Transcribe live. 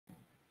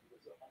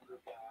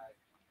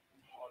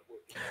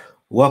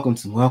Welcome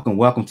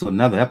to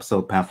another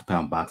episode, Pound for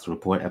Pound Boxing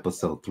Report,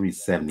 episode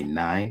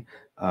 379.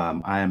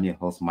 I am your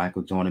host,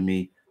 Michael. Joining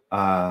me,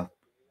 uh,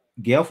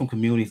 Gail from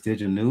Communities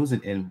Digital News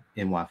and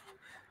NY.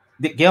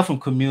 Gail from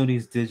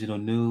Communities Digital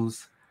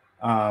News,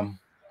 um,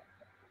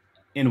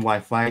 NY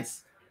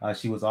Fights.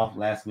 She was off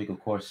last week. Of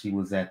course, she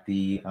was at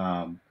the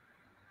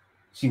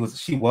she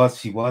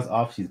was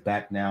off. She's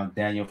back now.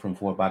 Daniel from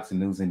Fort Boxing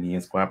News and the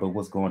Inscriber.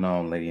 What's going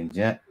on, lady and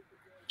gent?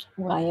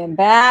 Well, I am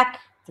back.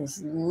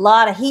 There's a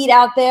lot of heat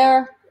out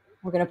there.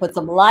 We're going to put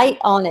some light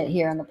on it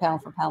here in the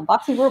Pound for Pound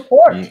Boxing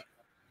Report. Yeah,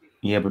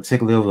 yeah,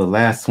 particularly over the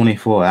last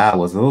 24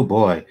 hours. Oh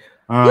boy.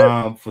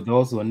 Woo! For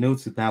those who are new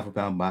to Pound for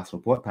Pound Boxing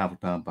Report, Pound for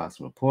Pound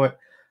Boxing Report,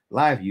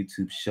 live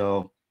YouTube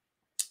show,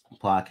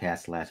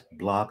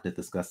 podcast/blog that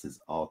discusses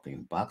all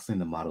things boxing.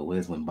 The motto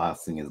is when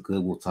boxing is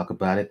good, we'll talk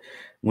about it.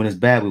 When it's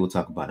bad, we will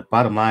talk about it.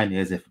 Bottom line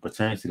is, if it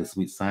pertains to the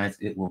sweet science,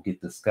 it will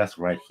get discussed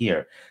right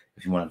here.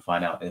 If you want to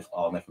find out if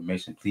all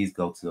information, please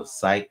go to the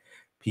site,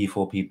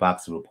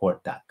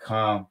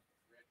 p4pboxingreport.com.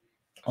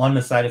 On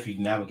the site, if you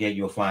navigate,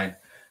 you'll find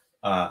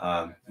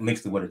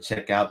links to where to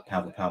check out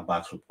Pound for Pound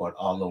Box Report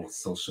all over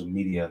social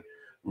media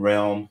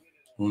realm,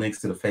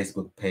 links to the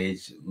Facebook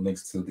page,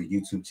 links to the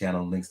YouTube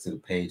channel, links to the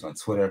page on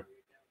Twitter,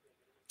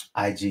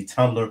 IG,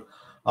 Tumblr,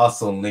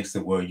 also links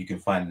to where you can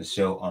find the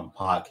show on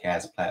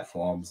podcast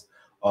platforms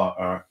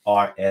or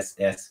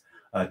RSS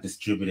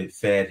distributed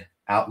fed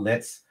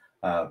outlets,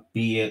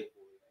 be it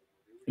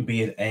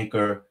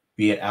Anchor,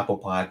 be it Apple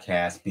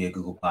Podcasts, be it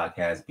Google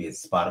Podcasts, be it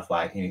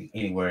Spotify,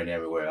 anywhere and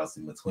everywhere else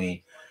in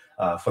between.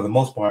 For the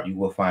most part, you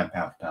will find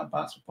Pound for Pound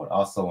Box Report.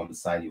 Also on the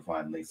site, you'll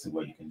find links to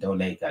where you can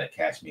donate. Got a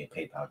Cash Me a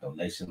PayPal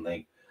donation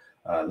link.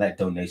 Let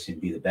donation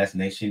be the best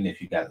nation.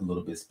 If you got a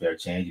little bit spare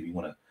change, if you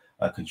want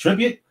to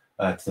contribute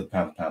to the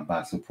Pound for Pound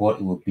Box Report,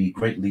 it will be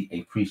greatly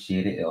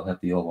appreciated. It'll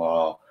help the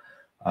overall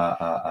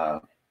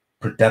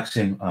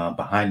production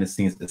behind the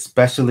scenes,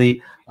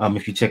 especially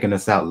if you're checking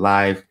us out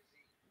live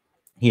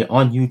here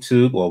on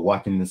YouTube or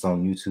watching this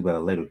on YouTube at a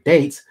later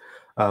date.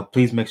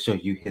 Please make sure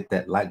you hit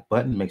that like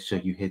button. Make sure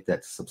you hit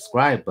that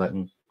subscribe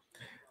button.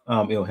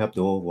 It'll help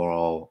the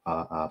overall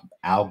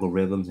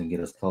algorithms and get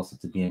us closer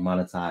to being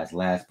monetized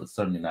last, but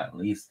certainly not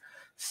least.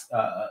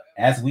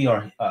 As we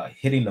are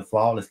hitting the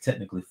fall, it's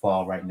technically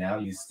fall right now.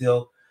 It's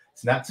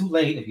not too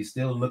late if you're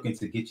still looking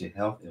to get your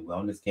health and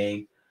wellness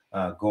game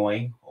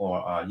going,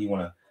 or you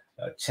want to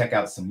check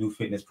out some new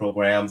fitness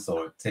programs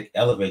or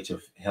elevate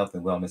your health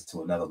and wellness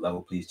to another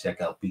level. Please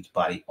check out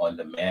Beachbody On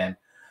Demand.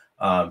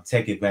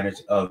 Take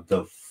advantage of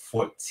the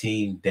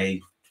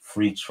 14-day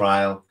free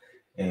trial.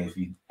 And if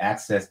you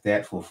access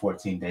that for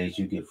 14 days,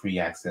 you get free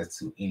access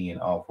to any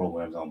and all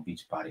programs on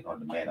Beachbody On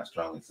Demand. I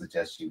strongly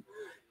suggest you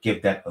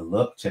give that a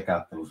look. Check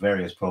out the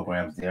various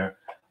programs there.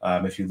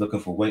 If you're looking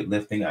for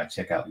weightlifting, I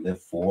check out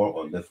Lift 4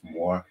 or Lift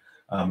More.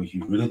 If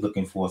you're really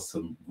looking for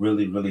some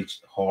really, really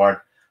hard,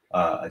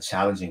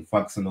 challenging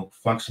functional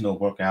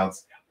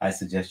workouts, I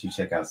suggest you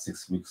check out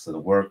 6 Weeks of the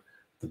Work,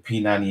 the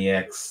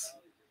P90X,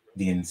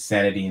 the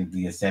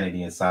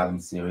Insanity Asylum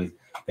series.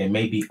 They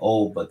may be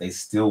old, but they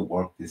still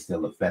work. They're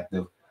still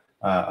effective.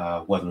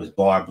 Whether it's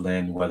Bar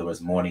Blend, whether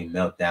it's Morning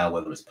Meltdown,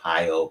 whether it's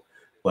PIO,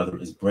 whether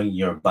it's Bring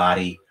Your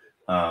Body.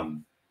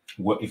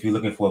 If you're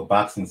looking for a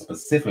boxing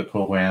specific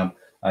program,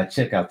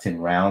 check out 10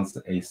 Rounds,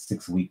 a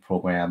 6-week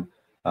program,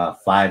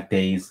 5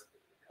 days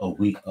a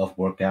week of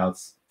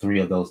workouts, 3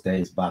 of those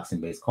days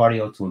boxing based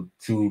cardio,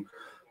 2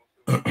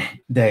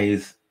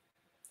 days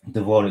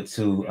devoted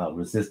to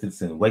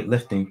resistance and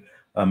weightlifting.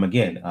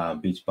 Again,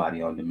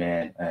 Beachbody On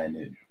Demand,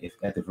 and if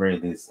at the very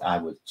least, I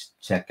would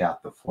check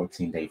out the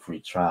 14-day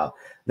free trial.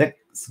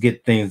 Let's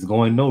get things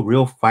going. No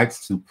real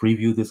fights to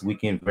preview this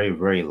weekend. Very,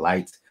 very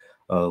light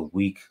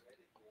week.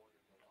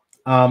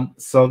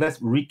 So let's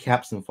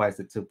recap some fights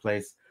that took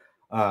place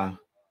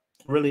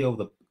really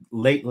over the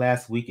late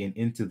last week and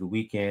into the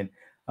weekend.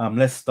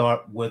 Let's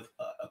start with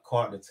a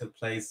card that took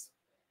place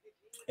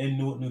in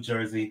Newark, New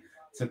Jersey.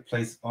 Took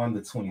place on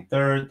the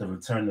 23rd. The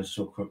return of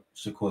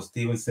Shakur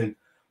Stevenson,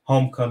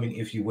 homecoming,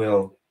 if you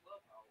will,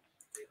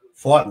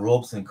 fought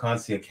Robson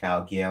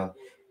Conceicao. Gail.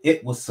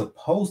 It was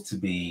supposed to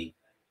be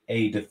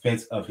a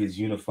defense of his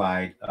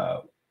unified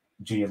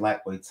junior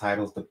lightweight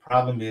titles. The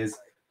problem is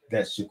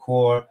that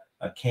Shakur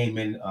came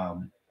in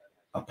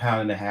a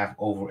pound and a half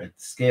over at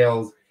the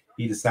scales.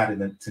 He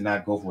decided to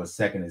not go for a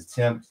second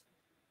attempt,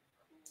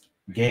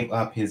 gave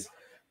up his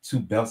 2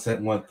 belts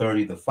at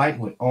 130. The fight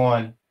went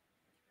on.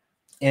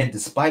 And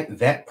despite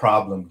that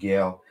problem,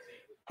 Gail,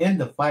 in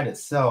the fight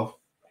itself,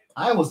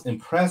 I was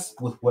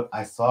impressed with what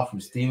I saw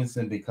from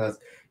Stevenson because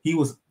he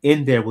was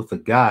in there with a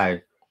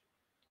guy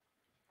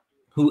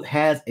who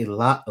has a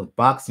lot of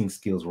boxing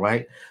skills,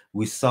 right?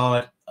 We saw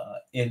it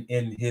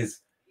in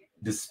his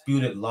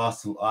disputed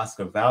loss to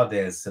Oscar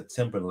Valdez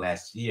September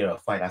last year, a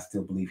fight I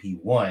still believe he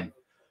won.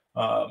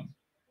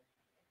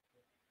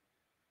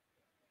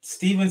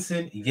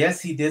 Stevenson, yes,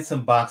 he did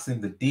some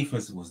boxing. The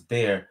defense was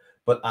there,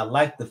 but I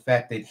like the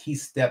fact that he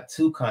stepped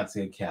to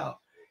Conceicao.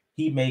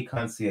 He made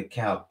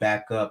Conceicao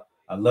back up.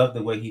 I love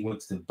the way he went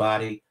to the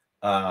body.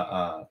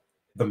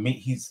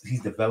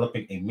 he's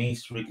developing a mean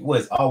streak. Well,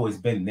 it's always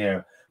been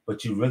there,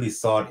 but you really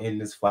saw it in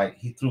this fight.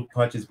 He threw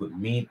punches with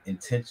mean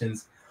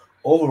intentions.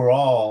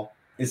 Overall,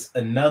 it's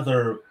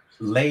another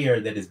layer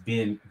that is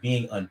being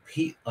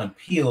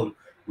unpeeled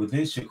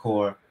within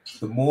Shakur.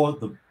 The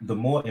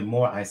more and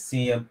more I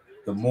see him,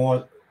 the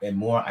more and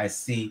more I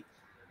see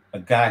a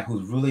guy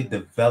who's really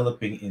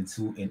developing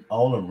into an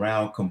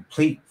all-around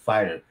complete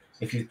fighter.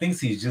 If you think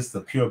he's just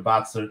a pure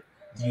boxer,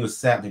 you're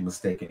sadly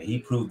mistaken. He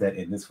proved that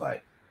in this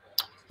fight.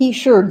 He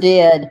sure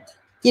did.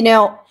 You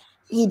know,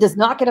 he does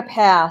not get a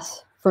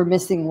pass for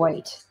missing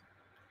weight.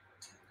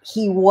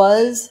 He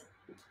was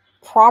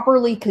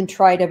properly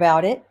contrite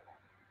about it.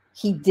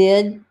 He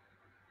did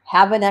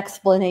have an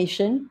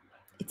explanation.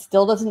 It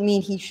still doesn't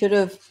mean he should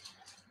have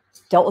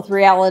dealt with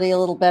reality a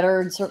little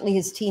better. And certainly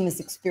his team is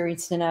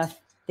experienced enough.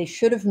 They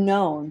should have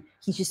known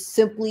he just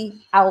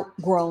simply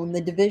outgrown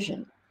the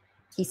division.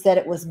 He said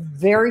it was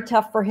very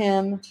tough for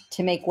him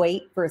to make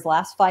weight for his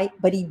last fight,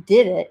 but he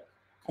did it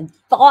and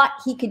thought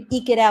he could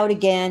eke it out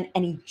again,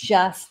 and he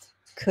just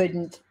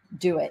couldn't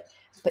do it.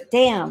 But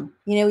damn,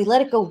 you know, he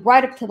let it go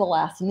right up to the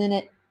last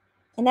minute,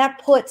 and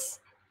that puts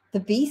the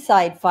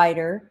B-side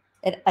fighter,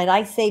 and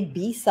I say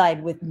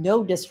B-side with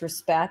no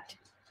disrespect,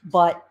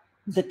 but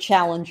the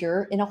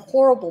challenger, in a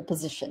horrible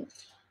position.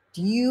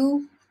 Do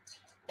you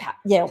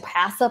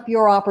pass up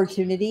your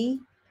opportunity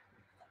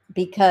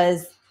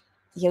because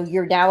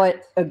you're now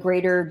at a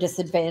greater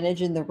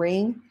disadvantage in the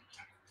ring?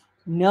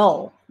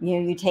 No,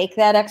 you take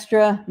that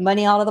extra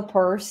money out of the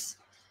purse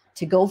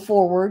to go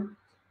forward.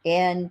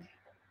 And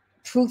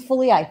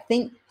truthfully, I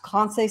think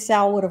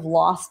Conceicao would have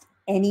lost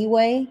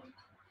anyway,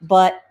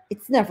 but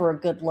it's never a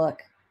good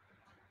look.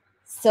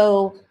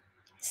 So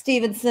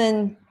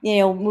Stevenson,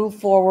 moved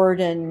forward,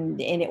 and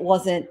it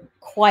wasn't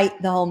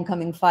quite the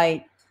homecoming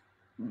fight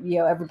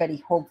everybody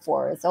hoped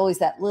for. It's always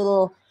that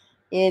little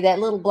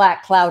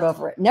black cloud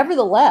over it.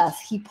 Nevertheless,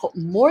 he put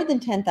more than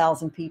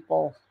 10,000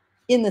 people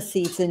in the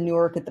seats in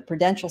Newark at the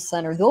Prudential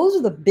Center. Those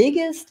are the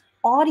biggest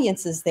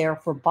audiences there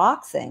for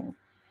boxing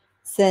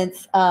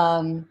since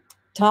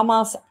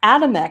Tomas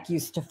Adamek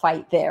used to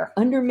fight there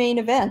under main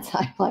events,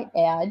 I might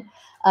add,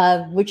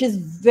 which is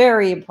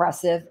very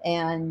impressive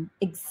and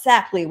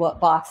exactly what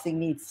boxing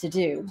needs to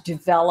do: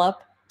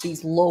 develop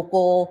these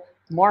local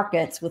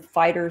markets with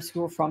fighters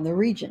who are from the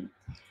region.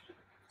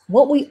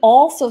 What we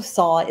also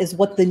saw is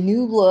what the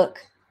new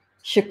look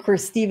Shakur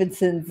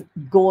Stevenson's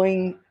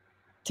going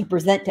to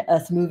present to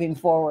us moving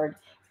forward,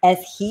 as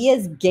he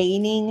is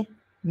gaining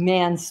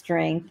man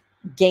strength,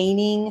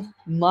 gaining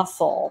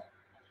muscle.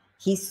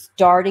 He's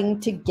starting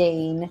to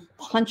gain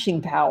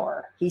punching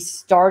power. He's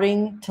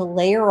starting to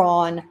layer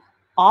on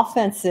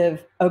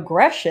offensive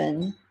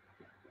aggression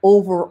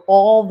over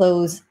all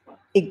those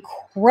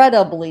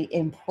incredibly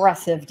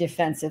impressive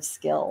defensive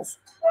skills.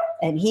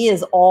 And he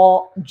is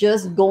all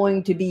just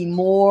going to be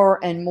more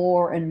and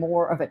more and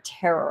more of a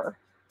terror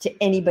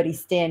to anybody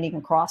standing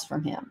across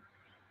from him.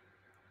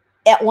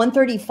 At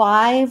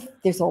 135,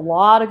 there's a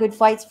lot of good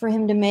fights for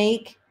him to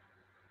make.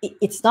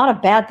 It's not a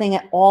bad thing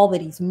at all that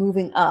he's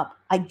moving up.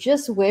 I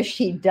just wish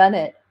he'd done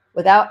it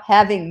without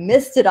having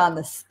missed it on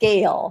the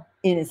scale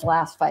in his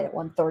last fight at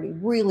 130.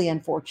 Really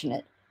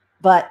unfortunate.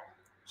 But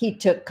he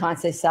took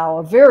Conceicao,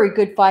 a very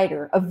good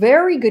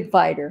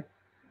fighter,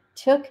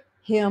 took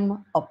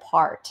him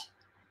apart.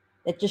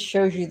 That just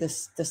shows you the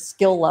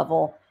skill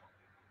level.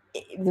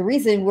 The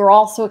reason we're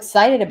all so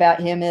excited about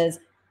him is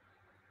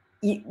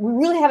we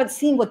really haven't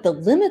seen what the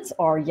limits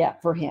are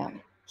yet for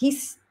him.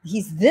 He's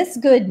this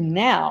good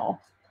now.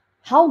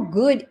 How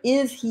good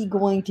is he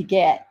going to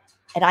get?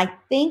 And I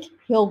think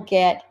he'll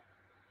get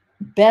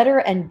better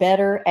and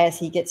better as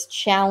he gets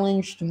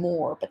challenged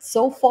more. But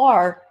so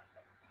far,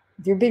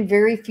 there have been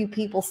very few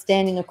people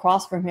standing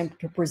across from him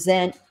to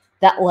present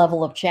that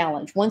level of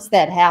challenge. Once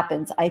that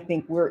happens, I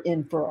think we're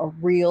in for a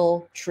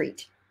real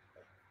treat.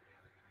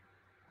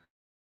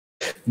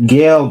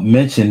 Gail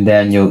mentioned,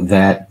 Daniel,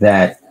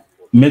 that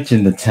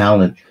mentioned the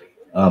talent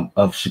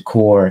of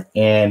Shakur,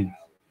 and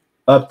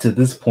up to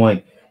this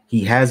point,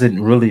 he hasn't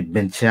really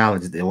been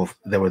challenged. There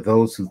were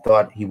those who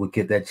thought he would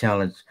get that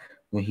challenge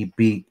when he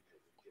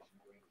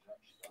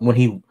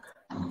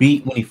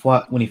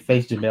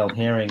faced Jamel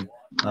Herring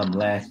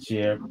last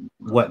year.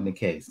 Wasn't the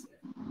case.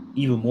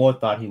 Even more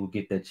thought he would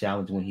get that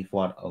challenge when he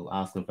fought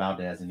Oscar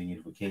Valdez in the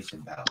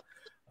unification bout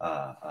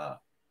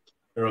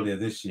earlier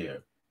this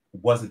year.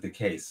 Wasn't the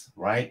case,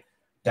 right?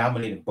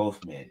 Dominated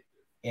both men.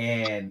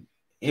 And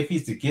if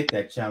he's to get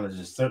that challenge,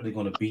 it's certainly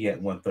going to be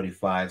at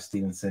 135.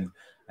 Stevenson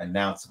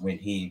announced when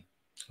he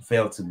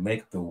failed to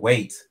make the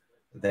weight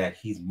that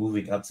he's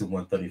moving up to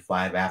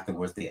 135.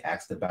 Afterwards, they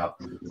asked about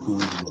who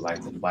he would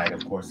like to fight.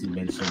 Of course, he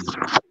mentioned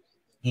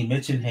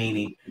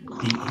Haney.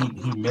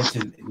 He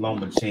mentioned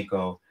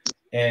Lomachenko.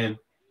 And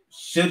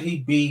should he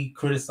be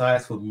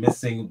criticized for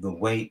missing the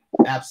weight?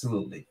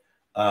 Absolutely.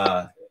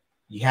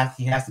 He has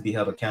to be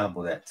held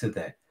accountable to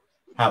that.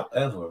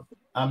 However,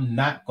 I'm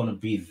not going to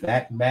be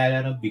that mad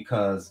at him,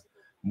 because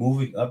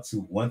moving up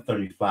to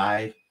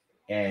 135,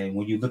 and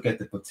when you look at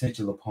the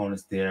potential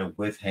opponents there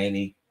with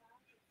Haney,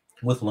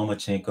 with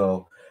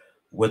Lomachenko,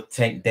 with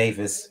Tank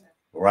Davis,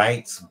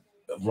 right?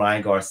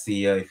 Ryan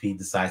Garcia, if he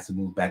decides to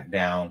move back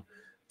down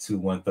to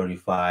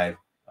 135,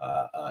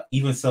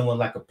 even someone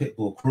like a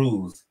Pitbull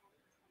Cruz,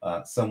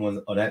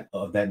 someone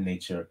of that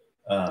nature.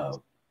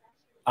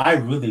 I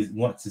really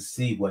want to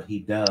see what he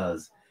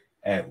does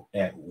at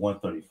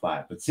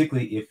 135,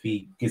 particularly if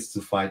he gets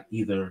to fight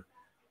either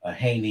a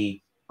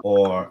Haney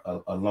or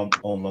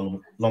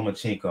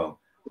Lomachenko.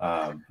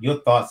 Your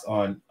thoughts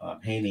on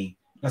Haney?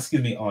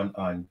 Excuse me,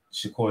 on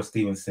Shakur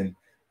Stevenson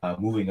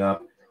moving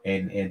up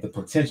and the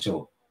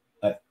potential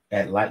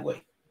at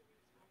lightweight.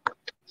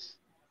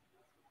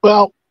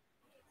 Well,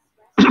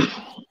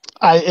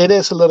 it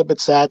is a little bit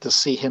sad to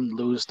see him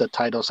lose the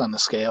titles on the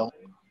scale,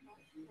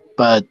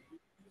 but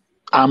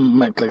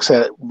like I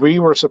said, we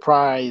were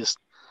surprised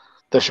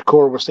that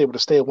Shakur was able to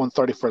stay at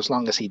 130 for as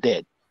long as he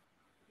did.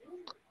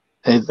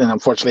 And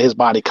unfortunately, his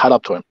body caught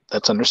up to him.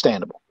 That's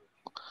understandable.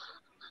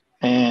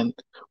 And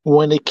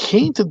when it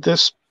came to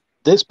this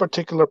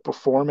particular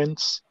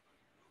performance,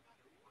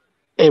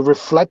 it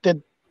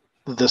reflected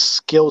the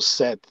skill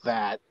set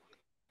that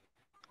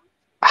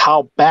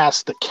how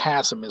vast the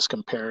chasm is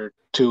compared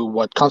to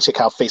what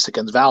Conceicao faced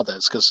against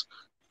Valdez. Because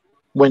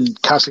when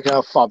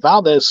Conceicao fought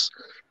Valdez,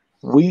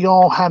 we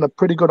all had a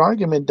pretty good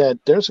argument that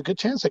there's a good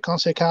chance that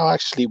Conceicao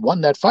actually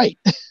won that fight.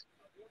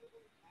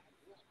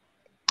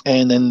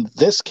 And in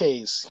this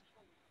case,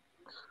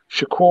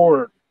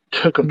 Shakur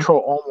took control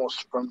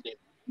almost from the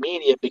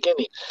immediate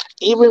beginning.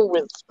 Even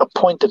with a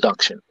point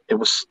deduction, it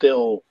was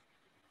still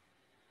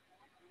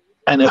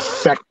an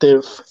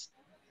effective,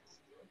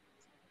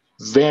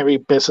 very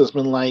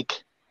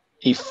businessman-like,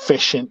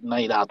 efficient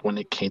night out when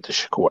it came to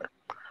Shakur.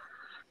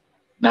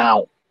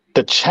 Now,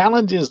 the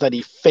challenges that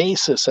he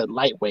faces at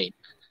lightweight,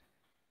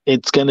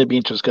 it's going to be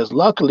interesting because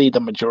luckily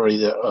the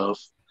majority of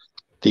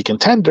the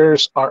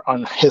contenders are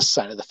on his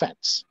side of the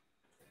fence.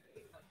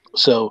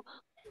 So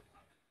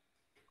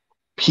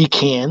he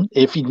can,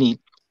 if he need.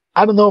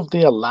 I don't know if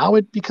they allow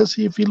it because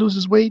if he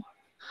loses weight,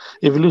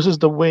 if he loses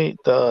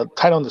the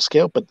title on the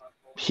scale, but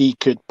he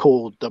could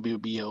pull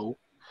WBO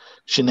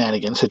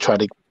shenanigans to try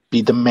to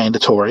be the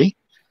mandatory,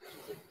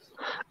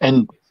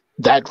 and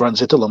that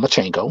runs into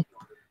Lomachenko.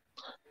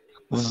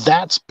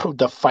 That's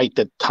the fight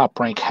that Top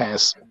Rank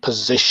has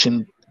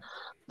positioned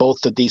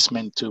both of these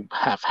men to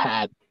have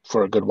had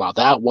for a good while.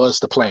 That was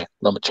the plan,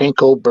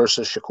 Lomachenko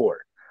versus Shakur.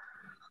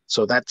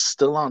 So that's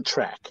still on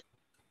track.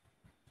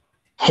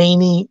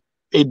 Haney,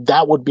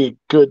 that would be a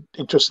good,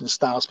 interesting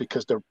styles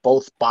because they're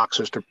both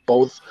boxers. They're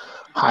both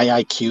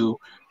high IQ.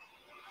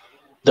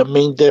 The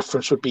main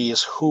difference would be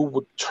is who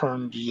would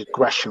turn the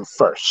aggression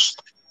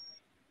first.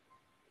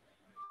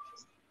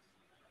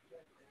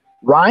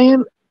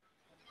 Ryan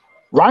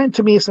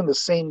to me is in the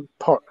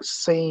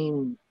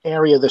same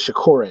area that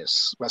Shakur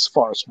is as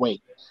far as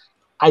weight.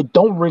 I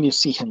don't really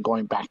see him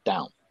going back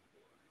down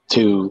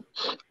to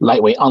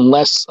lightweight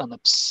unless an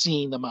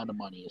obscene amount of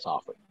money is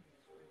offered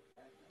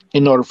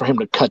in order for him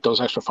to cut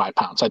those extra 5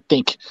 pounds. I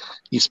think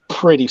he's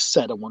pretty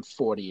set at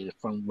 140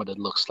 from what it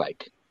looks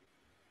like.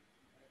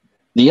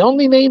 The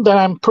only name that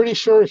I'm pretty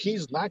sure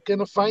he's not going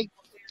to fight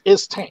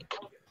is Tank.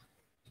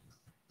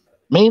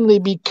 Mainly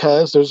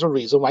because there's a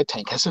reason why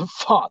Tank hasn't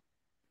fought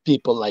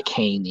people like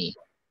Haney,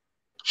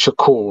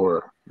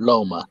 Shakur,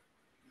 Loma.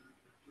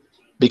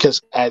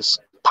 Because as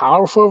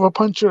powerful of a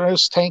puncher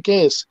as Tank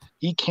is,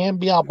 he can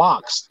be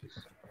outboxed.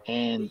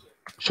 And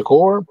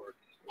Shakur,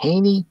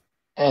 Haney,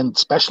 and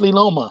especially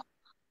Loma,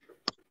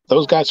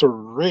 those guys are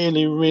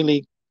really,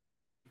 really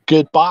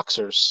good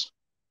boxers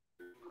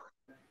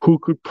who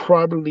could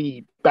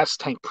probably best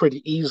Tank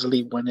pretty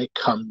easily when it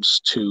comes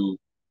to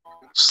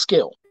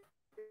skill.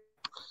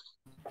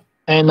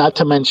 And not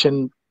to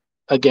mention,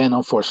 again,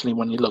 unfortunately,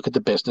 when you look at the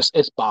business,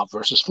 it's Bob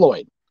versus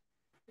Floyd.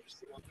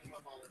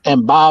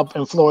 And Bob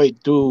and Floyd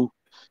do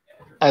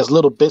as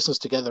little business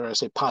together as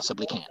they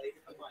possibly can.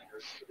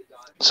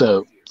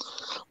 So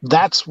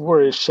that's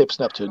where it shapes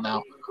up to.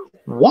 Now,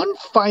 one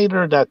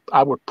fighter that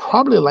I would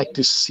probably like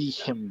to see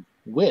him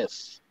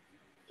with,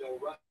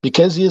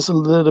 because he is a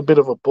little bit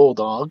of a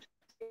bulldog,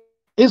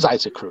 is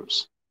Isaac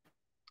Cruz.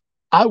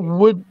 I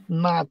would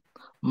not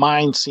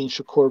mind seeing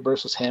Shakur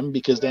versus him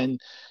because then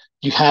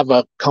you have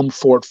a come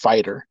forward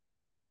fighter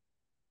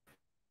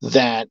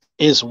that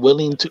is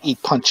willing to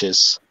eat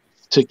punches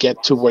to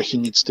get to where he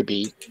needs to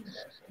be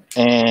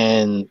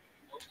and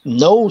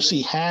knows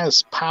he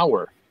has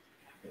power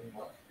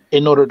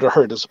in order to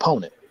hurt his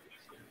opponent.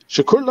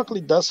 Shakur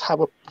luckily does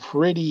have a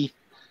pretty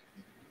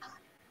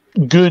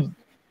good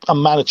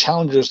amount of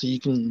challengers that you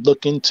can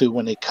look into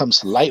when it comes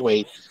to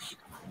lightweight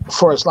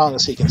for as long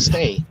as he can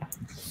stay.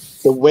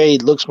 The way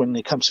it looks when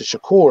it comes to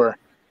Shakur,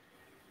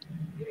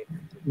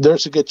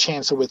 there's a good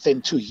chance that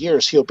within 2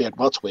 years he'll be at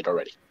welterweight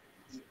already.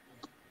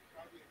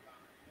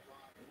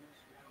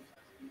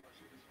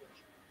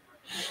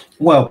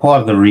 Well,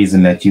 part of the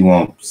reason that you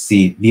won't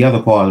see the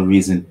other part of the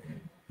reason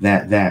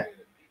that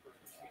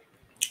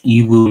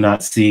you will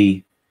not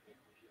see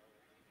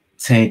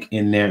Tank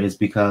in there is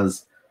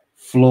because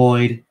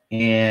Floyd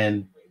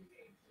and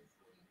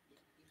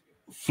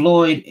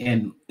Floyd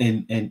and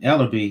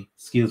Ellerby,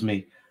 excuse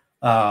me,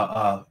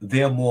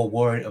 they're more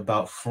worried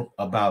about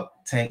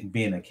Tank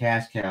being a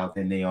cash cow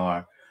than they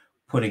are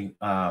putting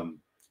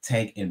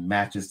Tank in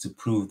matches to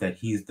prove that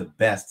he's the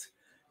best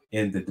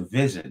in the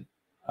division.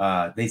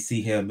 They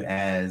see him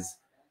as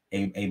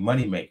a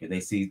moneymaker. They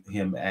see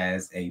him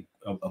as a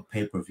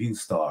pay-per-view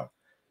star.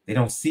 They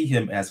don't see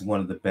him as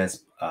one of the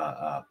best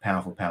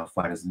pound for pound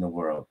fighters in the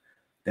world.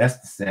 That's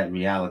the sad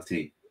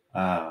reality.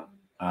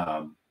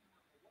 Um,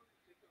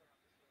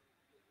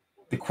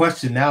 the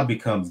question now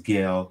becomes,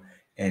 Gail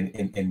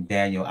and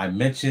Daniel. I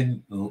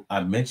mentioned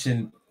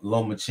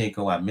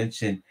Lomachenko. I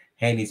mentioned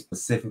Haney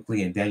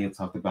specifically, and Daniel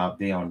talked about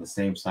they are on the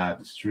same side of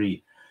the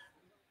street.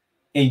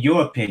 In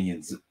your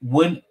opinions,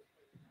 when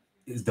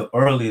is the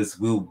earliest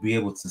we'll be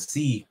able to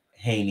see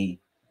Haney?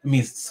 I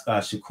mean,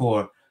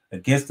 Shakur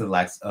against the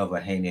likes of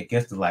a Haney,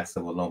 against the likes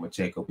of a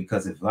Lomachenko?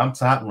 Because if I'm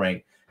top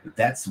ranked,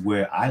 that's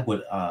where I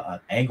would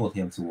angle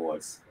him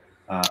towards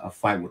a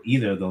fight with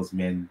either of those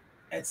men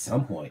at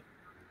some point.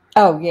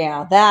 Oh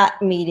yeah,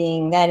 that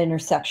meeting, that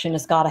intersection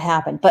has got to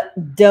happen. But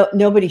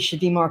nobody should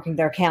be marking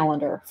their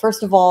calendar.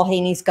 First of all,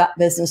 Haney's got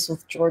business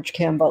with George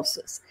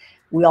Kambosos.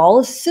 We all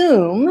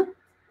assume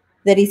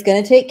that he's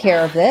going to take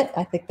care of it.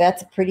 I think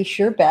that's a pretty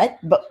sure bet,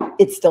 but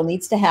it still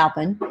needs to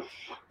happen.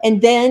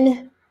 And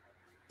then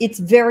it's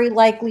very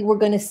likely we're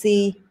going to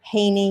see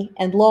Haney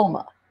and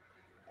Loma,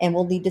 and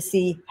we'll need to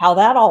see how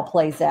that all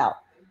plays out.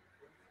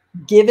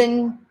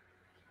 Given,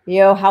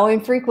 how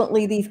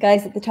infrequently these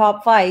guys at the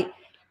top fight,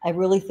 I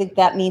really think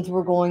that means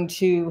we're going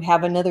to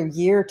have another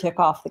year tick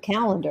off the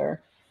calendar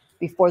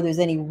before there's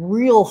any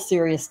real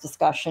serious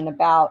discussion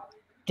about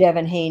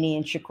Devin Haney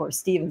and Shakur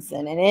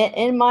Stevenson. And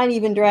it might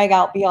even drag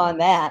out beyond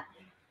that.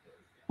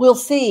 We'll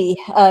see.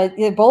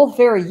 They're both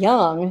very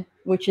young,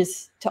 which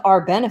is to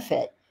our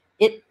benefit.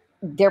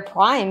 Their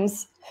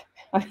primes,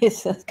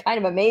 it's kind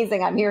of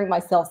amazing. I'm hearing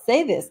myself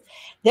say this.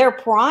 Their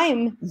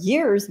prime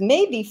years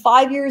may be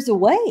 5 years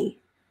away,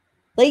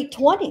 late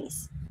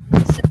 20s.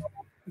 So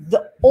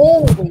the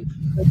only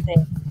good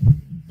thing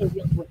in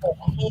dealing with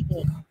Haney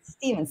and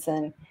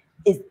Stevenson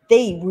is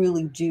they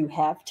really do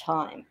have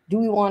time. Do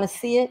we want to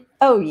see it?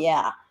 Oh,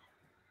 yeah.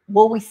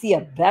 Will we see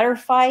a better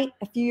fight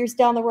a few years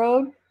down the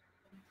road?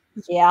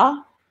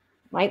 Yeah.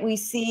 Might we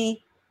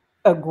see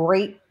a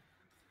great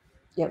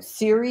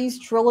series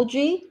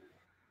trilogy?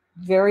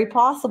 Very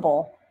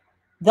possible.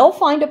 They'll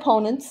find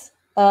opponents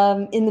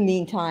in the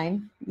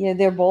meantime.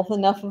 They're both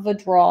enough of a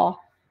draw.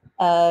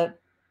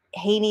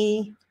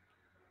 Haney,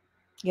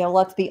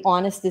 let's be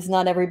honest, is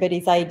not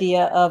everybody's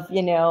idea of,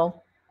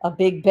 a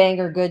big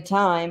banger good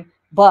time,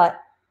 but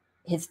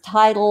his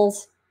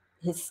titles,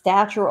 his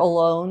stature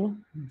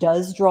alone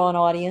does draw an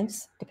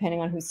audience, depending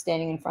on who's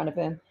standing in front of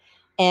him.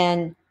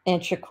 And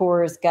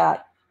Shakur has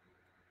got,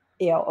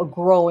 a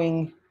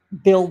growing,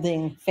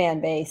 building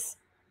fan base.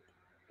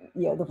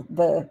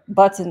 The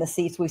butts in the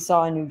seats we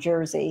saw in New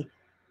Jersey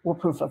were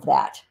proof of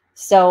that.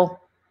 So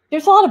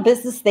there's a lot of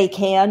business they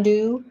can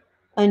do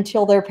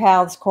until their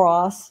paths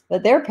cross,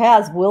 but their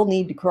paths will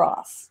need to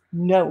cross,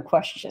 no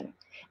question.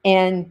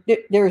 And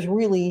there's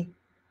really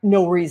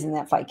no reason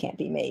that fight can't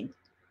be made.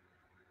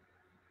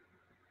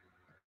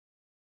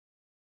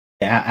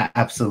 Yeah,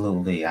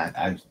 absolutely.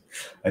 I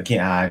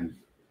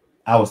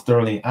was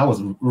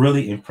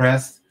really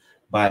impressed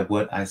by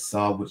what I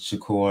saw with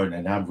Shakur,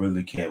 and I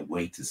really can't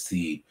wait to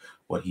see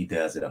what he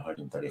does at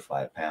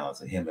 135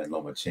 pounds. And him and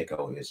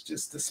Lomachenko is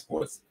just the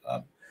sports.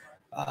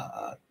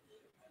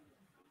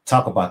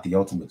 Talk about the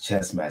ultimate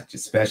chess match,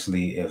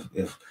 especially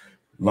if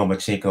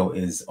Lomachenko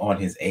is on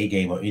his A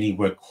game or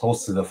anywhere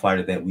close to the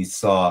fighter that we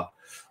saw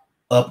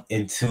up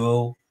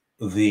until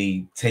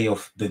the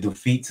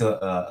defeat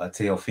to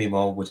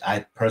Teofimo, which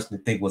I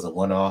personally think was a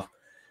one-off.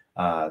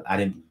 I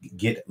didn't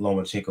get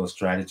Lomachenko's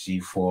strategy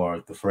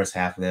for the first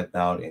half of that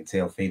bout, and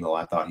Teofimo,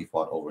 I thought he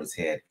fought over his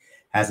head.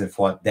 Hasn't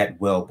fought that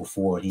well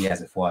before. He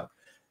hasn't fought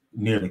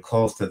nearly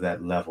close to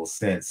that level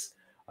since.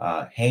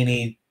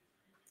 Haney,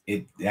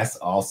 that's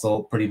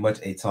also pretty much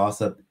a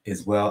toss-up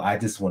as well. I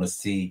just want to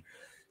see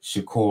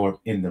Shakur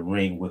in the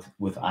ring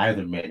with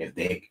either man.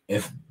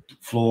 If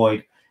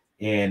Floyd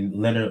and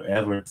Leonard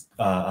ever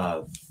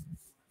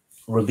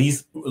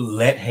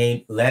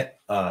let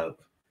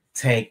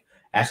Tank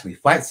actually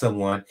fight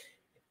someone,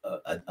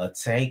 a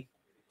Tank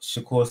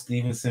Shakur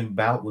Stevenson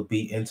bout would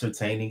be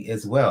entertaining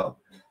as well.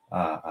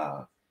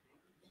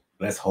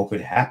 Let's hope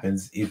it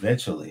happens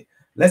eventually.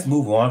 Let's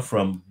move on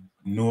from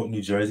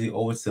New Jersey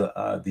over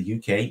to the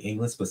UK,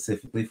 England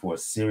specifically, for a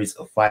series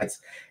of fights.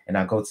 And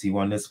I'll go to you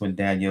on this one,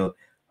 Daniel.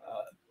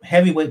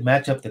 Heavyweight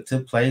matchup that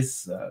took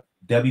place,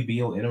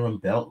 WBO interim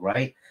belt,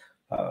 right?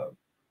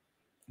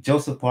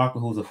 Joseph Parker,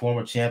 who's a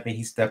former champion,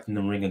 he stepped in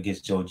the ring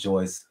against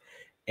Joyce.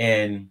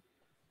 And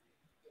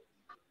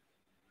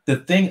the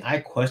thing I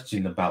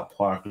questioned about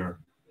Parker,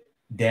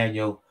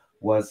 Daniel,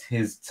 was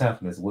his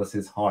toughness, was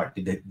his heart.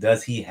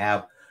 Does he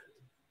have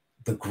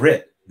the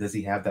grit? Does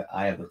he have the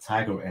eye of the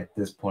tiger at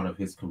this point of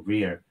his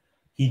career?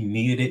 He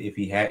needed it if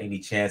he had any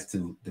chance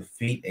to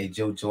defeat a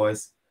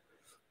Joyce.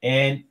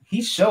 And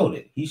he showed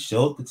it. He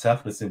showed the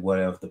toughness and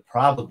whatever. The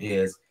problem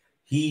is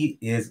he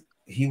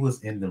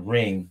was in the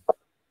ring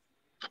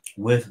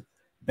with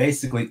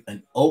basically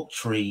an oak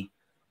tree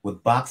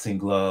with boxing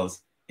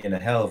gloves and a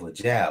hell of a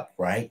jab,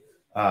 right?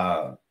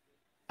 Uh,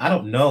 I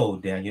don't know,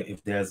 Daniel,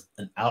 if there's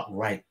an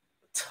outright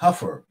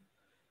tougher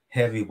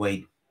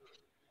heavyweight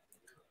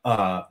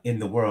in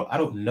the world. I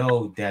don't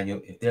know,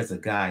 Daniel, if there's a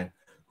guy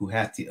who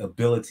has the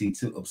ability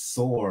to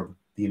absorb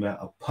the amount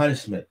of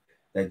punishment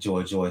that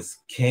Joyce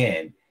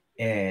can.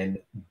 And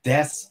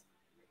that's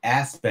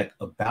aspect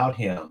about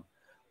him,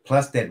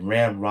 plus that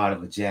ramrod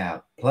of a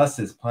jab, plus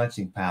his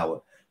punching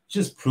power,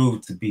 just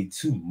proved to be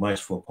too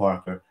much for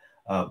Parker.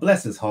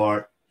 Bless his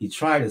heart. He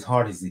tried as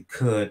hard as he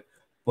could,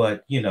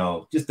 but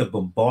just the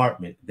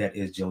bombardment that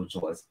is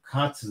Joyce,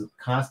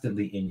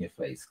 constantly in your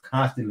face,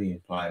 constantly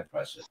applying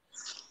pressure,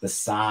 the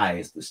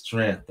size, the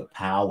strength, the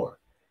power,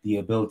 the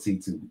ability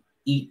to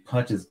eat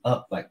punches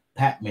up like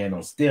Pac-Man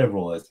on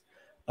steroids,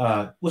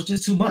 was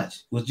just too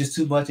much. Was just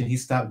too much, and he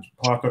stopped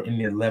Parker in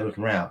the 11th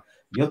round.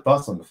 Your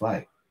thoughts on the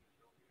fight?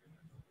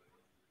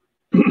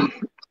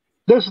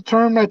 There's a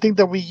term I think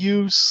that we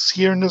use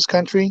here in this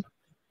country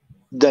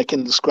that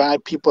can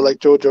describe people like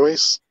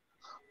Joyce.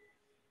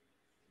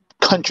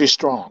 Country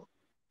strong.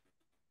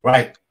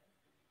 Right.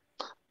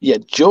 Yeah,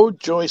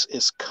 Joyce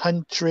is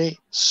country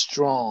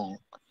strong.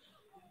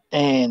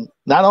 And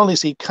not only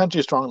is he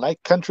country strong,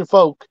 like country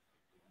folk,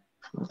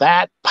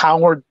 that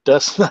power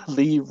does not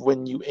leave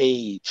when you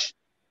age.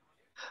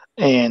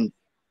 And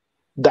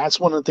that's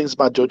one of the things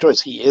about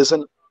Joyce. He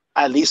isn't,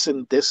 at least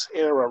in this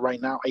era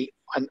right now,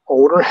 an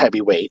older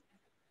heavyweight.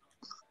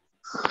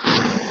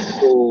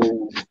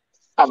 So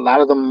a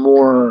lot of the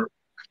more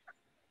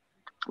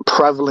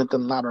prevalent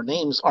and louder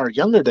names are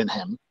younger than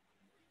him.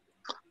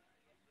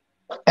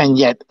 And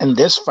yet, in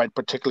this fight,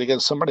 particularly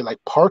against somebody like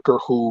Parker,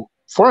 who,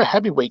 for a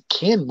heavyweight,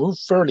 can move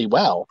fairly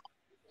well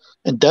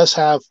and does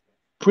have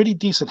pretty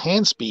decent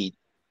hand speed,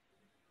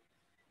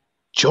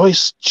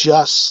 Joyce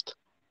just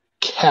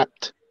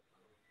kept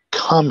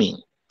coming.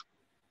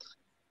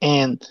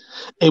 And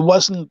it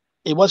wasn't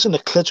a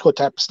Klitschko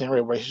type of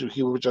scenario where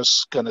he was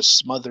just going to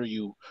smother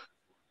you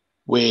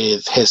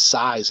with his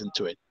size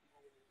into it.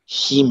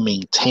 He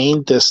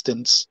maintained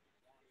distance.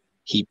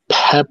 He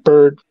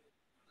peppered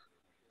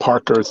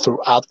Parker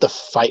throughout the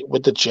fight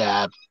with the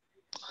jab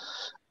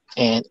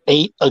and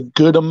ate a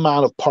good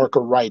amount of Parker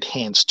right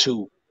hands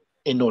too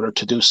in order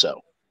to do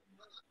so.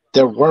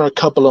 There were a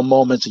couple of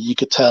moments that you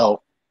could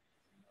tell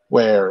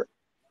where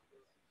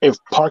if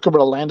Parker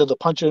would have landed a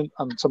punch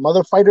on some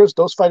other fighters,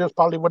 those fighters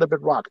probably would have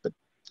been rocked. But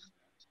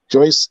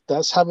Joyce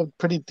does have a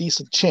pretty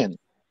decent chin.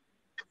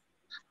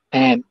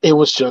 And it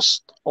was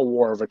just a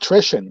war of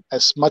attrition.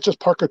 As much as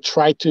Parker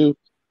tried to,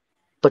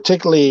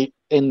 particularly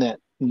in the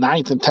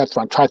 9th and 10th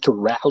round, tried to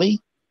rally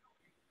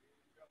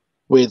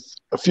with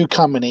a few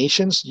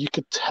combinations, you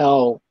could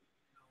tell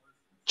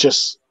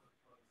just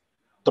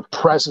the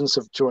presence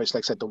of Joyce.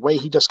 Like I said, the way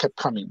he just kept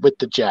coming with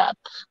the jab,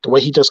 the way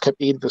he just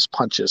kept eating his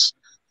punches,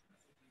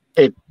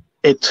 it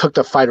took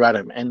the fight out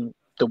of him. And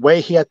the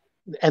way he had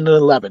ended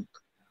 11,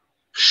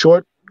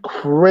 short,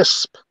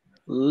 crisp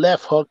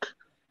left hook,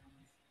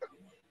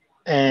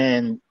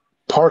 and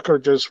Parker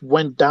just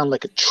went down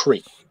like a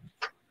tree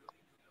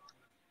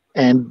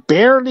and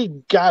barely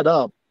got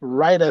up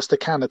right as the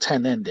count of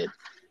 10 ended,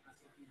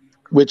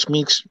 which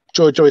makes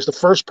Joyce the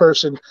first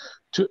person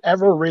to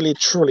ever really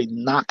truly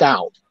knock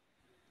out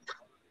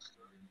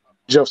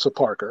Joseph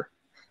Parker,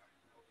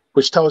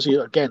 which tells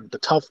you, again, the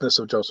toughness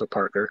of Joseph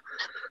Parker.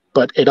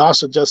 But it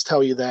also does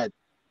tell you that,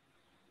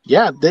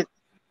 yeah,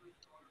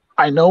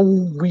 I know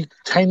we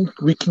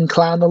can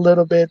clown a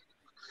little bit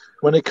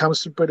when it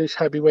comes to British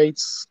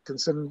heavyweights,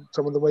 considering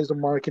some of the ways they're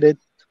marketed.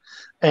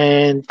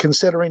 And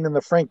considering in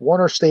the Frank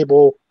Warner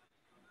stable,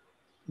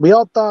 we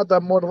all thought that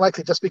more than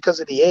likely, just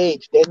because of the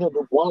age, Daniel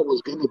Dubois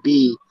was going to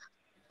be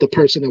the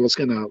person that was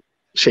going to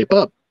shape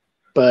up.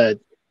 But,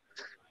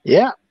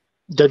 yeah,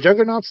 the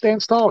juggernaut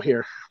stands tall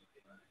here.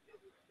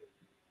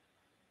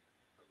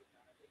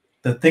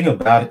 The thing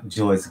about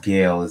Joyce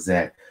Gale is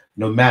that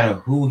no matter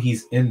who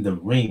he's in the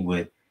ring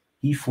with,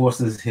 he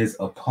forces his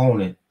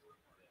opponent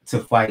to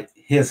fight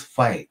his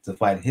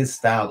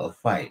style of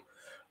fight,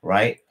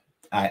 right?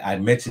 I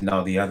mentioned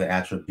all the other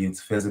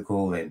attributes,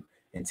 physical and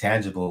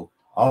intangible.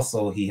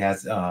 Also, he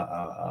has,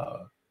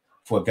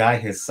 for a guy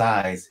his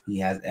size, he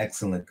has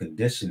excellent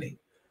conditioning.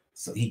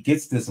 So he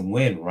gets this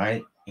win,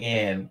 right?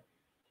 And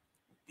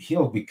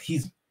he'll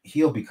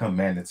become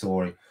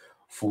mandatory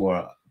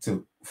for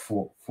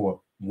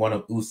one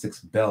of Usyk's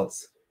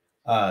belts.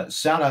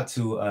 Shout out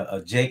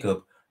to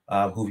Jacob,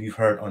 who you've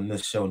heard on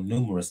this show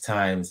numerous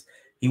times.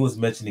 He was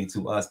mentioning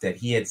to us that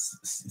he had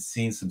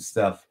seen some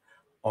stuff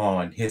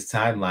on his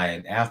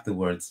timeline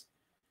afterwards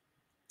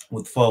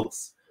with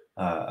folks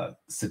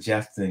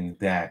suggesting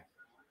that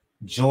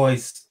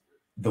Joyce,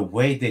 the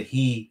way that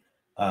he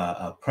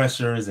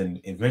pressures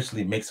and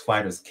eventually makes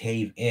fighters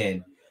cave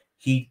in,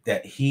 he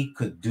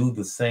could do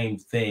the same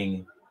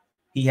thing.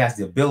 He has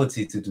the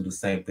ability to do the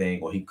same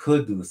thing, or he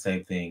could do the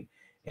same thing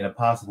in a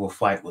possible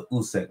fight with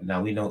Usyk.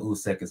 Now we know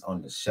Usyk is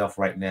on the shelf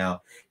right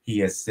now. He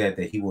has said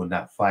that he will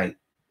not fight.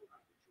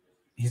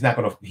 He's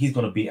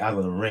gonna be out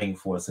of the ring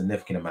for a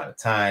significant amount of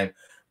time.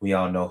 We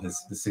all know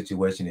the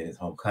situation in his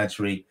home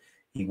country.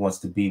 He wants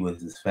to be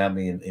with his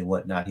family and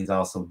whatnot. He's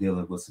also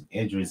dealing with some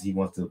injuries. He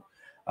wants to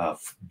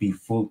be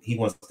full. He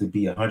wants to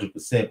be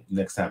 100%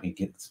 next time he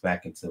gets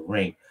back into the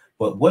ring.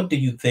 But what do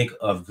you think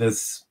of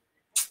this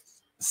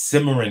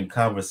simmering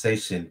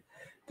conversation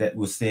that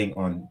we're seeing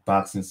on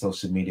boxing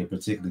social media,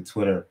 particularly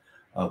Twitter,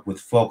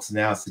 with folks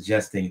now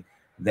suggesting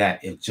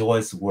that if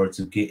Joyce were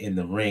to get in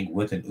the ring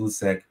with an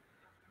Usyk,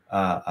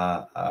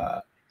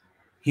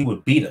 he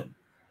would beat him?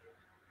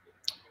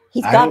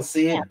 I don't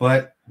see it,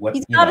 but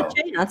he's got a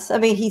chance. I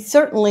mean, he's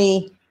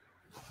certainly,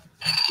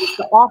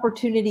 the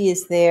opportunity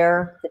is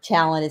there, the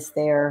talent is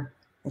there,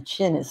 the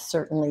chin is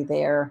certainly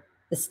there,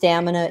 the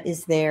stamina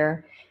is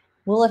there.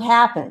 Will it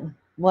happen?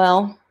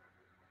 Well,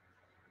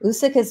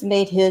 Usyk has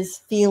made his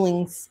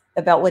feelings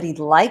about what he'd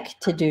like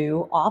to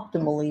do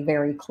optimally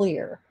very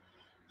clear.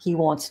 He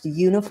wants to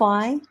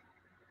unify.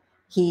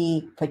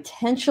 He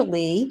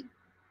potentially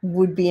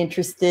would be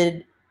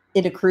interested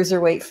in a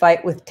cruiserweight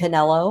fight with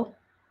Canelo.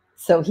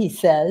 So he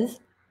says.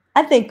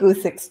 I think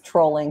Usyk's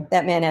trolling.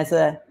 That man has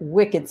a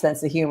wicked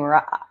sense of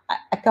humor.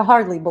 I can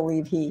hardly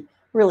believe he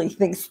really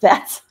thinks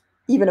that's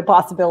even a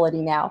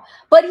possibility now.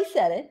 But he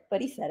said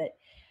it.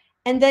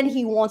 And then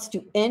he wants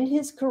to end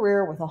his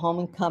career with a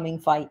homecoming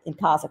fight in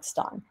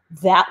Kazakhstan.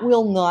 That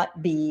will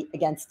not be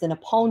against an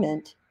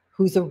opponent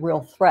who's a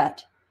real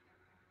threat.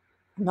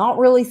 I'm not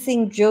really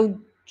seeing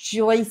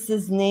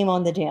Joyce's name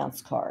on the dance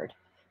card.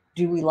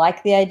 Do we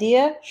like the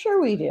idea?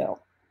 Sure we do.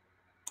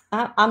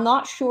 I'm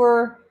not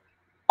sure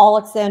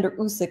Alexander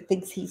Usyk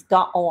thinks he's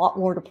got a lot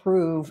more to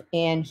prove,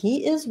 and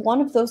he is one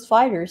of those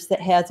fighters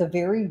that has a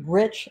very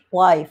rich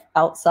life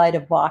outside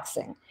of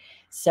boxing.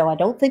 So I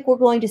don't think we're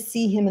going to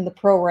see him in the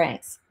pro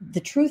ranks. The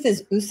truth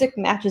is Usyk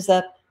matches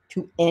up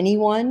to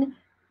anyone.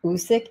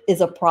 Usyk is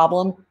a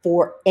problem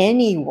for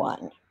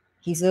anyone.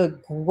 He's a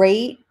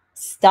great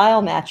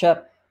style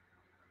matchup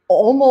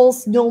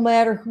almost no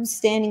matter who's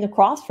standing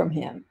across from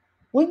him.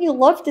 Wouldn't you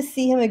love to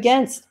see him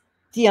against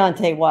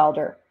Deontay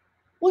Wilder?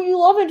 Well, you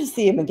love to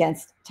see him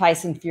against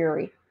Tyson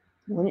Fury.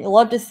 Wouldn't you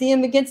love to see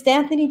him against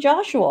Anthony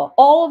Joshua?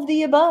 All of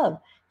the above.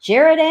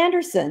 Jared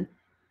Anderson.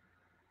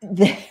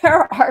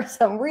 There are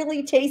some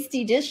really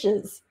tasty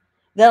dishes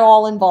that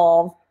all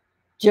involve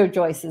Joe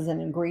Joyce as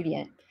an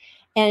ingredient.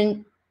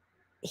 And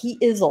he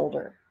is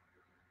older.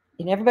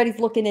 And everybody's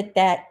looking at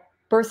that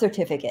birth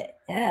certificate.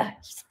 Yeah,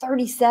 he's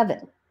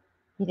 37.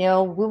 You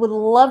know, we would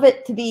love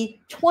it to be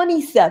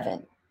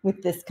 27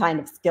 with this kind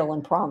of skill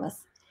and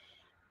promise.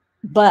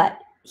 But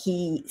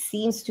he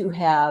seems to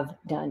have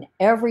done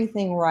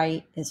everything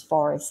right as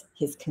far as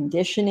his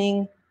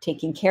conditioning,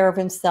 taking care of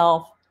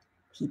himself.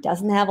 He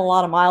doesn't have a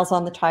lot of miles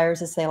on the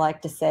tires, as they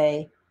like to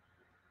say.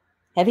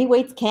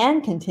 Heavyweights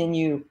can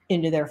continue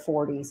into their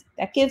 40s.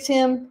 That gives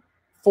him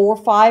 4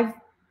 or 5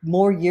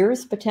 more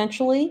years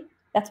potentially.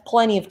 That's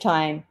plenty of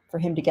time for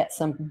him to get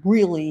some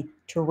really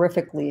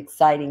terrifically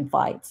exciting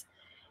fights.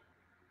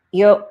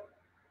 You know,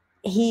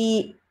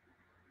 he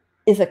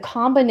is a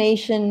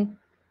combination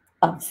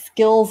of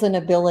skills and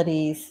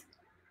abilities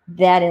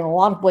that in a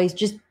lot of ways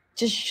just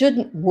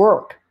shouldn't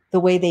work the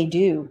way they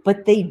do,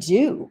 but they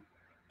do.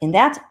 And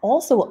that's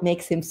also what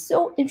makes him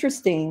so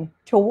interesting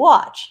to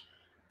watch,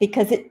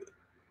 because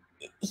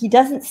he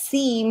doesn't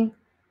seem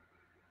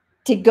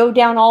to go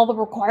down all the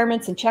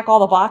requirements and check all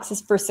the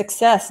boxes for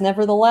success.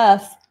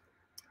 Nevertheless,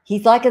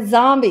 he's like a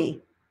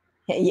zombie.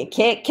 You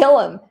can't kill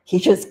him. He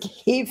just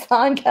keeps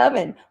on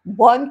coming,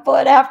 one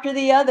foot after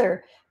the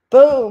other.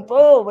 Boom,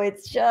 boom.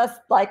 It's just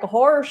like a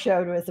horror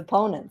show to his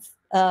opponents.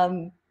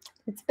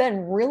 It's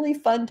been really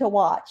fun to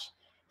watch.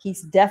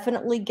 He's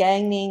definitely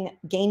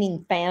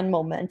gaining fan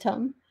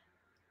momentum.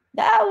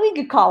 We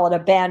could call it a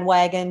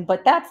bandwagon,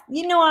 but that's,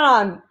 you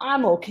know,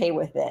 I'm okay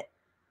with it.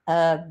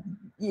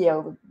 You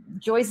know,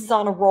 Joyce is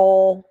on a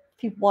roll.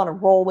 People want to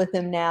roll with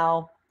him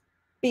now.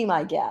 Be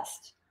my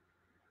guest.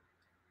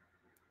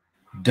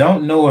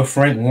 Don't know if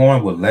Frank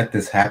Warren would let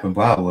this happen,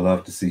 but I would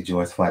love to see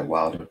Joyce fight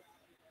Wilder.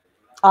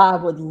 I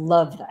would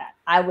love that.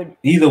 I would.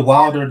 Either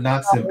Wilder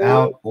knocks him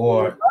out,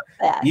 or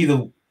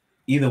either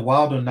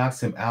Wilder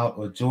knocks him out,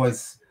 or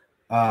Joyce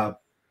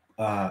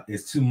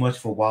is too much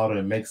for Wilder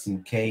and makes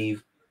him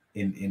cave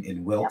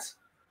in wilt.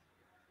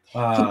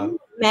 Yeah. Can you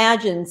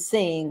imagine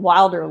seeing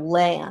Wilder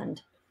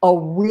land a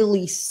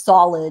really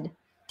solid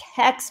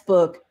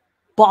textbook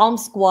bomb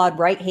squad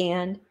right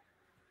hand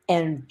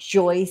and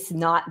Joyce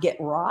not get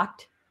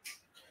rocked?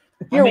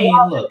 I mean,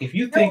 Wilder, look, if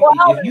you think,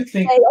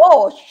 say,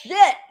 oh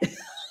shit.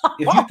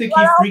 If you think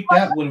he freaked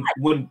out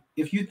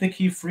if you think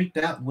he freaked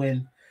out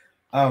when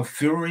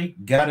Fury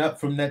got up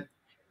from that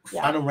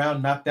final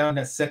round, knocked down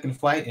that second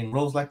fight, and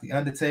rose like the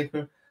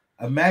Undertaker,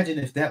 imagine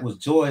if that was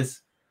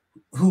Joyce,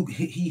 who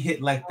he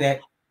hit like that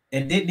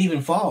and didn't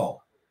even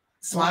fall,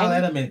 smiled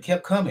at him and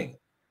kept coming.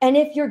 And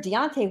if you're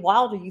Deontay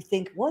Wilder, you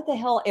think, what the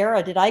hell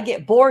era did I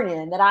get born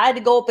in that I had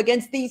to go up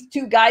against these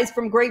two guys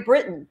from Great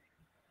Britain?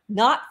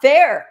 Not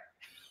fair.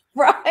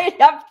 Right?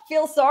 I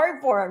feel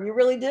sorry for him. You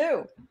really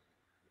do.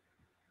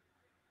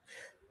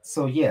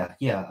 So yeah,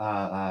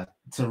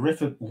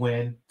 terrific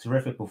win,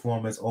 terrific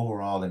performance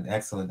overall, an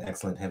excellent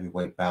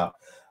heavyweight bout.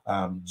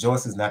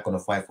 Joyce is not going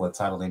to fight for a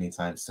title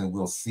anytime soon.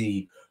 We'll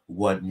see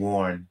what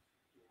Warren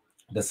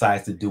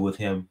decides to do with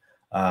him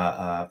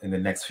in the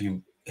next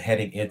few,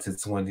 heading into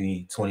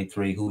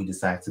 2023, who he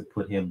decides to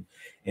put him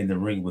in the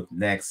ring with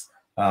next.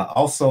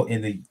 Also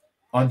in the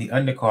on the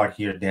undercard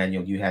here,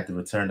 Daniel, you had the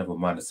return of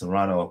Amanda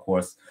Serrano, of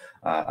course.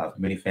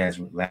 Many fans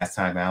last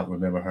time out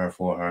remember her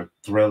for her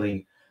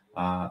thrilling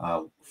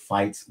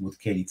fight with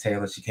Katie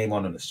Taylor. She came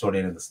on the short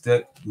end of the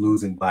stick,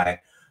 losing by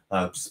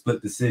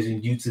split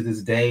decision. You to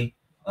this day,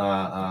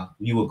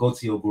 you will go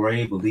to your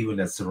grave believing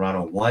that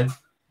Serrano won.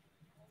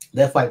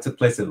 That fight took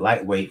place at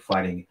lightweight,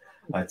 fighting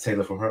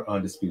Taylor for her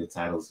undisputed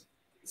titles.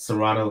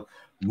 Serrano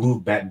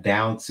moved back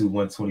down to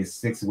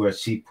 126, where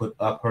she put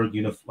up her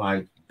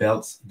unified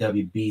belts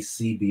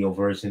WBCBO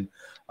version,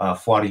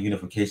 fought a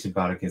unification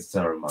bout against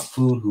Sarah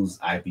Mahfoud, who's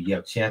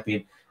IBF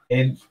champion.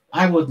 And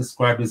I would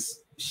describe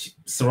this,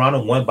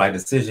 Serrano won by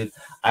decision.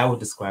 I would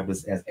describe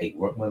this as a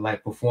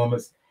workmanlike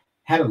performance.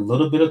 Had a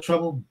little bit of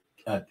trouble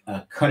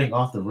cutting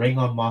off the ring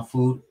on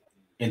Mahfoud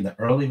in the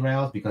early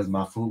rounds because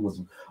Mahfoud was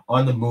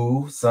on the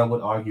move. Some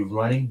would argue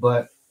running,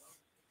 but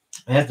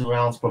as the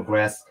rounds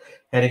progressed,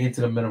 heading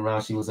into the middle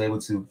round, she was able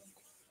to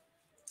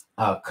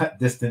cut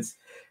distance,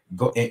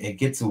 go and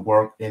get to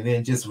work, and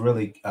then just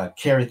really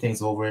carry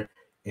things over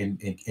and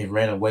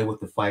ran away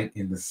with the fight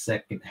in the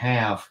second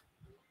half.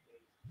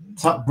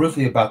 Talk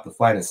briefly about the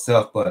fight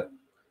itself, but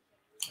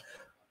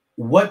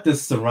what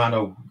does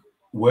Serrano,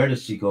 where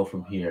does she go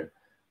from here?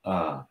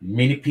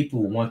 Many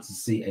people want to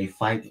see a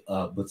fight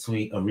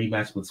between a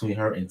rematch between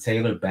her and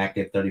Taylor back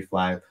at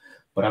 35,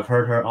 but I've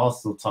heard her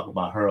also talk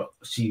about her.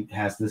 She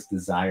has this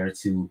desire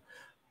to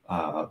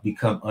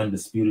become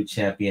undisputed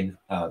champion,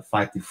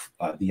 fight the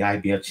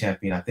IBF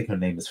champion. I think her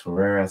name is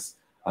Ferreras.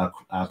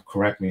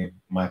 Correct me,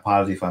 my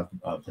apologies if I'm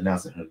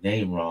pronouncing her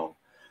name wrong.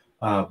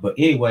 But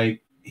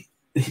anyway,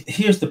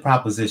 here's the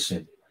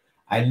proposition.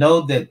 I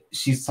know that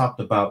she's talked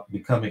about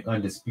becoming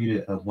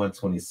undisputed at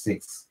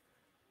 126,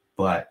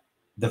 but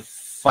the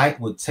fight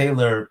with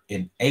Taylor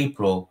in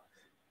April,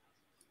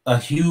 a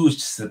huge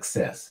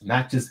success,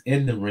 not just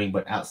in the ring,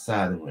 but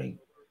outside the ring.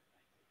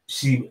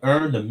 She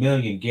earned $1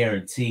 million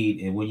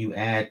guaranteed, and when you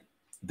add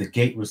the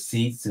gate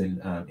receipts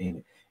and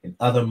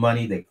other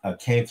money that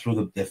came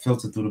through that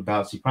filtered through the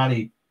bout, she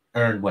probably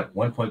earned what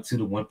 1.2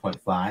 to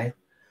 1.5.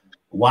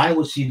 Why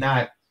would she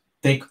not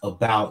think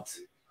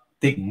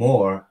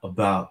more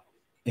about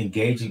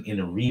engaging in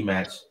a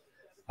rematch?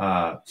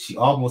 She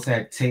almost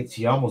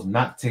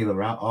knocked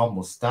Taylor out,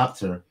 almost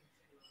stopped her,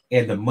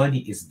 and the money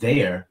is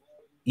there,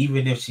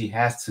 even if she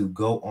has to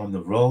go on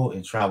the road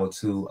and travel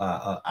to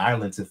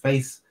Ireland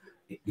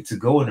to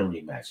go in a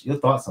rematch. Your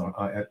thoughts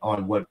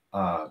on what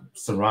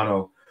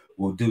Serrano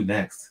will do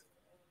next?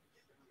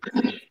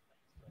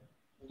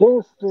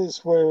 This is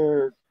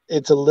where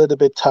it's a little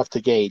bit tough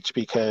to gauge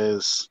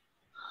because,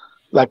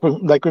 like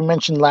we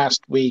mentioned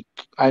last week,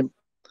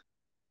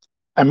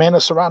 Amanda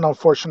Serrano,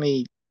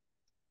 unfortunately,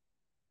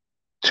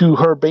 to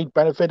her big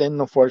benefit, and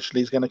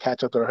unfortunately is going to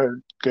catch up to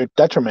her good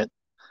detriment,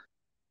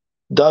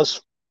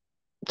 does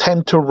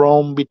tend to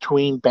roam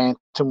between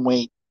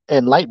bantamweight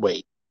and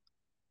lightweight.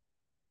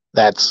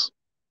 That's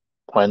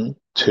 1,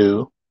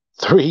 2,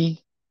 3,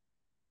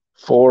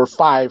 4,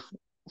 5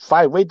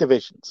 weight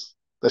divisions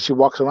that she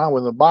walks around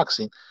with in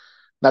boxing.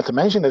 Not to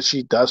mention that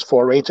she does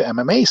foray to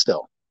MMA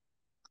still.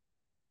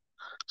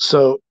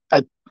 So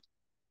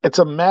it's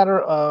a matter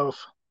of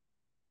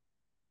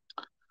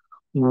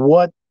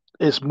what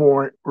is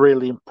more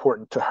really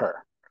important to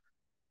her.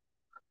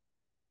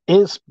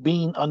 Is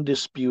being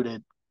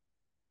undisputed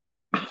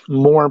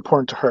more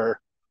important to her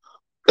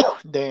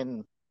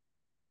than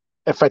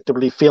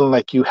effectively feeling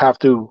like you have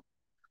to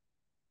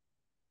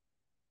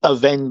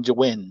avenge a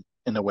win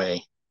in a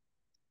way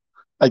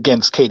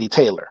against Katie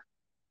Taylor?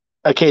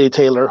 A Katie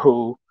Taylor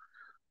who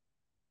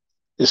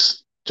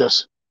is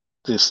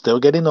still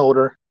getting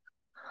older,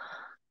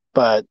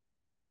 but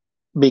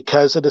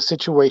because of the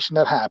situation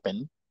that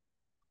happened,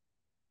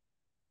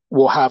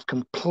 will have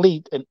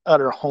complete and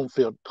utter home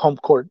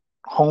court,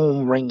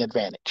 home ring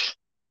advantage.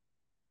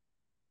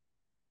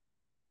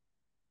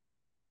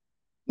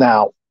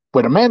 Now,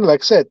 with Amanda,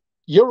 like I said,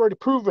 you're already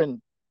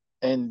proven,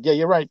 and yeah,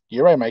 you're right,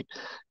 Mike.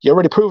 You're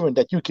already proven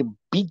that you can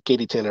beat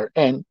Katie Taylor,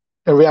 and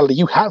in reality,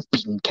 you have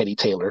beaten Katie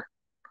Taylor.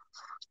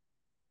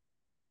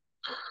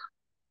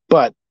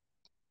 But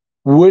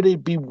would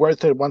it be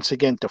worth it once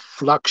again to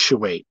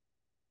fluctuate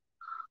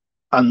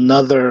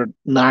another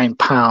 9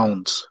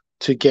 pounds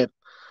to get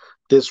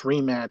this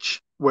rematch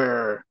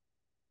where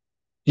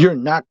you are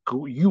not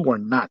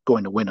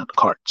going to win on the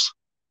cards?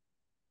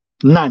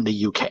 Not in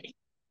the UK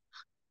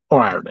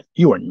or Ireland.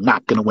 You are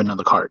not going to win on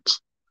the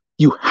cards.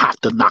 You have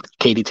to knock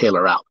Katie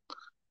Taylor out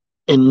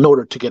in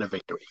order to get a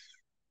victory.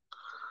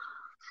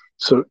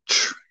 So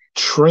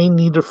train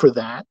either for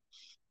that.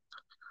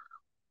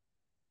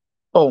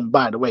 Oh, and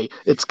by the way,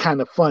 it's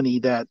kind of funny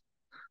that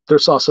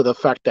there's also the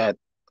fact that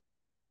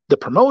the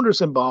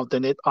promoters involved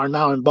in it are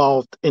now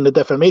involved in the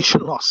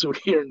defamation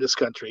lawsuit here in this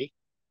country.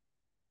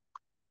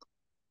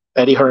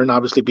 Eddie Hearn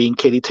obviously being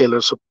Katie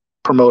Taylor's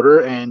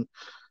promoter, and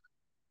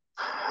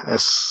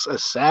as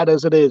sad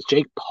as it is,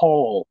 Jake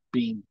Paul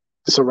being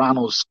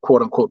Serrano's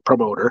quote-unquote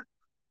promoter.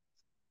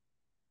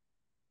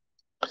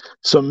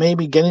 So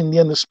maybe getting the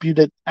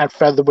undisputed at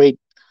featherweight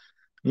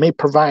may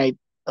provide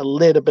a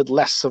little bit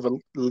less of a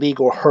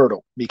legal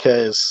hurdle,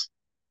 because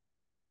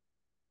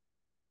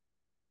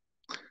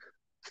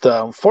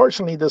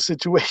unfortunately the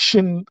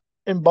situation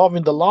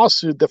involving the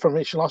lawsuit,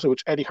 defamation lawsuit,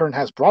 which Eddie Hearn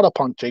has brought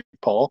upon Jake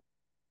Paul,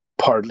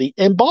 partly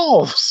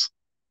involves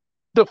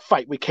the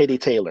fight with Katie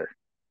Taylor.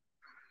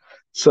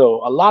 So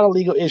a lot of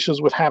legal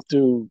issues would have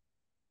to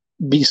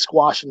be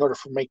squashed in order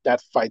to make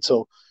that fight.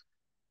 So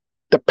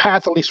the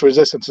path of least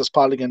resistance is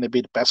probably going to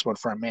be the best one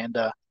for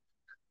Amanda.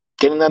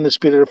 Getting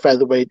undisputed at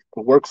featherweight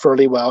will work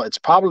fairly well. It's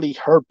probably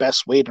her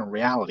best weight in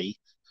reality.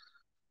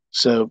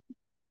 So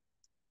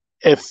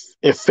if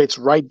it's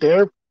right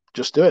there,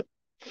 just do it.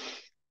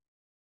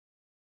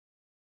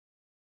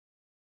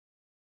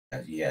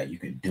 Yeah, you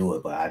can do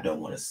it, but I don't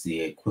want to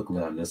see it.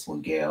 Quickly on this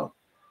one, Gail.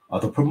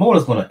 The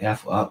promoter's going to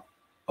F up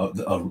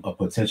a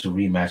potential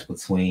rematch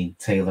between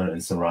Taylor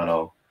and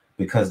Serrano,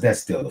 because that's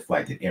still the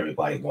fight that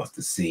everybody wants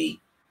to see.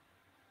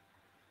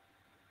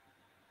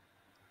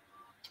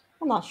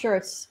 I'm not sure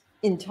it's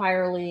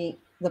entirely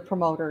the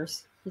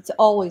promoters. It's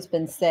always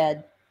been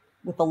said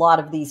with a lot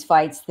of these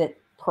fights that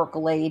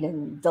percolate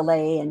and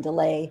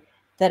delay,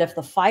 that if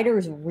the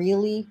fighters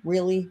really,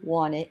 really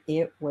want it,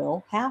 it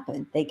will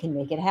happen. They can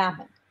make it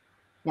happen.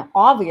 Now,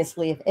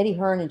 obviously, if Eddie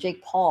Hearn and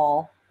Jake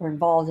Paul are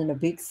involved in a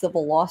big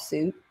civil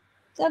lawsuit,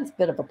 that's a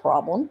bit of a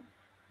problem.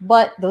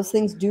 But those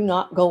things do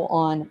not go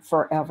on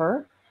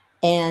forever.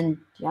 And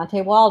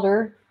Deontay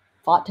Wilder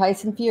fought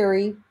Tyson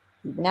Fury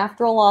even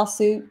after a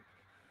lawsuit.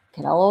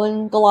 Canelo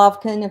and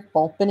Golovkin have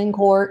both been in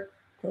court.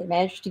 They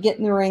managed to get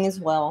in the ring as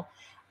well.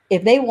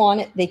 If they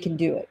want it, they can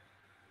do it.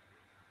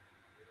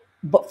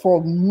 But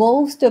for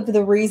most of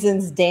the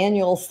reasons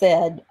Daniel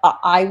said,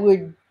 I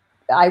would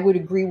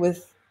agree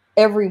with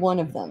every one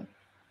of them.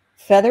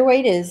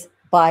 Featherweight is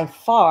by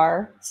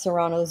far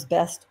Serrano's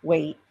best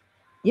weight.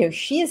 You know,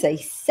 she is a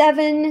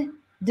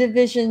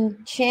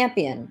 7-division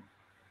champion.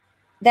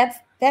 That's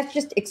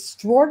just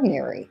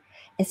extraordinary,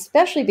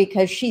 especially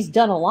because she's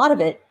done a lot of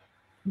it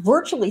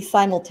virtually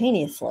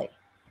simultaneously.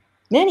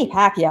 Manny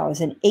Pacquiao is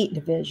an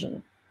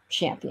 8-division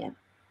champion,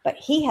 but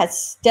he has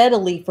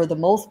steadily, for the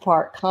most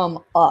part,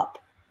 come up.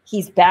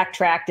 He's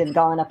backtracked and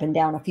gone up and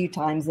down a few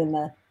times in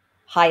the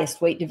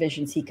highest weight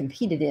divisions he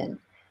competed in.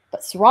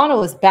 But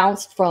Serrano has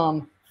bounced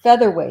from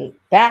featherweight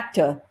back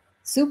to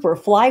super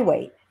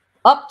flyweight,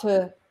 up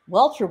to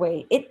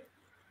welterweight.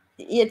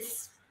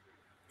 It's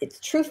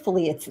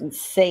truthfully, it's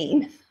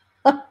insane.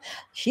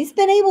 She's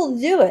been able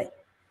to do it.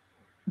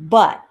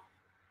 But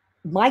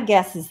my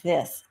guess is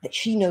this, that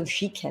she knows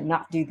she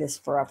cannot do this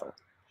forever.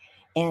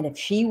 And if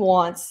she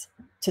wants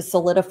to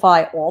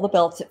solidify all the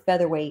belts at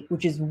featherweight,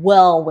 which is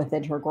well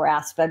within her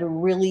grasp,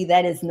 and really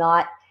that is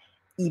not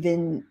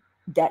even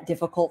that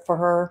difficult for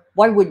her,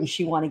 why wouldn't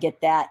she want to get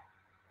that,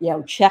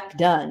 check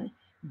done?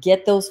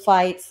 Get those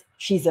fights.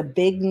 She's a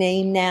big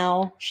name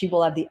now. She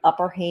will have the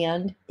upper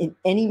hand in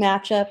any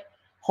matchup,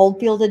 home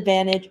field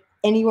advantage,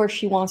 anywhere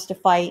she wants to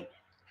fight.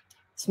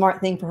 Smart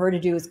thing for her to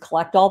do is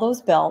collect all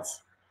those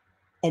belts.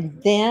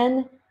 And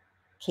then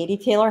Katie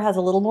Taylor has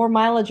a little more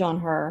mileage on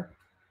her.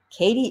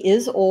 Katie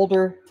is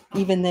older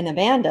even than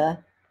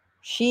Amanda.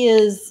 She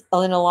is,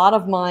 in a lot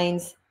of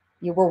minds,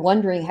 you were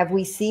wondering, have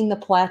we seen the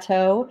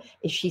plateau?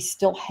 Is she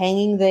still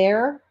hanging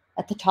there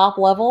at the top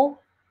level?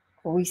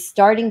 Are we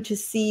starting to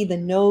see the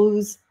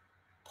nose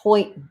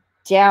point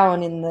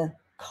down in the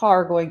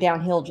car going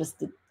downhill just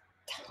the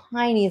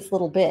tiniest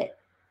little bit?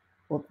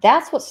 Well,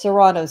 that's what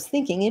Serrano's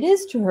thinking. It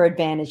is to her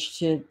advantage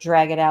to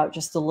drag it out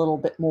just a little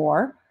bit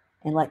more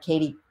and let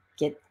Katie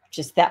get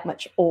just that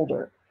much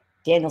older.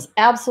 Daniel's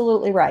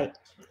absolutely right.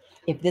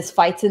 If this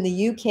fight's in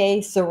the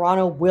UK,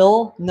 Serrano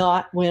will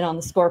not win on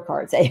the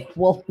scorecards. It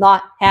will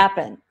not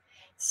happen.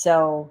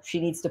 So she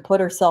needs to put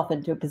herself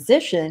into a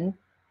position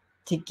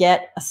to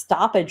get a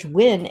stoppage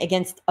win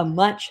against a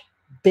much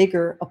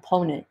bigger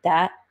opponent.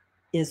 That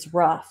is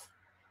rough.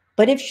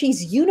 But if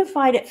she's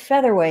unified at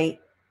featherweight,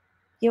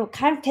 it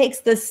kind of takes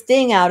the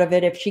sting out of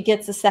it if she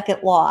gets a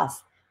second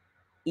loss.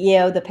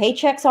 The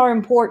paychecks are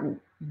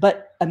important,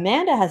 but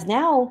Amanda has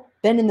now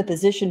been in the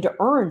position to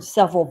earn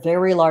several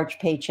very large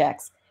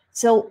paychecks.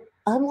 So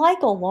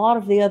unlike a lot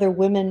of the other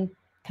women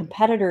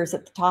competitors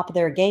at the top of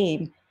their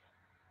game,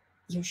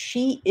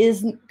 she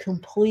isn't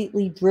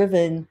completely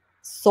driven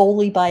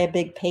solely by a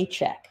big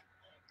paycheck.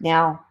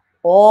 Now,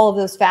 all of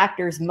those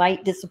factors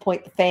might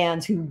disappoint the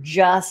fans who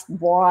just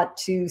want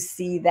to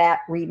see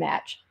that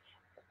rematch.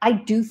 I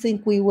do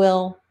think we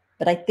will,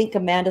 but I think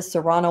Amanda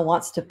Serrano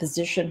wants to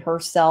position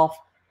herself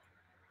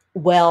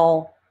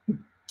well,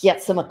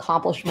 get some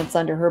accomplishments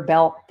under her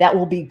belt. That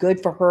will be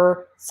good for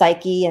her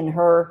psyche and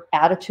her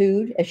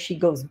attitude as she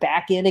goes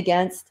back in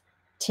against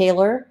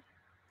Taylor.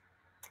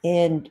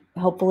 And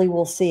hopefully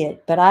we'll see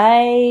it. But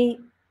I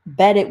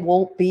bet it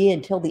won't be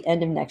until the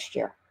end of next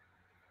year.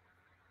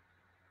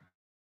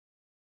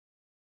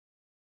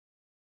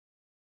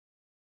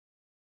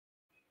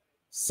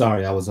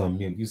 Sorry, I was on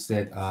mute. You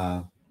said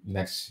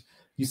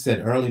you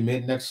said early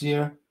mid next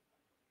year,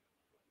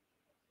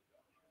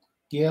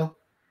 Gail?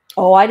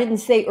 Oh, I didn't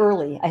say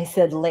early. I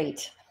said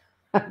late.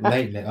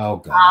 Late. Oh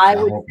gosh, I I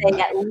would hope say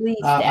not.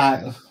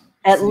 I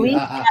at see.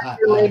 least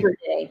after Labor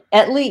Day.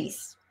 At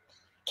least.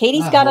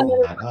 Katie's I got hope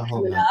another not. I fight hope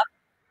coming not. up.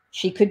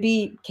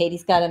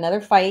 Katie's got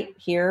another fight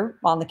here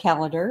on the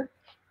calendar.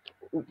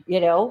 You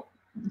know,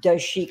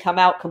 does she come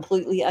out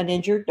completely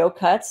uninjured? No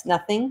cuts,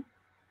 nothing.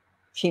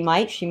 She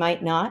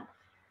might not.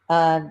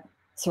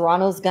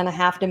 Serrano's going to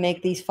have to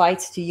make these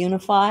fights to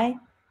unify.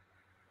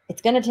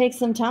 It's going to take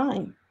some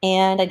time.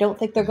 And I don't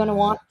think they're going to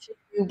want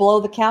to blow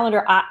the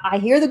calendar. I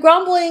hear the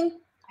grumbling.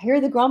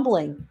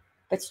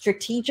 But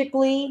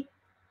strategically,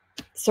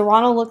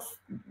 Serrano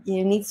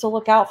needs to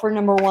look out for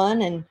number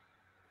one. And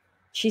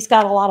she's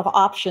got a lot of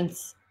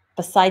options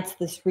besides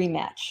this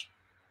rematch.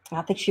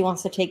 I think she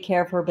wants to take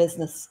care of her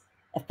business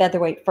at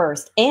featherweight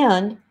first.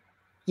 And,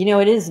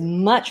 it is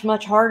much,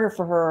 much harder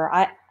for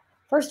her.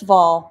 First of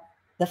all,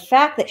 the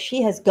fact that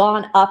she has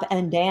gone up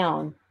and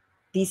down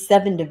these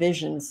 7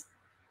 divisions,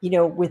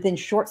 within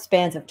short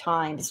spans of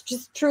time is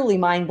just truly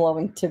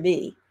mind-blowing to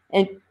me.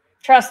 And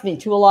trust me,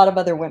 to a lot of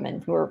other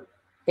women who are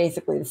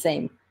basically the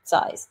same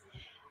size.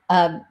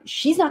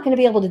 She's not going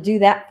to be able to do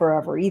that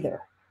forever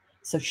either.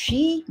 So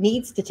she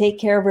needs to take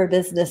care of her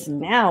business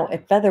now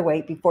at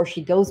featherweight before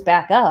she goes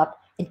back up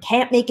and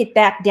can't make it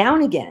back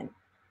down again.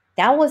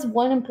 That was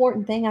one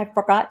important thing I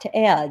forgot to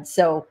add.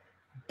 So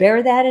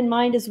bear that in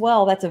mind as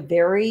well. That's a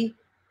very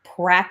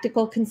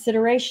practical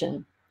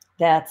consideration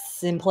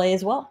that's in play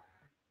as well.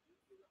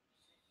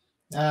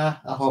 I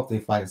hope they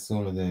fight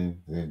sooner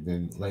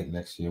than late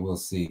next year. We'll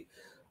see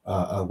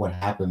what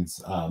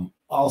happens.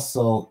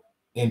 Also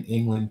in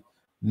England,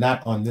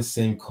 not on this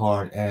same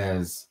card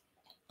as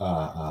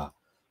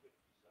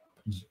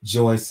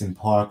Joyce and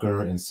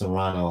Parker and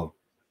Serrano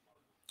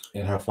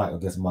in her fight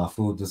against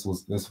Mahfoud.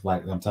 This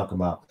fight I'm talking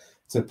about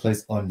took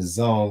place on the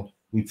Zone.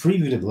 We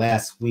previewed it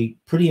last week.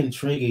 Pretty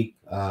intriguing.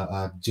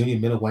 Junior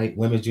middleweight,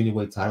 women's junior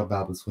weight title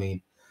bout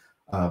between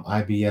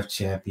IBF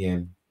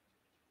champion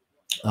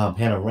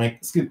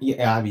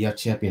IBF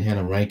champion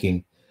Hannah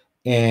Rankin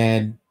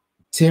and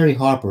Terri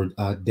Harper,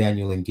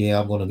 Daniel and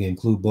Gail. I'm going to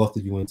include both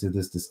of you into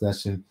this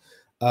discussion.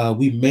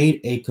 We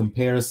made a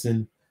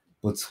comparison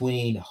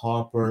between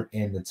Harper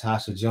and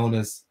Natasha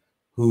Jonas,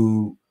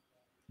 who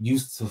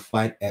used to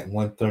fight at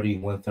 130,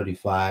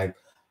 135,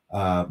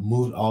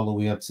 moved all the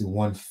way up to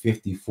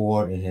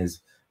 154 and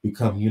has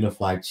become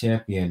unified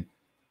champion.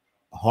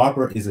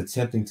 Harper is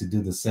attempting to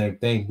do the same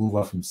thing, move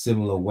up from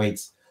similar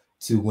weights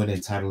to win a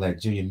title at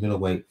junior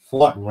middleweight,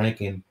 fought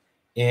Rankin,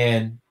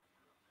 and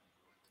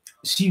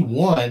she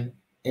won,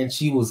 and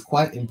she was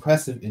quite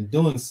impressive in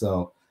doing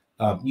so.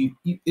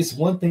 It's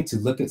one thing to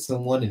look at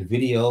someone in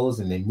videos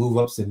and they move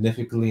up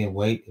significantly in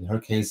weight, in her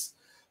case,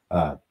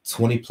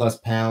 20 plus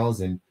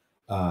pounds, and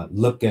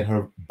look at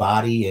her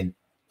body, and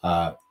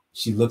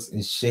she looks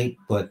in shape,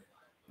 but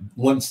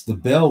once the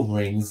bell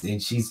rings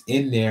and she's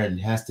in there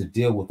and has to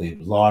deal with a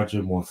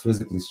larger, more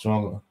physically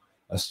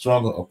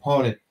stronger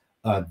opponent,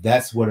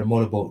 that's where the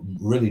motorboat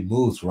really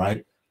moves,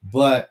 right?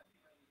 But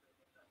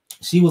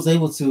she was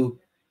able to.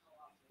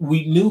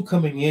 We knew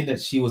coming in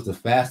that she was the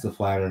faster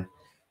fighter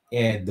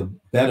and the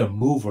better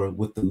mover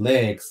with the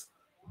legs,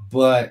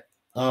 but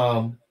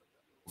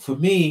for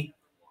me,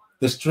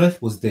 the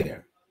strength was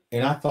there,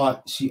 and I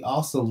thought she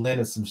also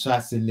landed some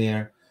shots in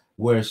there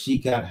where she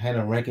got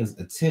Hannah Rankin's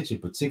attention,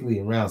 particularly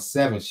in round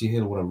 7. She hit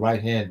her with a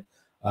right hand,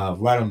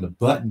 right on the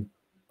button,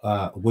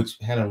 which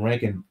Hannah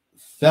Rankin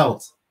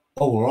felt.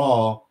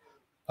 Overall,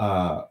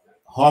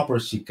 Harper,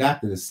 she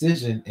got the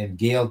decision, and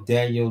Gail,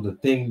 Daniel, the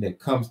thing that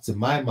comes to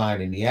my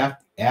mind in the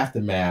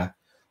aftermath,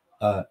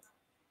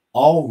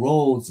 all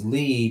roads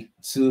lead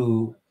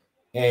to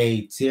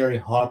a Terri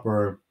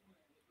Harper,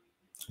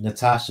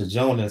 Natasha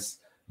Jonas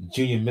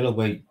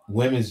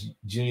women's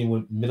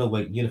junior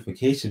middleweight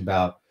unification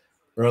bout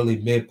early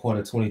midpoint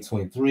of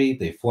 2023.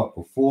 They fought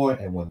before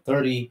at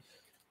 130.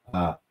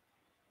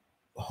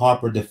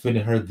 Harper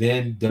defended her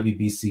then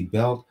WBC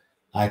belt.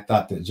 I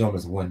thought that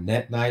Jonas won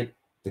that night.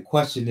 The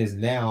question is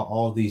now,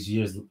 all these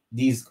years,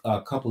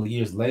 couple of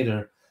years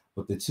later,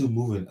 with the two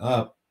moving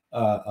up,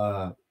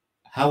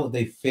 how would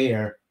they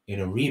fare in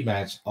a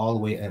rematch all the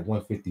way at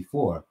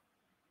 154?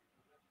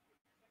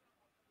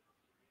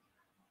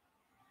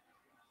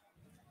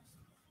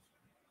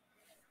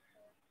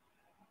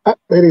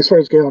 Ladies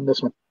first, Gail, on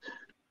this one.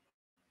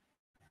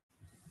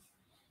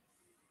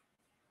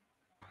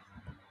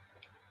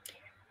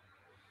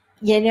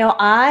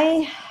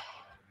 I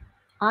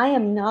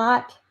am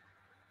not.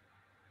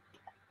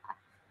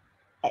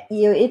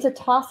 It's a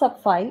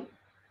toss-up fight,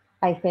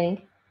 I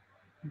think,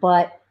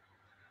 but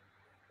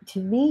to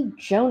me,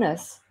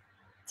 Jonas,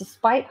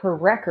 despite her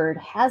record,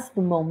 has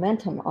the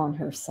momentum on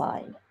her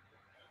side.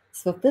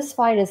 So if this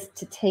fight is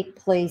to take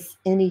place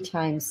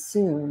anytime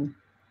soon,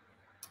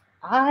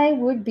 I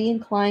would be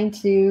inclined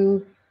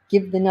to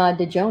give the nod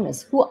to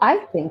Jonas, who I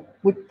think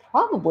would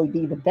probably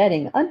be the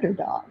betting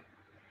underdog.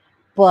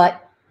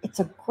 But it's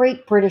a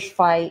great British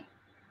fight.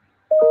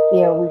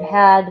 We've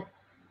had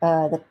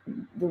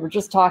we were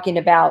just talking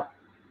about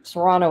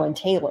Serrano and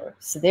Taylor.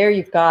 So there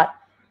you've got,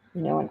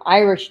 an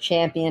Irish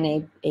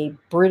champion, a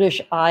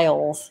British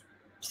Isles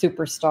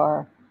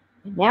superstar.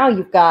 And now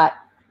you've got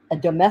a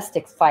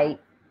domestic fight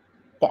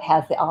that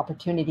has the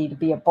opportunity to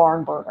be a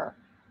barn burner.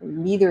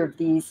 Neither of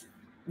these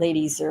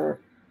ladies are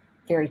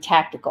very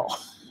tactical.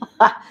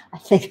 I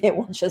think they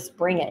will just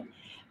bring it.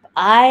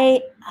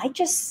 I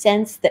just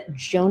sense that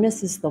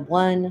Jonas is the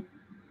one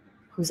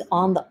who's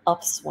on the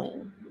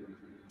upswing.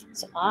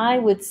 So I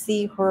would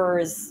see her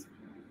as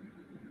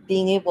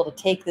being able to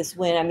take this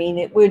win. I mean,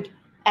 it would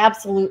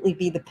absolutely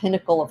be the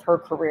pinnacle of her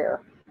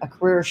career, a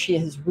career she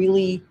has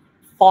really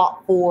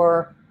fought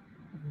for,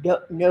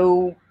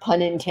 no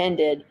pun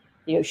intended.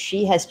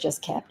 She has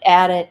just kept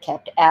at it.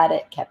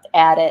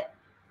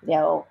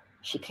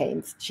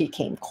 She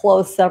came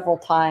close several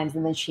times,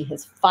 and then she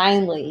has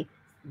finally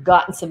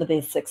gotten some of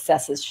the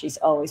successes she's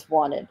always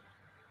wanted.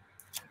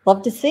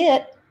 Love to see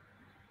it.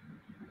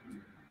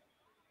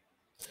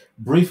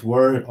 Brief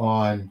word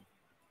on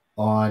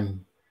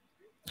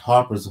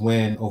Harper's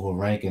win over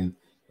Rankin,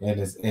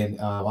 and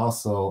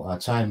also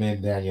chime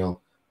in,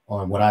 Daniel,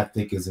 on what I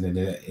think is an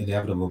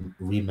inevitable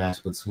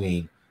rematch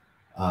between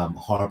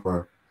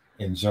Harper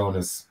and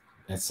Jonas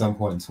at some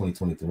point in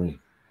 2023.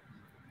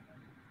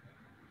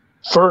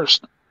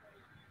 First,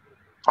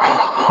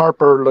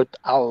 Harper looked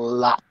a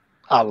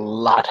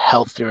lot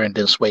healthier in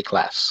this weight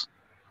class.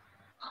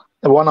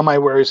 And one of my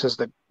worries is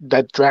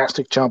that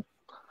drastic jump,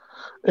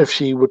 if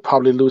she would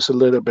probably lose a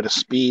little bit of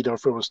speed or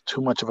if it was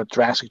too much of a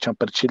drastic jump,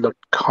 but she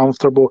looked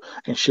comfortable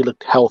and she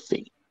looked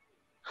healthy.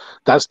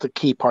 That's the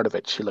key part of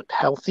it. She looked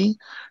healthy.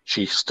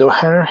 She still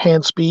had her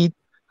hand speed.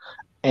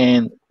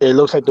 And it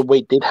looks like the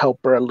weight did help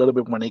her a little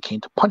bit when it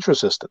came to punch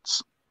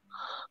resistance.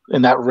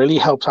 And that really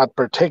helps out,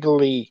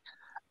 particularly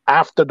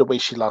after the way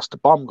she lost to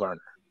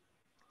Baumgartner.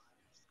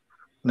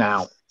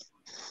 Now,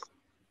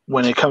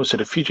 when it comes to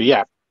the future,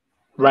 yeah,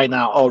 right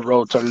now all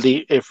roads are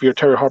if you're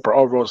Terri Harper,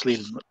 all roads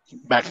lead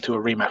back to a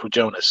rematch with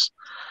Jonas.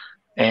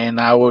 And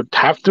I would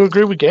have to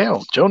agree with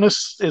Gail.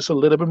 Jonas is a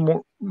little bit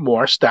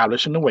more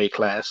established in the weight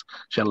class.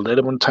 She had a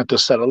little more time to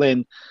settle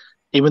in.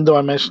 Even though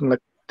I mentioned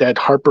that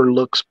Harper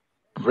looks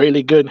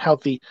really good and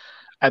healthy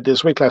at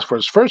this weight class for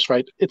his first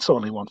fight, it's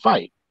only one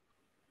fight.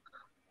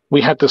 We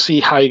have to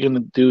see how you're going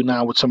to do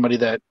now with somebody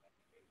that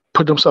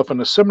put himself in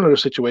a similar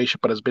situation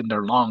but has been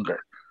there longer.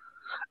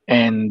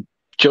 And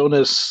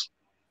Jonas,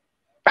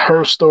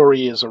 her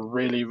story is a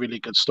really, really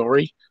good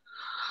story.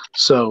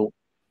 So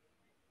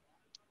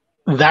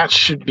that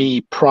should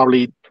be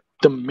probably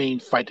the main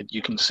fight that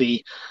you can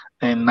see.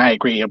 And I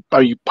agree.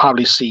 You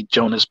probably see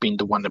Jonas being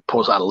the one that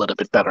pulls out a little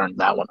bit better in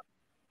that one.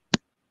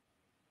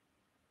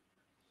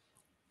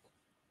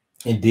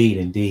 Indeed.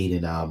 And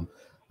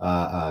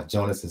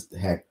Jonas has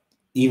had,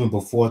 even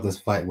before this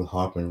fight with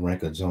Harper and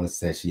Rankin, Jonas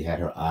said she had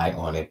her eye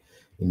on it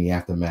in the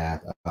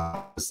aftermath.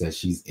 Said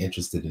she's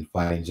interested in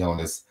fighting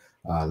Jonas.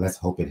 Let's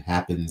hope it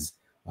happens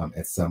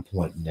at some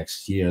point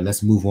next year.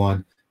 Let's move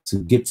on to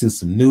get to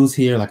some news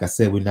here. Like I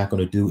said, we're not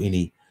going to do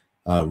any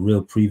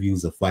real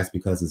previews of fights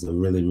because it's a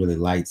really, really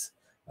light.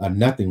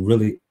 Nothing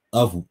really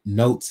of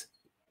note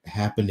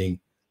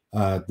happening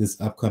this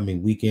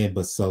upcoming weekend.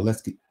 But so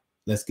let's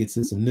get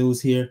to some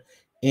news here.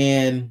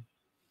 And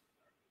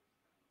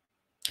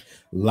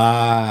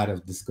lot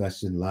of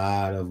discussion,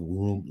 lot of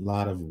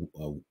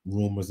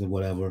rumors and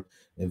whatever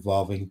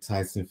involving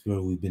Tyson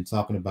Fury. We've been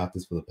talking about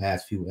this for the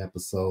past few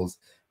episodes,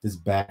 this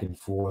back and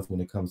forth when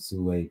it comes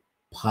to a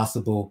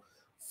possible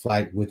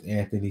fight with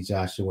Anthony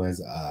Joshua.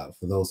 As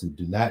for those who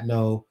do not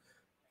know,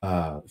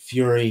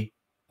 Fury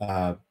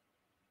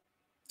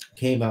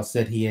came out,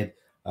 said he had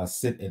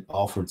sent an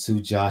offer to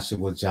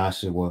Joshua.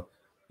 Joshua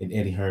and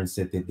Eddie Hearn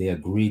said that they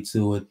agreed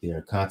to it.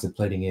 They're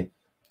contemplating it.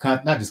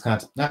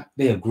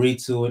 They agreed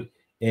to it,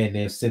 and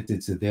they've sent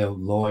it to their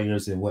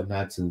lawyers and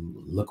whatnot to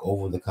look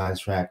over the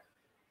contract.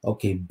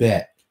 Okay,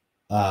 bet.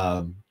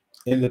 In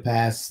the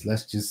past,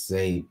 let's just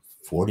say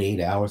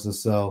 48 hours or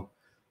so,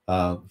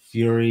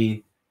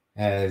 Fury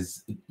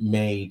has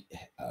made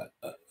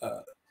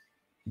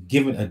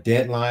given a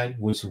deadline,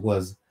 which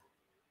was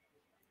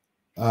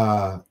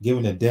yesterday,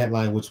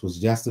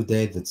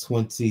 the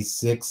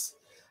 26th.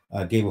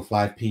 Gave a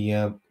 5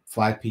 p.m.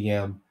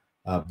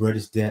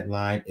 British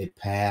deadline. It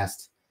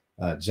passed.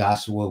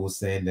 Joshua was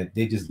saying that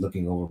they're just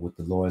looking over with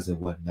the lawyers and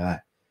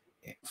whatnot.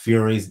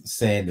 Fury's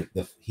saying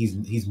that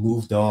he's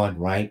moved on,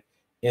 right?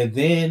 And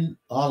then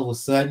all of a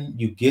sudden,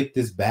 you get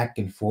this back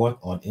and forth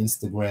on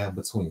Instagram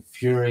between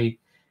Fury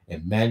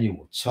and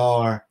Manuel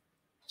Charr.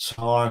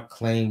 Charr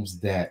claims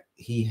that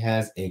he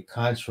has a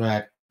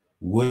contract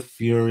with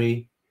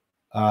Fury.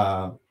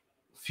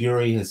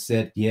 Fury has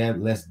said, yeah,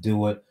 let's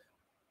do it.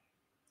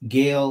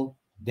 Gail,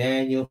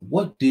 Daniel,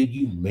 what do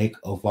you make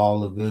of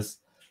all of this?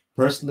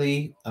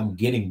 Personally, I'm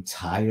getting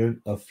tired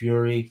of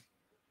Fury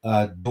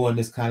doing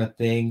this kind of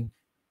thing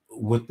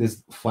with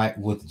this fight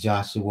with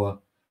Joshua.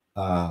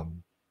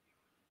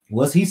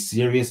 Was he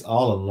serious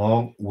all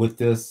along with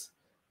this,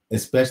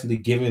 especially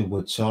given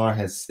what Char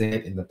has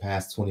said in the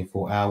past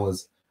 24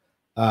 hours?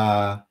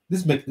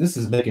 This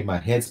is making my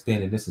head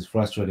spin, and this is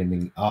frustrating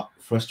me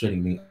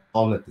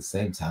all at the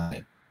same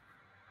time.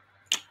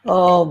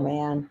 Oh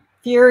man,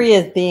 Fury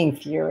is being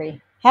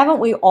Fury. Haven't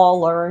we all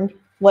learned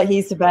what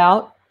he's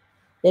about?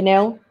 You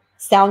know,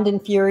 sound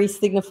and fury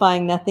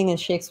signifying nothing,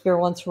 as Shakespeare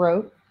once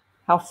wrote.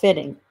 How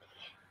fitting.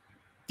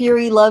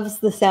 Fury loves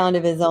the sound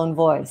of his own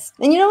voice.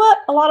 And you know what?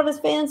 A lot of his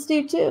fans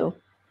do too.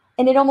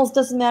 And it almost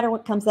doesn't matter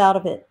what comes out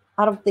of it.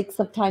 I don't think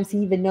sometimes he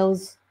even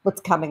knows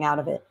what's coming out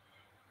of it.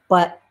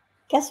 But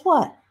guess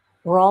what?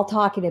 We're all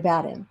talking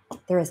about him.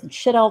 There isn't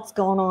shit else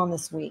going on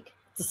this week.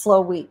 It's a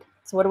slow week.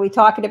 So what are we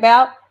talking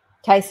about?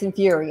 Tyson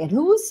Fury. And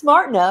who was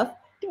smart enough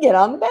to get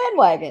on the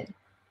bandwagon?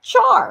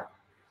 Char,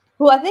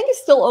 who I think is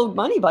still owed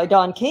money by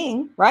Don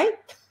King, right?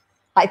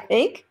 I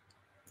think.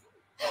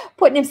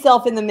 Putting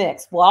himself in the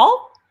mix.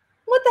 Well,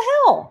 what the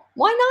hell?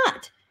 Why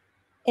not?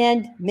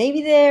 And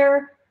maybe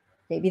they're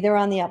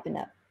on the up and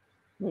up.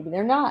 Maybe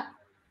they're not.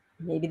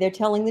 Maybe they're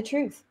telling the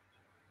truth.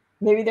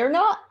 Maybe they're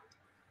not.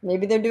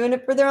 Maybe they're doing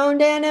it for their own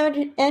damn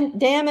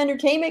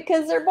entertainment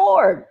because they're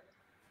bored.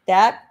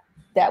 That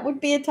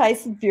would be a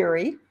Tyson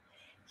Fury.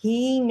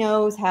 He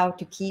knows how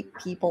to keep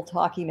people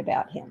talking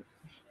about him,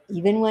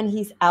 even when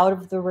he's out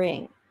of the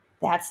ring.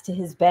 That's to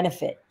his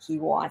benefit. He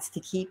wants to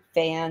keep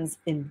fans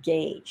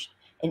engaged.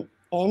 And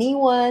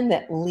anyone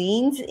that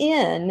leans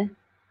in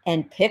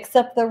and picks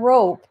up the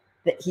rope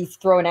that he's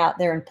thrown out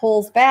there and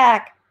pulls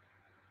back,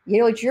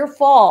 it's your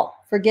fault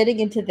for getting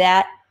into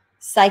that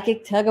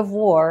psychic tug of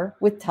war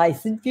with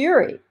Tyson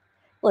Fury.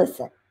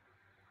 Listen,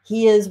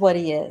 he is what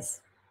he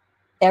is.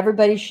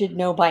 Everybody should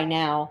know by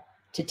now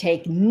to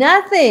take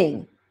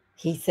nothing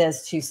he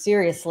says too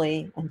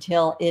seriously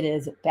until it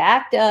is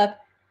backed up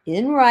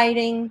in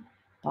writing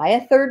by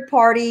a third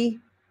party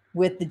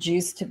with the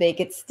juice to make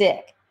it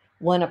stick.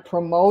 When a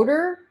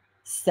promoter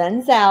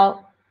sends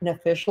out an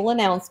official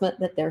announcement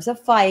that there's a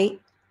fight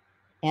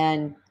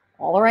and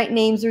all the right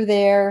names are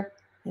there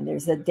and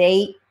there's a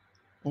date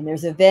and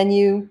there's a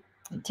venue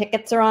and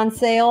tickets are on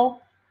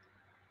sale,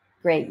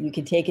 great, you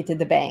can take it to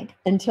the bank.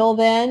 Until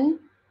then,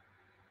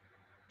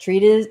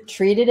 treat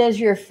it as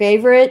your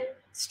favorite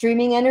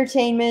streaming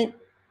entertainment,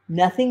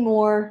 nothing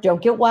more.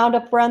 Don't get wound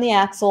up around the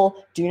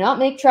axle. Do not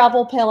make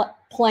travel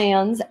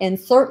plans, and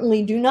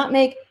certainly do not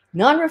make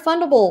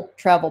non-refundable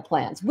travel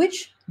plans,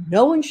 which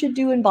no one should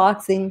do in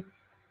boxing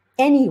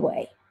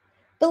anyway.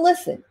 But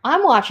listen,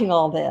 I'm watching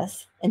all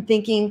this and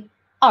thinking,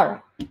 all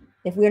right,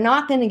 if we're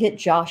not going to get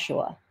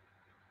Joshua,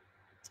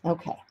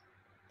 okay.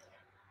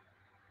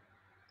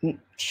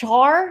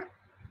 Char,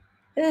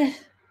 if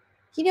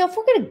we're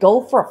going to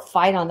go for a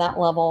fight on that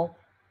level,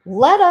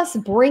 let us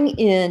bring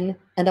in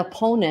an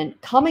opponent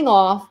coming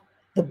off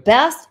the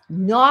best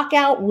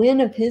knockout win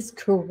of his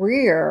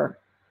career,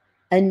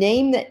 a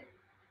name that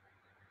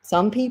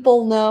some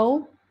people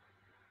know,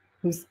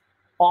 who's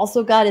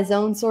also got his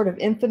own sort of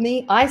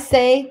infamy. I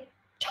say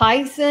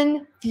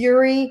Tyson,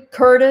 Fury,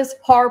 Curtis,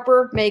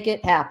 Harper, make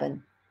it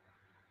happen.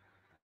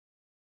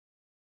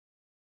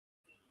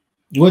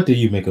 What do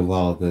you make of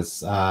all of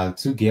this?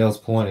 To Gail's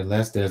point,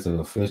 unless there's an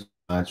official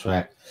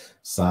contract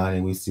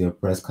signed, we see a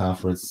press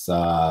conference.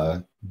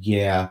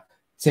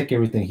 Take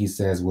everything he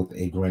says with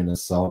a grain of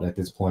salt. At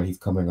this point, he's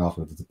coming off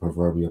of the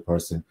proverbial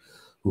person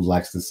who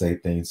likes to say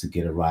things to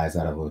get a rise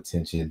out of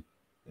attention.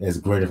 As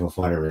great of a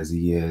fighter as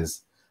he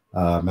is,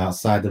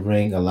 outside the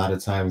ring, a lot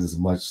of times there's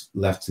much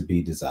left to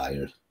be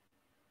desired.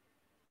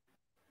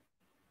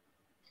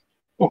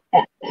 What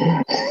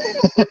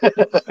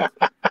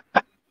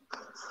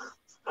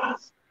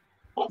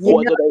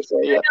did I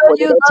say? What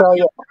did I tell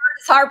you?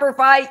 Harper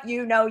fight,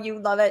 you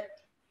love it.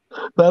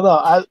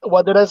 No.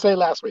 What did I say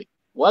last week?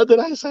 What did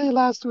I say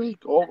last week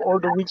or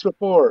the weeks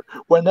before?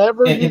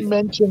 Whenever you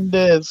mention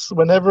this,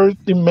 whenever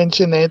you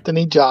mention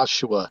Anthony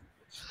Joshua,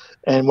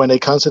 and when it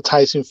comes to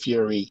Tyson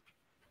Fury,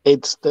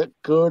 it's the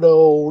good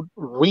old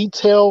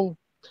retail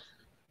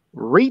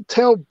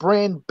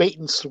brand bait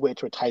and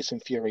switch with Tyson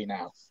Fury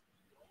now.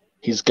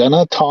 He's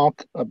gonna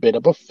talk a bit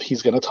of a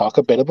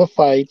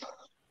fight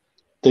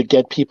to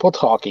get people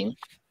talking.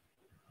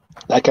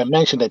 Like I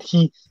mentioned,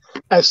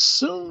 as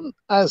soon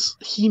as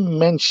he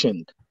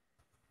mentioned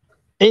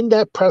in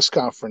that press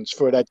conference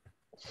for the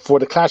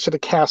Clash of the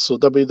Castle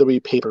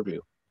WWE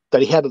pay-per-view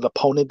that he had an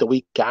opponent the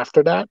week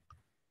after that,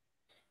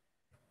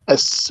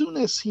 as soon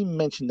as he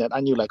mentioned that, I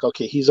knew, like,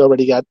 okay, he's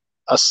already got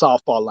a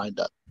softball lined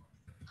up.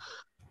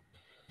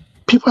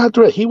 People had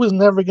to realize he was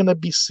never going to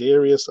be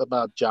serious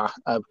about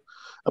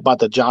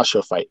the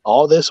Joshua fight.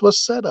 All this was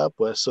set up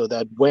so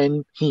that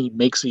when he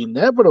makes the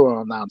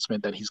inevitable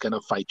announcement that he's going to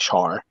fight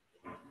Char,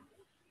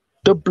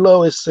 the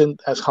blow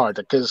isn't as hard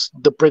because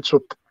the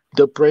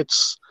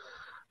Brits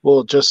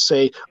will just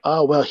say,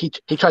 "Oh well, he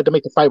tried to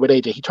make the fight with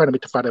AJ. He tried to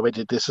make the fight with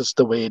AJ. This is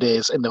the way it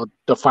is," and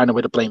they'll find a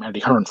way to blame Eddie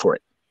Hearn for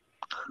it.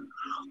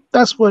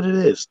 That's what it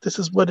is. This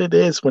is what it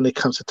is when it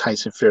comes to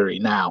Tyson Fury.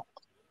 Now,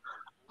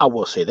 I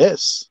will say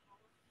this: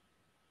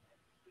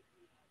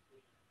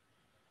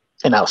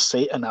 and I'll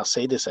say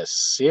this as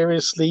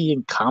seriously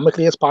and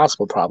comically as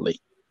possible, probably.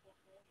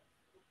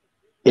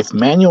 If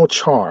Manuel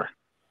Char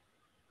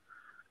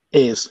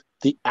is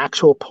the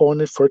actual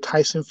opponent for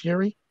Tyson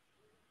Fury,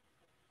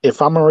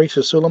 if I'm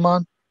Mauricio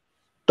Suleiman,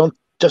 don't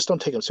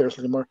take him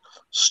seriously anymore.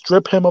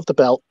 Strip him of the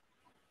belt.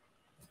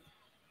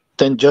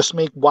 Then just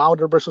make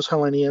Wilder versus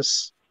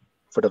Helenius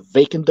for the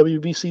vacant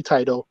WBC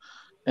title,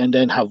 and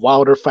then have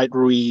Wilder fight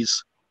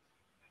Ruiz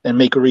and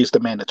make Ruiz the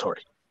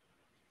mandatory.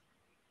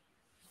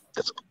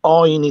 That's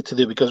all you need to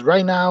do, because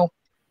right now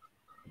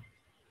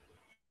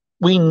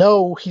we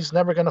know he's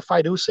never going to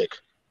fight Usyk,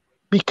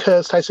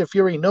 because Tyson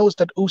Fury knows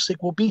that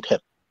Usyk will beat him.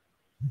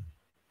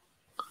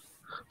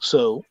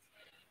 So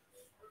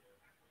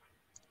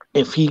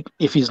if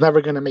he's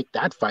never going to make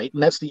that fight,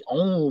 and that's the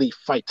only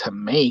fight to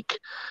make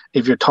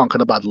if you're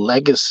talking about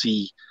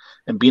legacy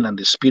and being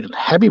undisputed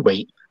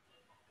heavyweight,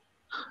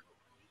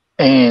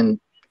 and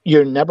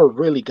you're never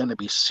really going to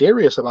be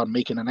serious about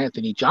making an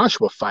Anthony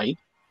Joshua fight,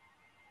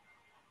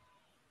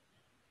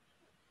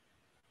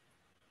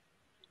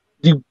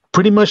 you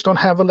pretty much don't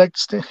have the leg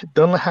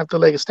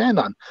to stand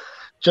on.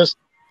 Just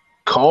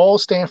call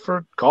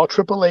Stanford, call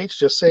Triple H,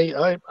 just say,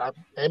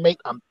 hey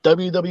mate, I'm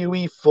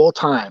WWE full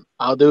time.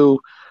 I'll do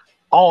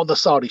all the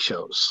Saudi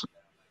shows,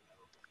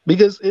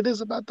 because it is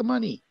about the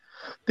money.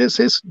 This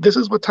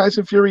is what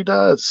Tyson Fury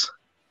does.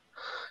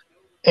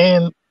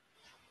 And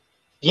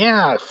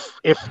yeah,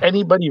 if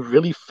anybody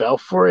really fell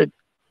for it,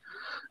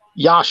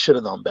 y'all should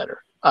have known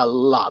better. A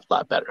lot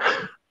better.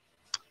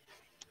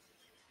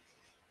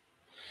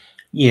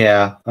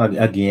 Yeah,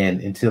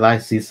 again, until I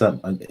see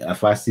something,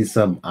 if I see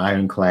something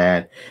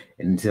ironclad,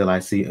 until I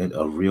see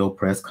a real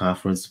press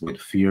conference with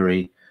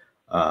Fury,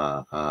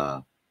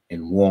 and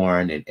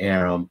Warren and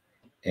Aram,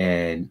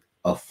 and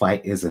a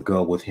fight is a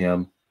go with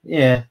him,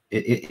 yeah,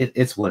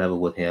 it's whatever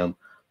with him.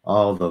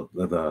 All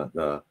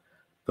the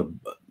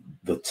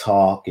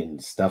talk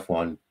and stuff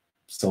on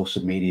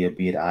social media,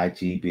 be it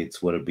IG, be it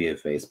Twitter, be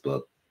it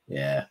Facebook,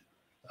 yeah,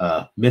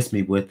 miss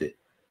me with it.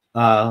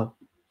 A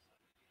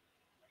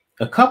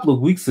couple of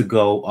weeks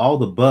ago, all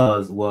the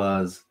buzz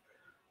was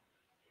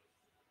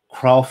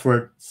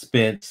Crawford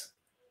Spence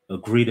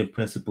agreed in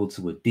principle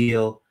to a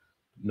deal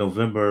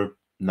November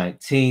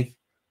 19th,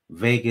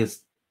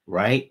 Vegas,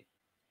 right?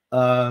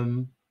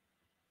 We're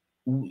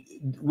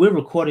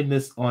recording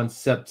this on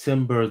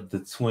September the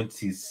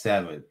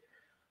 27th.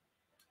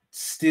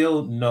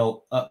 Still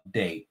no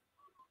update.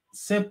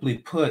 Simply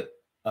put,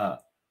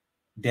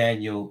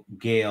 Daniel,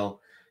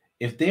 Gale,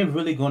 if they're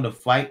really going to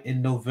fight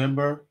in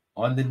November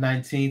on the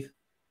 19th,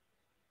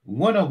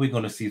 when are we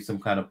going to see some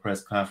kind of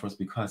press conference?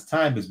 Because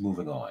time is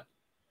moving on.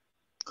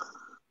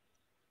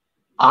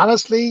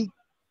 Honestly,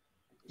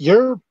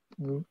 you're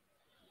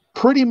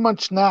pretty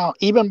much now,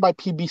 even by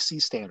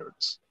PBC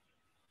standards,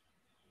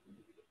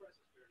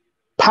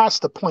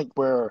 past the point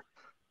where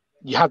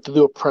you have to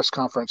do a press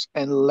conference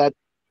and let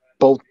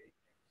both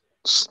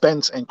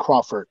Spence and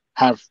Crawford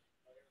have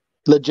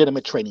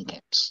legitimate training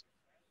camps.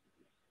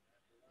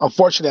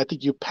 Unfortunately, I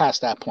think you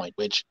passed that point,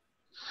 which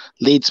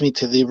leads me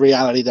to the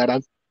reality that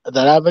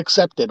I've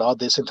accepted all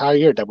this entire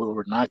year, that we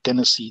were not going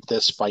to see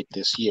this fight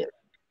this year.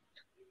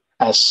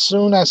 As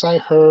soon as I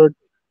heard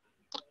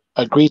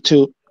agree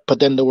to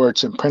put in the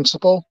words in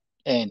principle,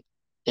 and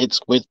it's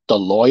with the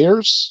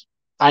lawyers,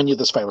 I knew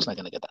this fight was not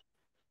going to get that.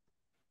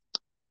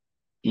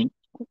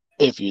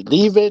 If you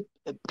leave it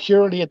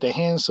purely at the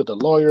hands of the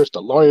lawyers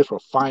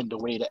will find a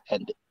way to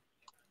end it.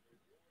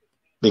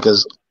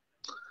 Because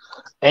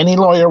any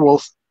lawyer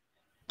will,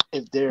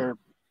 if they're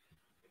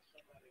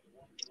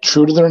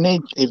true to their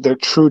name, if they're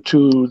true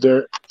to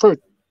their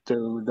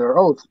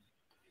oath,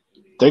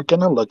 they're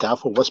gonna look out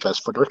for what's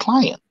best for their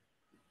client.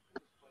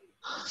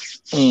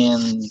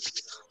 And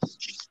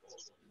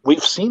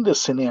we've seen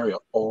this scenario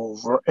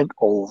over and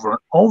over and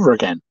over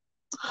again.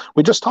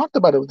 We just talked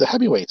about it with the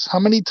heavyweights. How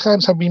many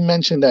times have we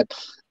mentioned that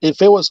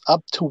if it was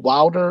up to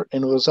Wilder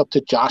and it was up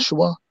to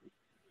Joshua,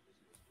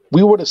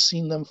 we would have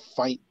seen them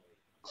fight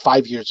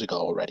 5 years ago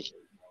already?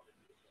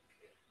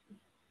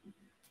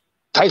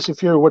 Tyson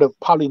Fury would have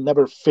probably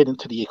never fit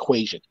into the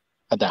equation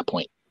at that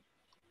point.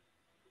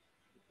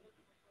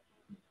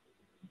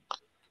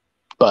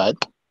 But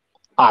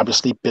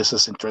obviously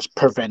business interests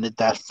prevented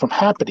that from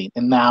happening.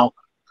 And now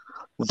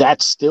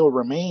that still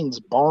remains,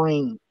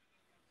 barring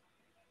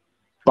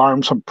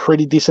some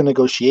pretty decent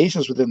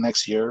negotiations within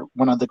next year,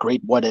 one of the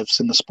great what-ifs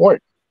in the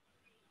sport.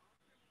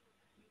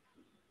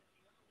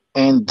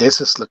 And this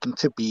is looking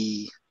to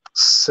be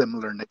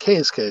similar in the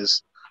case,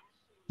 because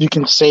you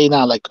can say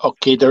now, like,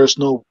 okay, there's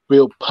no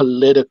real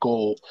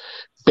political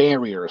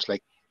barriers,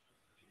 like,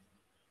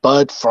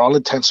 Bud, for all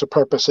intents and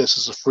purposes,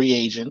 is a free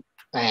agent,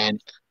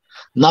 and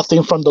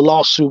nothing from the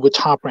lawsuit with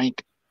Top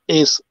Rank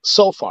is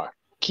so far,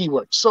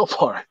 keyword, so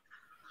far,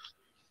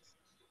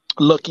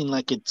 looking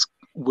like it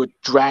would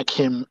drag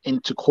him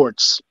into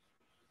courts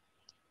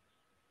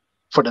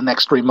for the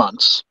next 3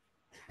 months,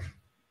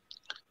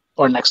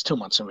 or next 2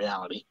 months in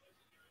reality.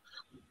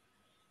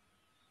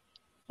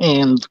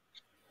 And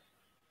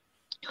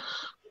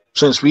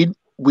since we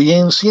We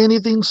didn't see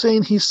anything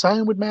saying he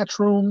signed with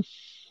Matchroom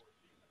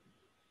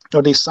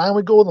or they signed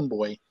with Golden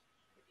Boy.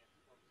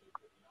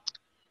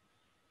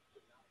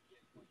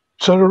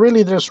 So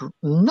really, there's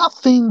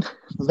nothing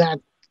that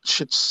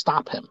should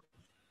stop him.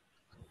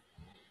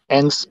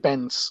 And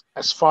Spence,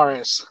 as far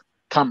as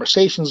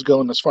conversations go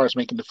and as far as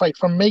making the fight,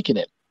 from making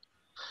it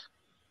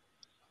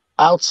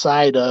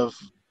outside of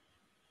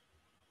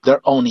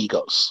their own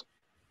egos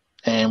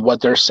and what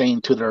they're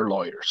saying to their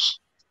lawyers.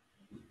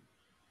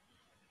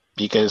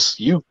 Because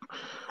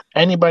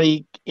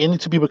any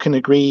two people can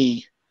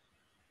agree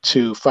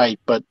to fight,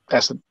 but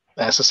as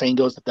the saying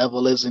goes, the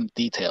devil is in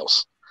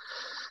details.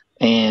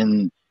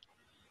 And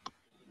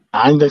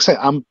like I said,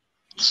 I'm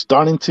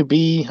starting to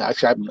be,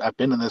 actually, I've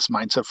been in this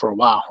mindset for a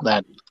while,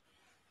 that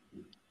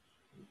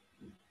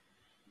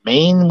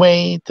main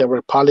way that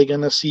we're probably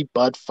going to see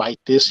Bud fight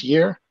this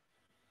year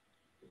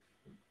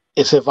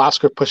is if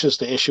Oscar pushes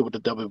the issue with the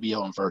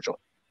WBO and Virgil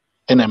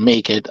and then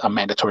make it a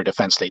mandatory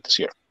defense late this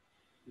year.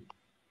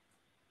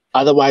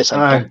 Otherwise,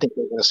 I don't think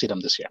we're going to see them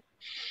this year.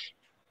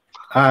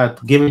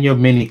 Given your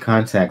many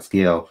contacts,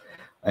 Gil,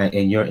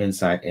 and your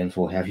inside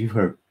info, have you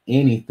heard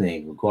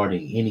anything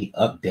regarding any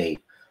update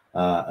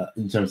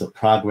in terms of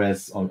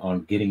progress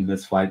on getting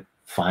this fight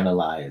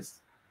finalized?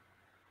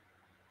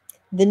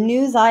 The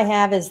news I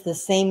have is the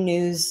same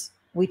news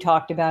we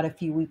talked about a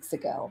few weeks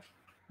ago,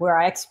 where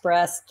I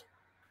expressed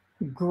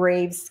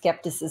grave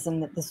skepticism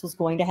that this was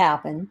going to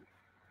happen,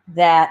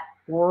 that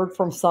word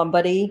from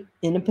somebody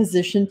in a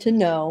position to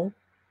know,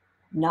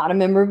 not a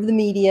member of the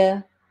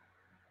media,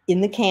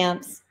 in the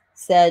camps,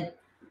 said,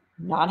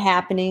 not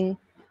happening.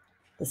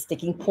 The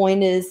sticking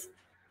point is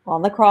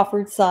on the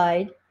Crawford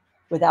side,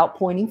 without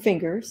pointing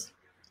fingers.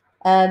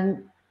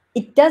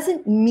 It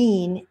doesn't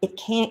mean it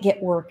can't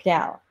get worked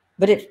out.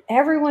 But if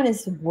everyone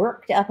is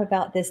worked up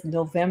about this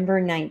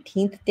November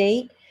 19th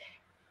date,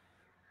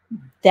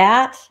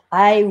 that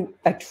I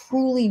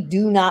truly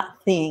do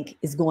not think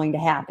is going to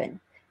happen.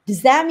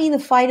 Does that mean the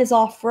fight is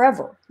off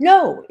forever?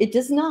 No, it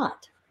does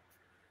not.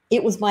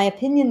 It was my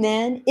opinion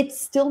then.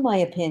 It's still my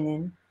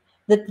opinion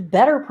that the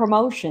better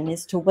promotion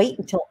is to wait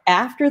until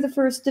after the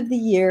first of the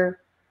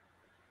year,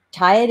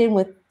 tie it in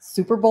with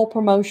Super Bowl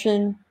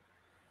promotion,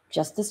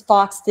 just as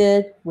Fox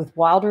did with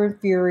Wilder and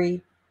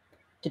Fury,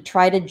 to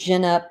try to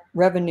gin up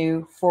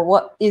revenue for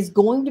what is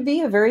going to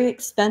be a very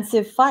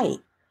expensive fight.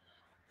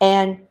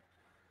 And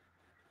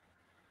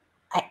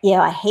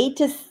I hate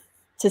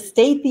to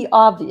state the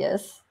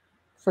obvious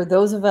for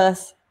those of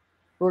us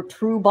who are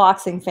true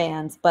boxing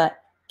fans,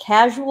 but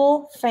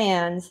casual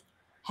fans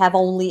have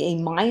only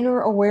a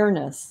minor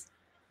awareness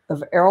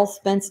of Errol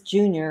Spence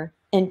Jr.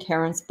 and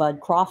Terrence Bud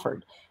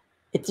Crawford.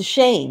 It's a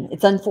shame.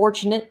 It's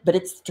unfortunate, but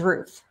it's the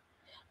truth.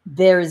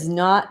 There is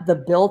not the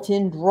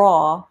built-in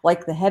draw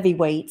like the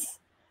heavyweights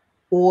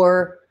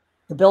or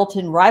the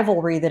built-in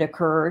rivalry that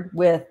occurred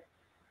with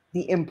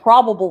the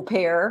improbable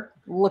pair.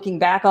 Looking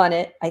back on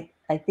it,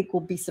 I think we'll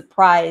be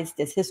surprised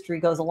as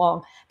history goes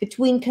along,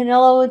 between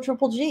Canelo and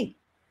Triple G.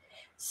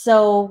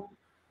 So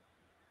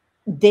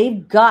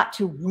they've got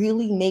to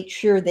really make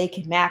sure they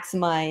can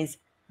maximize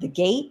the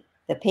gate,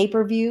 the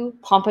pay-per-view,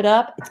 pump it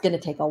up. It's going to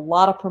take a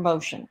lot of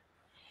promotion.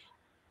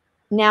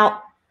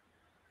 Now,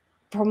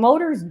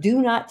 promoters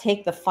do not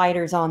take the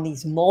fighters on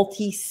these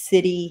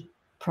multi-city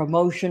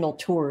promotional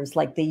tours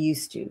like they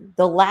used to.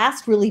 The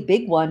last really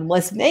big one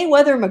was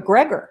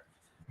Mayweather-McGregor,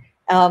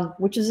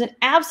 which is an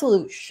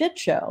absolute shit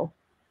show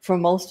for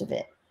most of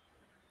it.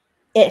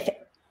 If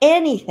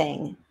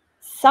anything,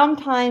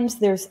 sometimes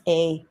there's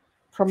a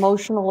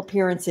promotional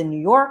appearance in New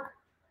York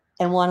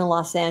and one in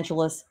Los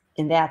Angeles,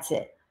 and that's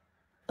it.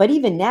 But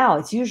even now,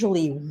 it's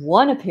usually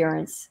one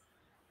appearance.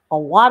 A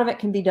lot of it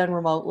can be done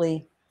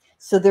remotely.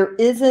 So there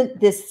isn't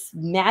this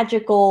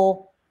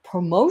magical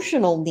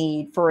promotional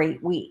need for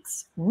 8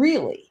 weeks,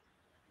 really.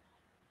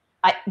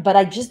 But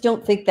I just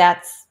don't think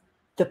that's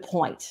the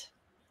point,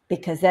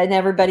 because then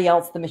everybody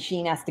else, the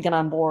machine, has to get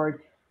on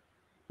board.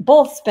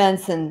 Both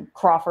Spence and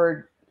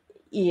Crawford,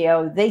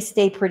 they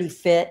stay pretty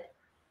fit.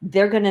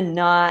 They're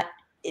not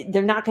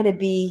going to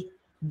be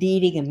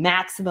needing a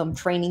maximum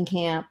training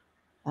camp.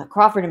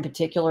 Crawford in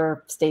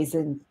particular stays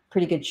in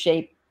pretty good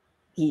shape.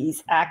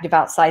 He's active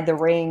outside the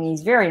ring.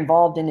 He's very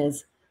involved in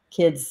his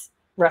kids'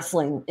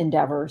 wrestling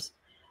endeavors.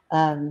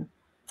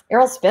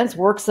 Errol Spence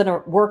works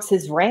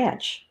his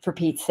ranch, for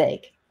Pete's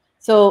sake.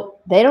 So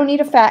they don't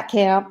need a fat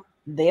camp.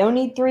 They don't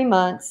need 3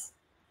 months.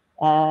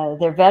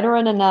 They're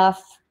veteran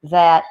enough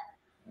that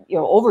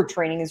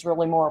overtraining is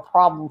really more a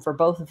problem for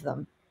both of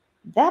them.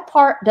 That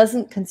part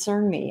doesn't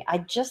concern me. I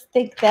just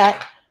think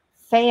that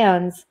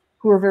fans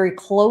who are very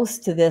close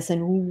to this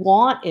and who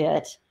want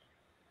it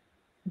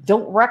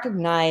don't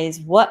recognize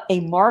what a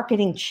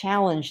marketing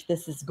challenge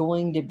this is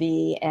going to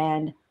be,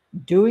 and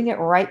doing it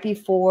right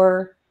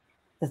before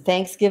the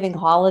Thanksgiving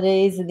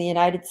holidays in the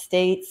United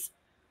States,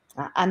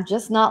 I'm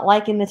just not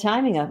liking the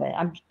timing of it.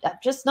 I'm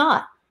just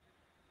not.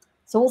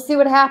 So we'll see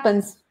what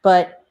happens,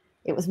 but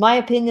it was my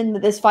opinion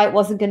that this fight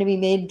wasn't going to be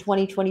made in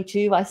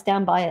 2022. I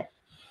stand by it.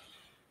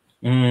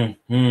 And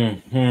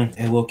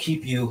we'll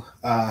keep you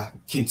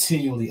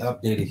continually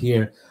updated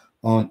here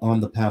on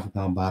the Pound for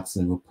Pound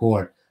Boxing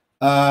Report.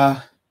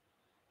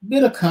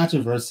 Bit of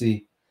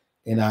controversy,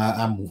 and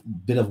I'm a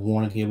bit of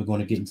warning here. We're going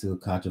to get into a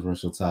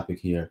controversial topic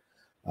here.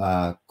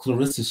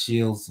 Claressa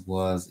Shields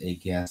was a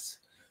guest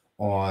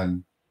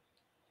on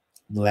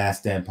the Last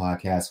Stand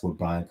podcast with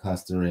Brian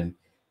Custer, and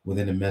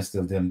within the midst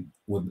of them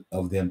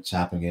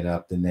chopping it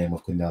up, the name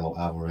of Canelo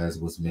Alvarez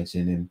was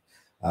mentioned, and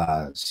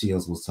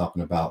Shields was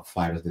talking about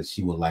fighters that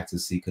she would like to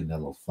see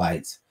Canelo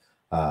fight.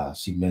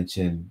 She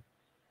mentioned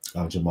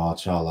Jamal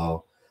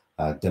Charlo,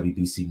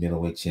 WBC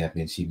middleweight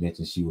champion. She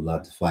mentioned she would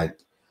love to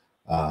fight.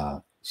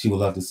 She would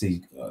love to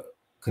see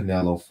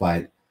Canelo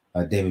fight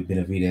David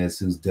Benavidez,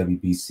 who's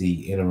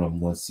WBC interim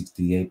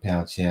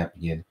 168-pound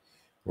champion,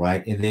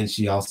 right? And then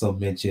she also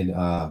mentioned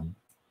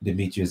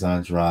Demetrius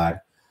Andrade,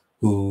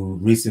 who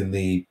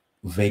recently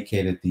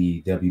vacated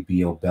the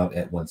WBO belt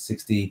at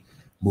 160,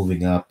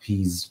 moving up.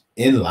 He's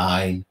in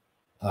line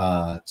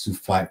to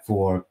fight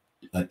for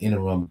an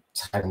interim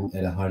title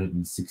at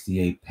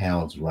 168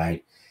 pounds,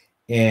 right?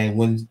 And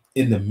when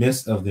in the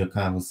midst of their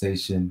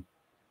conversation,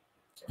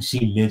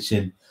 she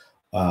mentioned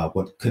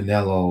what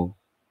Canelo,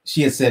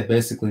 she had said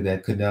basically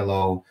that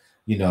Canelo,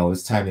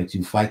 it's time that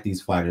you fight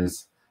these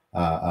fighters.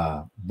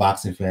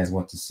 Boxing fans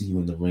want to see you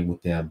in the ring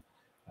with them.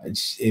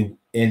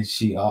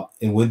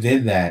 And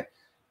within that,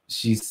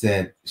 she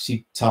said,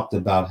 she talked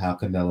about how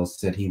Canelo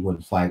said he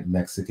wouldn't fight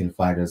Mexican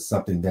fighters,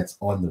 something that's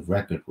on the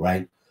record,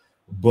 right?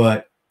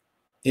 But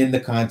in the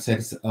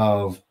context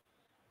of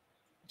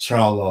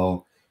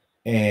Charlo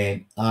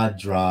and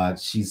Andrade,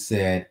 she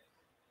said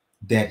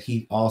that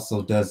he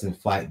also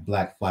doesn't fight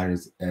black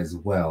fighters as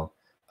well.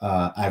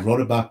 I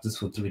wrote about this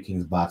for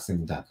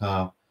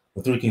 3kingsboxing.com.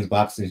 For 3Kings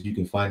Boxing, you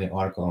can find an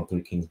article on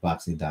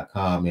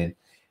 3kingsboxing.com. And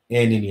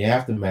in the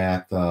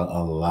aftermath,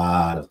 a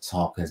lot of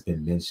talk has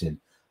been mentioned.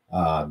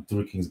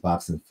 3Kings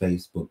Boxing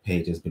Facebook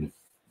page has been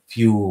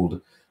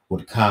fueled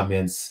with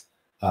comments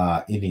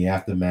in the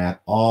aftermath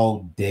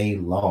all day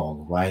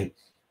long, right?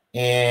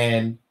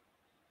 And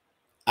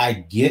I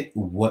get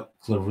what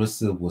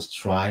Claressa was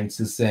trying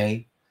to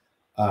say,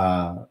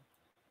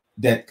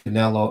 that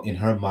Canelo, in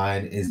her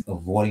mind, is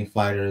avoiding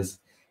fighters.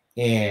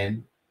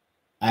 And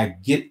I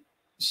get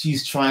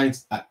she's trying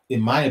to,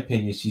 in my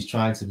opinion, she's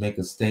trying to make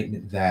a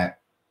statement that,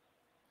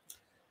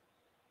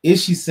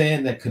 is she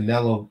saying that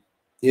Canelo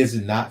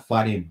is not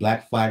fighting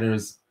black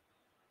fighters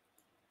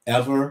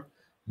ever?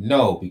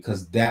 No,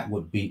 because that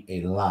would be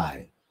a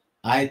lie.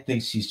 I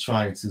think she's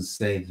trying to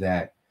say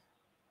that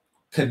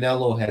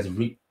Canelo has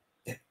reached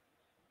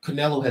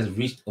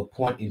a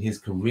point in his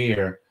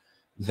career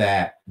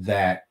that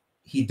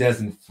he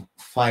doesn't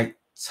fight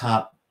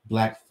top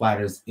black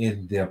fighters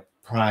in their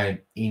prime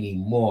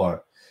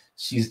anymore.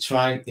 She's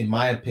trying, in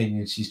my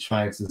opinion, she's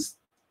trying to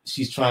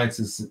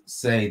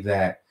say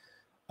that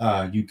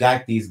you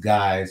got these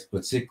guys,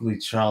 particularly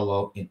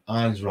Charlo and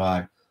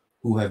Andrade,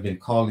 who have been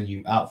calling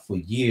you out for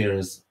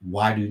years.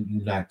 Why do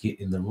you not get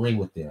in the ring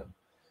with them?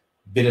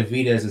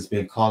 Benavidez has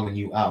been calling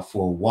you out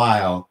for a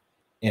while,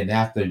 and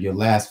after your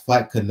last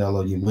fight,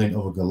 Canelo, you win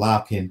over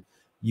Golovkin,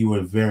 you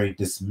were very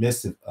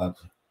dismissive of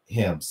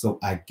him. So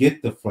I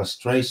get the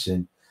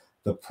frustration.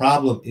 The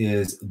problem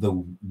is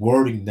the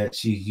wording that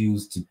she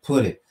used to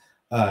put it.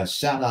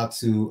 Shout out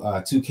to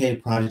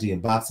 2K Prodigy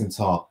of Boxing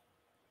Talk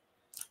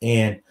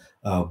and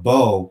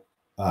Bo,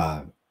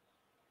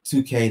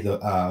 2K,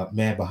 the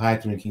man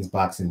behind 3Kings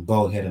Boxing.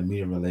 Bo had a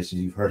media relation.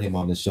 You've heard him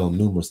on the show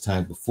numerous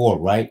times before,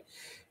 right?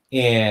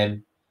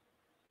 And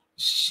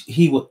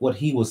he was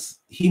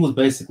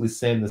basically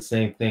saying the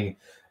same thing,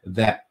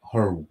 that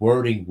her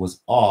wording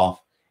was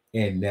off,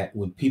 and that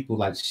when people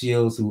like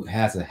Shields, who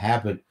has a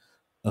habit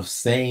of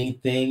saying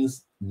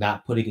things,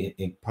 not putting it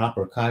in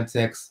proper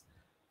context,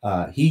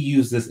 he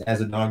used this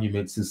as an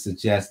argument to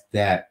suggest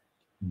that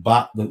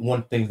the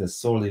one thing that's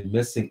sorely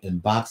missing in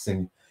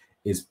boxing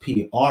is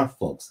PR,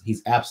 folks.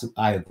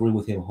 I agree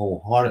with him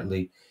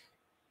wholeheartedly.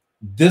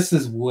 This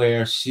is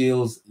where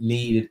Shields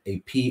needed a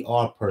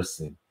PR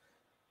person,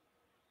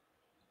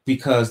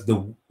 because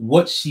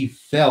what she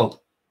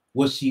felt,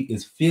 what she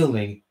is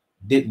feeling,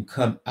 didn't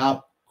come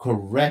out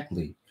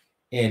correctly,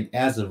 and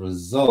as a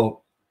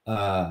result,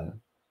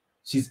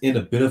 she's in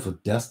a bit of a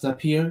dust up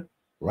here,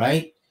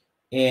 right?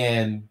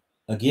 And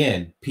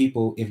again,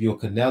 people, if you're a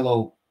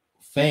Canelo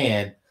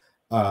fan,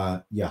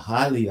 you're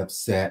highly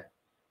upset.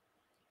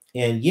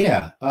 And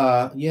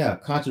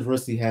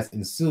controversy has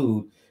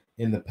ensued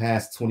in the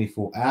past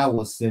 24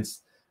 hours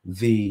since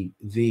the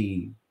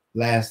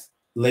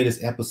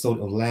latest episode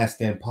of Last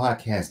Stand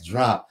podcast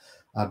dropped.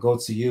 I'll go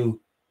to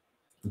you,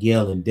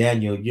 Gail and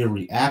Daniel, your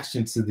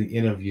reaction to the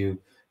interview,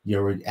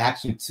 your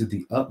reaction to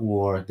the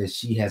uproar that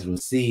she has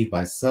received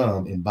by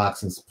some in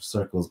boxing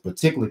circles,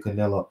 particularly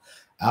Canelo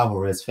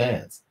Alvarez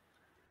fans.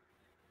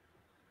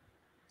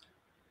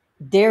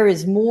 There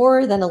is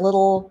more than a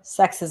little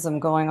sexism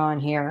going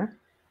on here.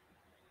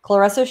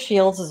 Claressa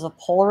Shields is a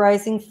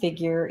polarizing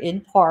figure,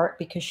 in part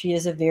because she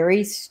is a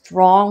very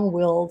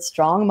strong-willed,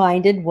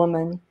 strong-minded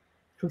woman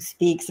who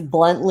speaks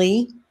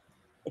bluntly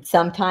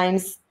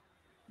Sometimes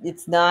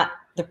it's not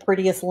the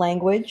prettiest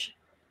language.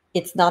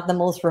 It's not the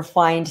most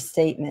refined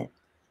statement.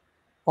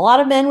 A lot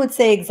of men would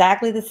say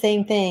exactly the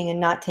same thing and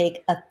not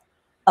take a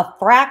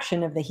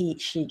fraction of the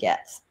heat she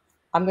gets.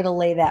 I'm going to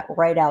lay that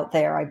right out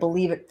there. I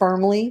believe it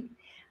firmly,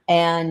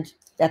 and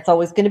that's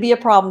always going to be a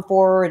problem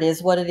for her. It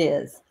is what it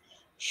is.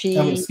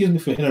 Excuse me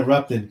for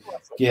interrupting,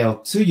 Gail.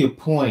 To your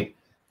point,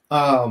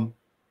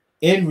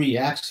 in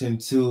reaction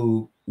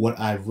to what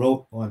I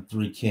wrote on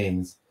Three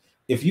Kings,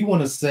 if you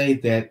want to say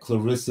that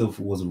Claressa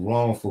was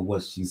wrong for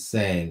what she's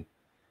saying,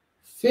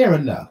 fair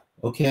enough.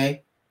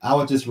 Okay. I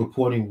was just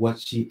reporting what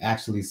she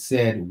actually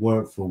said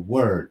word for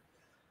word.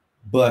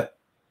 But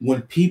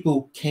when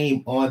people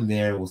came on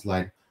there, it was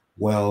like,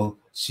 well,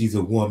 she's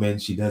a woman.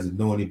 She doesn't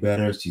know any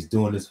better. She's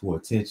doing this for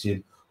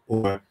attention,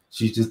 or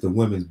she's just a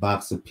women's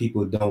boxer.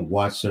 People don't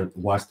watch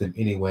them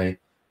anyway.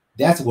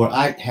 That's where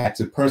I had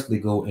to personally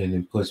go in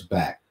and push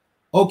back.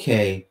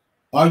 Okay,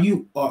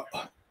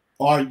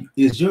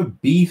 is your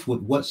beef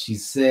with what she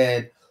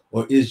said,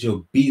 or is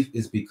your beef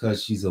is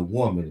because she's a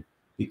woman?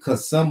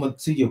 Because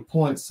to your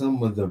point,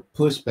 some of the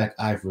pushback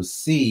I've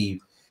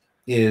received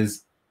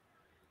is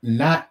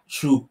not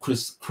true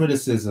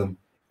criticism,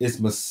 it's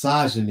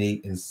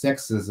misogyny and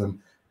sexism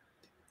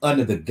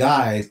under the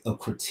guise of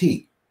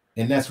critique,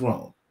 and that's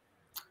wrong.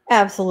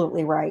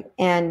 Absolutely right.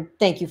 And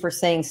thank you for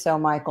saying so,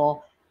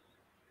 Michael.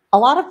 A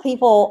lot of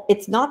people,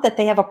 it's not that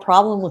they have a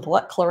problem with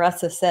what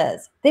Claressa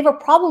says. They have a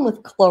problem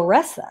with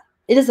Claressa.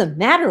 It doesn't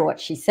matter what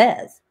she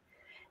says.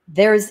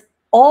 There's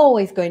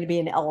always going to be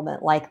an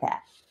element like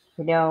that,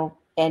 you know,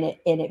 and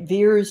it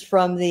veers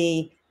from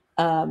the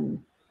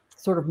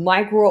sort of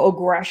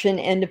microaggression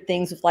end of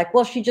things with like,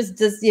 well, she just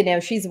does, you know,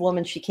 she's a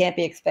woman. She can't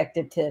be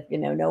expected to, you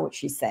know what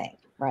she's saying,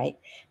 right?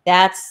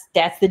 That's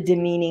the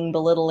demeaning,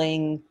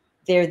 belittling,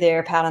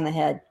 there, pat on the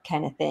head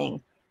kind of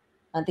thing.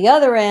 At the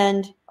other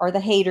end are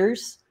the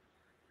haters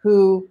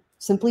who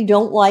simply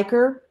don't like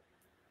her,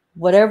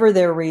 whatever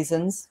their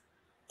reasons.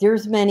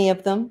 There's many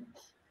of them.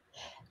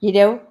 You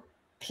know,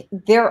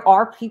 there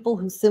are people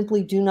who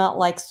simply do not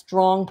like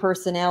strong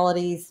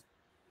personalities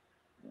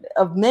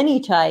of many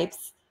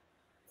types,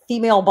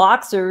 female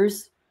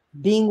boxers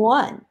being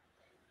one.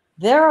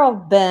 There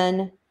have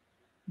been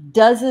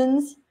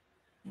dozens,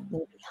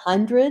 maybe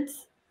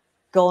hundreds,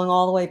 going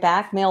all the way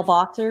back, male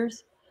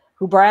boxers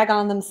who brag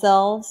on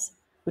themselves,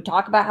 who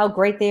talk about how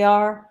great they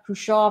are, who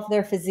show off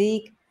their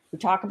physique, who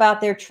talk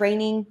about their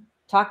training,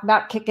 talk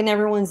about kicking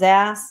everyone's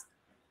ass.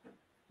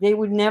 They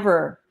would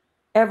never,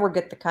 ever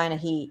get the kind of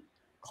heat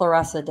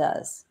Claressa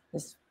does.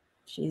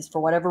 She's,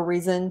 for whatever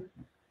reason,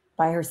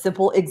 by her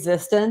simple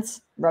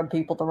existence, rub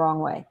people the wrong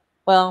way.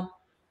 Well,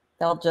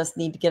 they'll just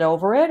need to get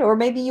over it, or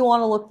maybe you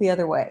want to look the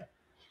other way.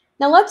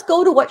 Now let's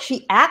go to what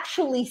she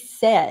actually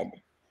said.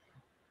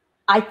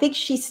 I think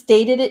she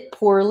stated it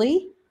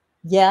poorly.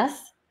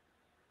 Yes.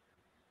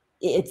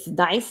 It's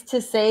nice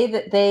to say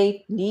that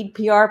they need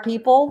PR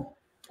people.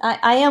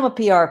 I am a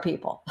PR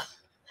people.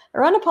 I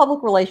run a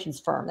public relations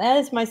firm. That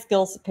is my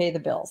skills to pay the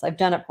bills. I've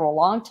done it for a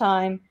long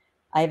time.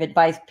 I've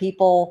advised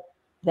people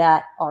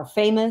that are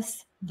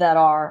famous, that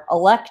are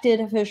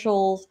elected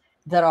officials,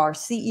 that are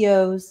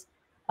CEOs,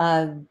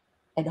 and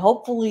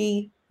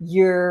hopefully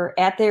you're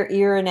at their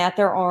ear and at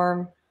their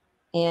arm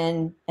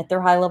and at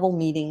their high-level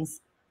meetings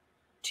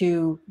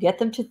to get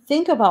them to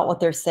think about what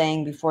they're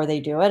saying before they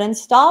do it and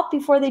stop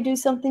before they do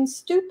something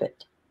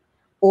stupid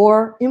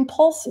or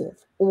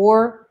impulsive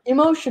or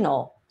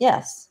emotional.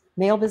 Yes,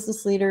 male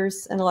business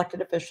leaders and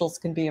elected officials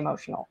can be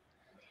emotional.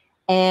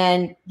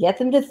 And get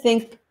them to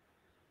think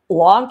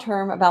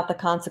long-term about the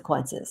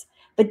consequences.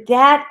 But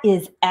that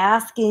is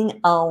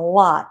asking a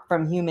lot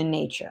from human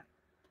nature.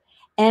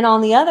 And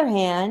on the other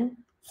hand,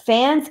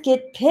 fans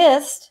get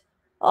pissed.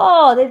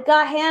 Oh, they've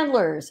got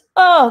handlers.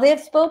 Oh, they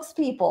have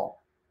spokespeople.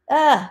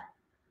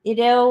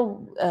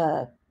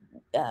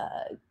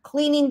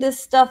 Cleaning this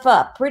stuff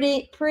up,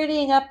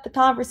 prettying up the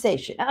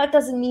conversation. Oh, it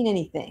doesn't mean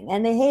anything.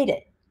 And they hate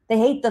it. They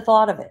hate the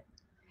thought of it.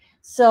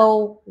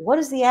 So what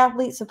is the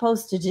athlete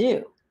supposed to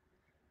do?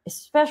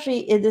 Especially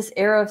in this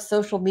era of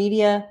social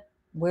media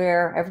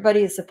where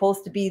everybody is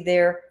supposed to be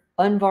their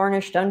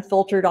unvarnished,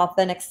 unfiltered,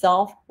 authentic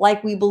self,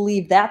 like we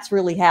believe that's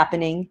really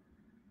happening.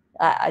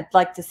 I'd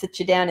like to sit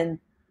you down and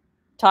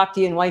talk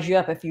to you and wise you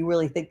up if you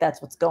really think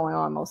that's what's going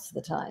on most of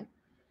the time.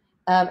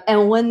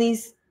 And when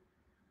these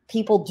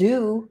people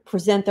do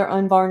present their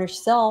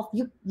unvarnished self,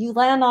 you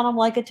land on them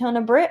like a ton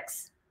of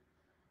bricks.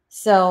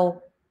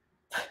 So,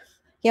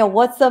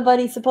 what's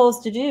somebody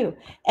supposed to do?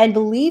 And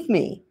believe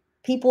me,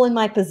 people in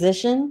my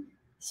position,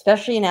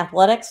 especially in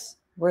athletics,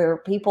 where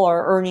people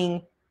are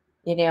earning,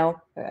 a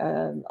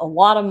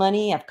lot of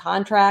money, have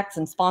contracts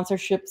and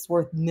sponsorships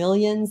worth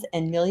millions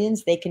and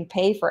millions, they can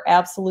pay for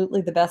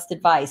absolutely the best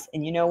advice.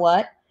 And you know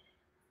what?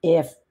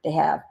 If they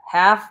have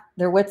half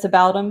their wits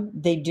about them,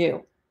 they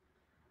do.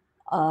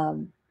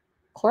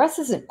 Claressa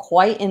isn't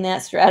quite in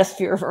that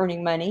stratosphere of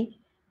earning money.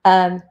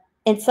 And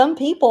some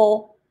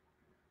people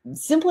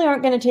simply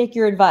aren't going to take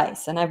your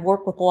advice. And I've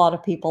worked with a lot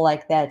of people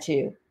like that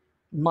too.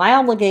 My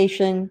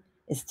obligation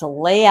is to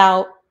lay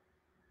out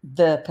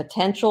the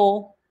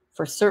potential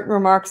for certain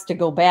remarks to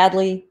go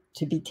badly,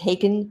 to be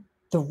taken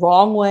the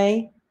wrong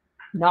way,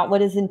 not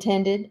what is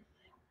intended.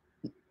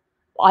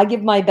 I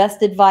give my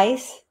best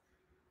advice.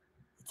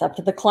 It's up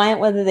to the client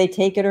whether they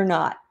take it or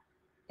not.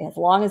 As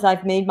long as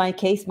I've made my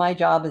case, my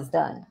job is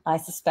done. I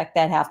suspect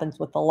that happens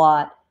with a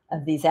lot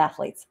of these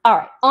athletes. All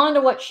right, on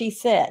to what she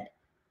said.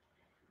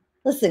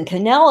 Listen,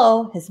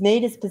 Canelo has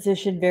made his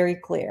position very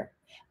clear.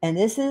 And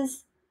this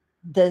is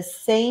the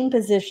same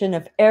position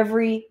of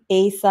every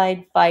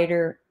A-side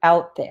fighter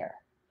out there.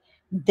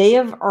 They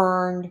have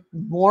earned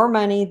more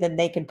money than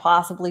they can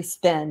possibly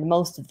spend,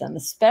 most of them,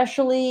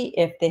 especially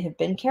if they have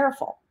been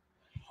careful.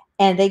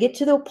 And they get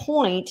to the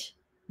point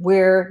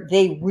where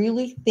they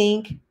really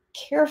think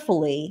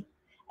carefully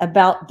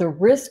about the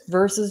risk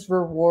versus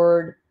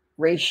reward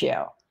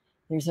ratio.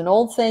 There's an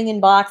old saying in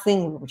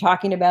boxing, we were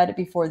talking about it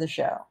before the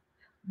show.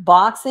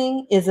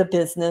 Boxing is a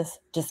business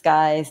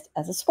disguised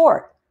as a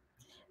sport.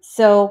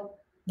 So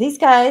these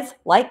guys,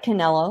 like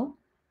Canelo,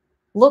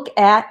 look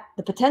at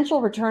the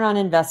potential return on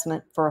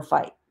investment for a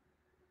fight.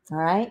 All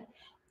right.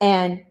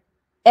 And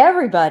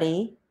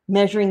everybody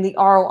measuring the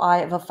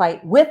ROI of a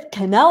fight with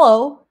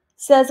Canelo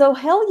says, oh,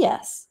 hell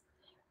yes.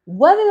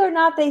 Whether or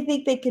not they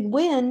think they can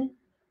win,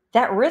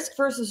 that risk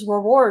versus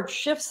reward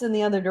shifts in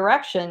the other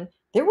direction.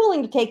 They're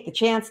willing to take the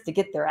chance to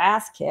get their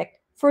ass kicked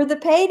for the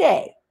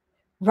payday,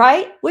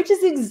 right? Which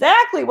is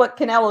exactly what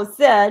Canelo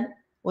said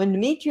when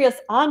Demetrius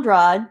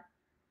Andrade,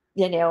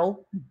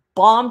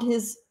 bombed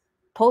his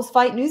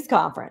post-fight news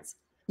conference.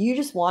 You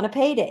just want a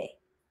payday.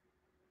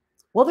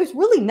 Well, there's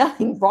really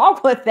nothing wrong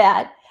with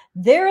that.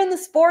 They're in the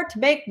sport to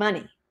make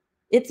money.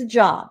 It's a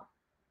job,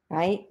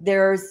 right?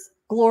 There's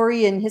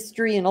glory and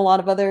history and a lot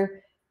of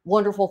other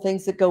wonderful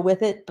things that go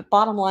with it. But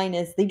bottom line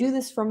is they do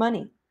this for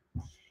money.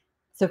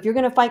 So if you're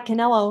going to fight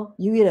Canelo,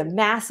 you get a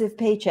massive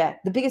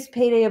paycheck, the biggest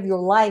payday of your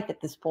life at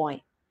this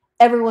point.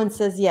 Everyone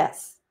says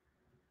yes.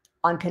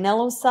 On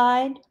Canelo's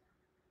side,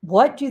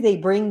 what do they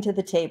bring to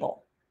the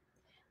table?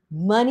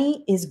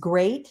 Money is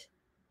great.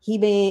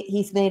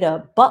 He's made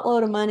a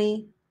buttload of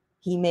money.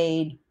 He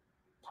made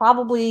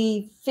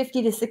probably $50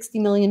 to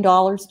 $60 million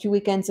 2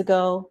 weekends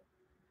ago.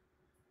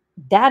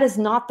 That is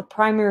not the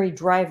primary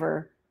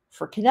driver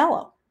for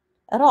Canelo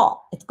at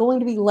all. It's going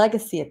to be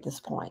legacy at this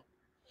point.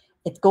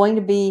 It's going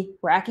to be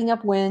racking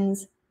up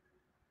wins,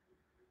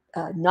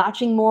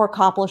 notching more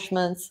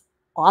accomplishments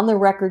on the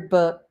record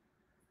book.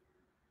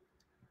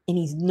 And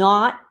he's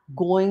not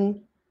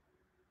going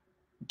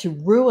to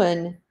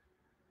ruin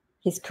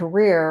his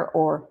career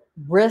or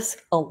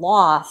risk a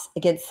loss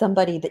against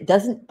somebody that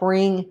doesn't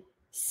bring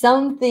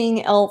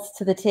something else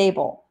to the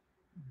table.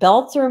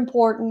 Belts are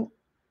important.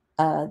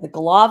 The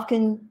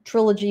Golovkin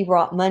trilogy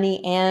brought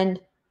money, and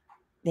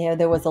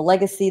there was a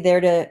legacy there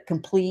to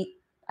complete.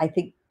 I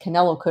think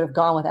Canelo could have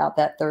gone without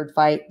that third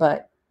fight,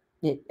 but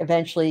it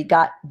eventually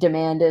got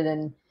demanded,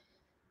 and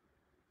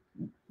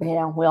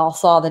we all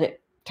saw that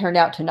it turned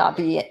out to not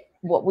be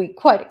what we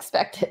quite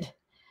expected.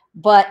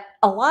 But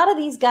a lot of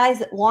these guys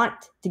that want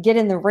to get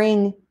in the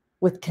ring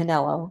with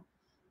Canelo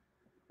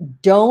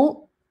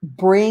don't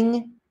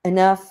bring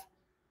enough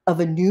of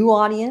a new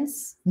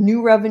audience,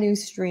 new revenue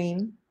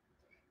stream.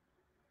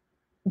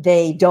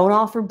 They don't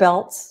offer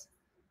belts.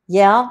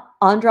 Yeah,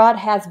 Andrade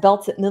has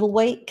belts at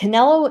middleweight.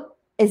 Canelo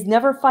is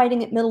never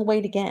fighting at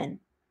middleweight again.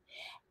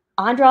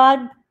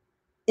 Andrade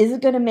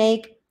isn't going to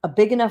make a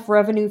big enough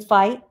revenue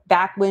fight.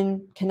 Back when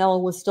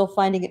Canelo was still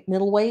fighting at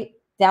middleweight,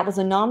 that was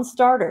a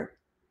non-starter.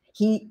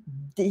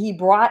 He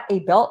brought a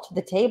belt to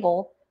the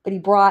table, but he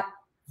brought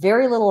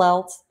very little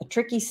else, a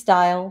tricky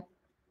style.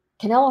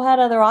 Canelo had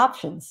other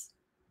options,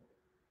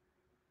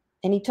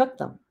 and he took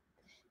them.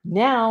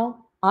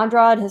 Now,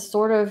 Andrade has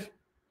sort of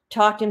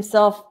talked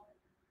himself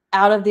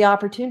out of the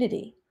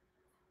opportunity.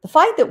 The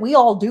fight that we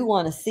all do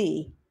want to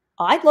see,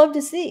 I'd love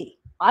to see.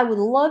 I would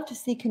love to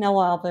see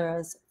Canelo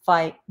Alvarez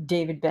fight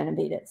David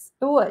Benavidez.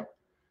 I would.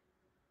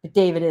 But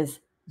David is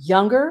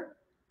younger.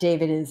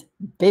 David is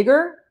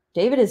bigger.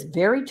 David is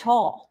very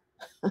tall.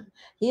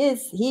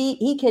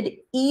 He could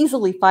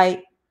easily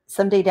fight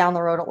someday down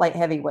the road at light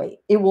heavyweight.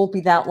 It won't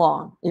be that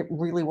long. It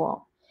really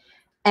won't.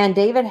 And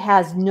David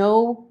has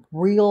no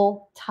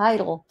real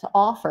title to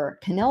offer.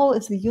 Canelo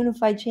is the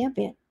unified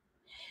champion.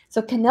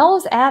 So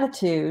Canelo's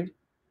attitude,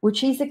 which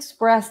he's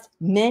expressed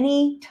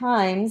many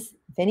times,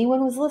 if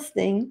anyone was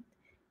listening,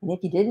 and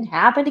if you didn't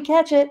happen to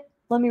catch it,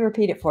 let me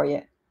repeat it for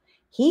you.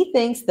 He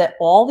thinks that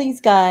all these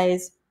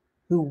guys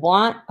who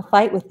want a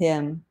fight with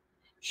him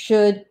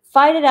should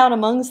fight it out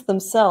amongst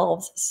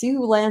themselves, see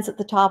who lands at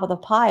the top of the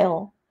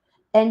pile,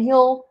 and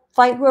he'll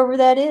fight whoever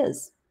that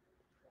is.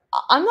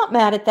 I'm not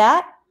mad at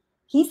that.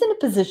 He's in a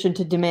position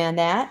to demand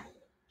that.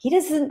 He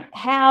doesn't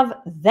have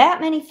that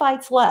many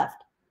fights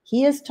left.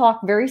 He has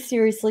talked very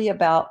seriously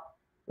about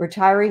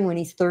retiring when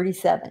he's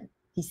 37.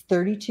 He's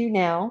 32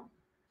 now.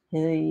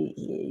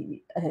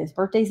 His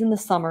birthday's in the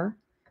summer.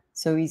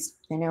 So he's,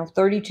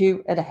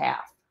 32 and a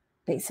half,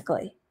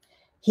 basically.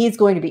 He's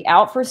going to be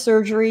out for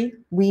surgery.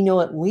 We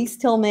know at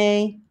least till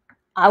May.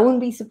 I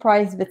wouldn't be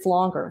surprised if it's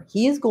longer.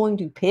 He is going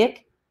to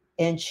pick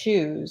and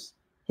choose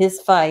his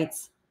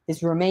fights,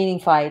 his remaining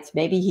fights,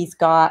 maybe he's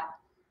got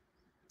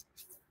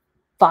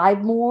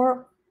 5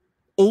 more,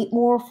 8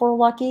 more if we're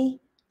lucky.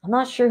 I'm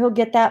not sure he'll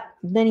get that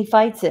many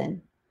fights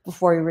in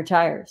before he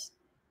retires.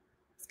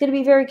 He's going to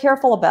be very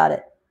careful about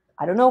it.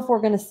 I don't know if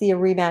we're going to see a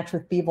rematch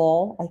with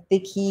Bivol. I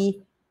think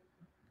he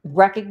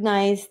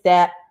recognized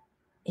that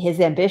his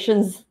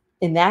ambitions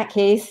in that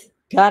case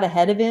got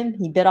ahead of him.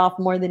 He bit off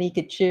more than he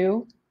could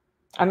chew.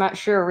 I'm not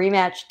sure a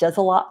rematch does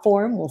a lot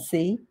for him. We'll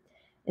see.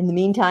 In the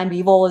meantime,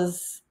 Bivol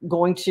is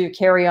going to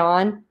carry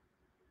on.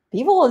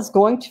 Bivol is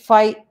going to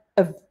fight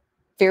a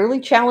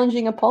fairly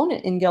challenging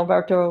opponent in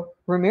Gilberto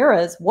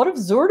Ramirez. What if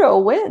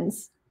Zurdo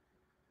wins?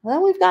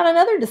 Well, we've got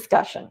another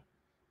discussion,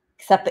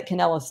 except that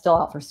Canelo's still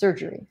out for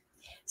surgery.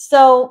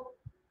 So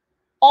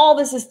all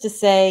this is to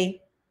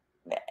say,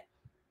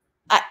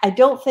 I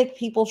don't think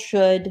people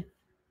should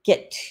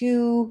get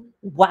too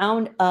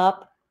wound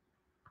up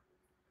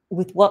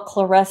with what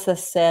Claressa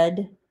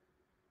said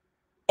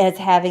as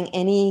having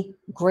any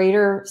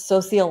greater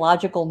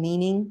sociological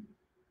meaning.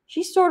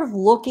 She's sort of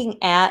looking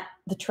at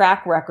the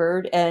track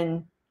record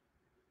and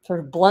sort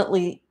of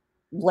bluntly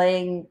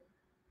laying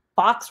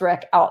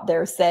Boxrec out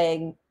there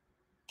saying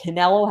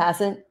Canelo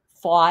hasn't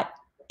fought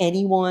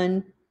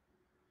anyone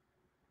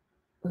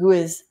who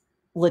is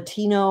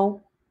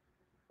Latino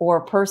or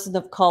a person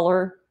of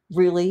color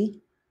really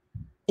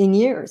in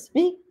years. I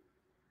mean,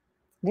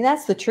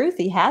 that's the truth.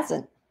 He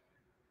hasn't.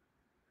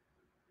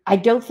 I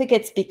don't think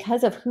it's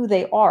because of who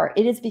they are.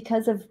 It is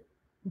because of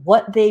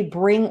what they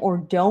bring or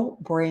don't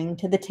bring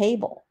to the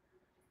table.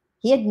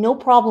 He had no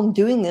problem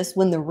doing this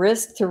when the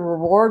risk to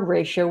reward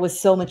ratio was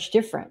so much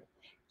different.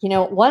 You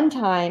know, at one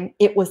time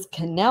it was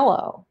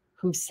Canelo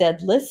who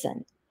said,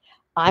 listen,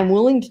 I'm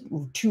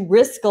willing to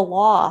risk a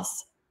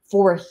loss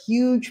for a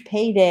huge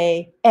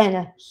payday and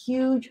a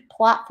huge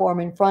platform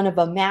in front of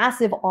a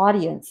massive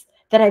audience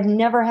that I've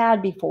never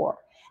had before.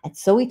 And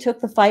so he took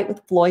the fight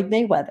with Floyd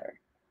Mayweather.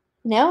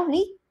 You know,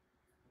 he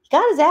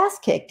got his ass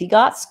kicked. He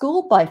got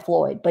schooled by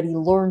Floyd, but he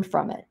learned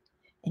from it.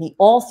 And he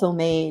also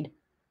made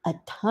a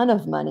ton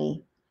of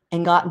money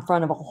and got in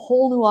front of a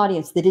whole new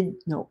audience that didn't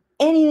know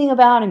anything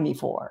about him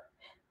before.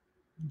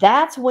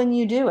 That's when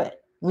you do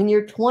it, when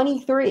you're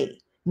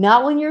 23,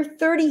 not when you're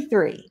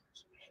 33.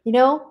 You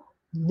know,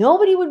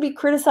 nobody would be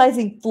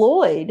criticizing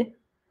Floyd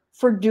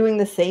for doing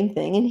the same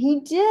thing, and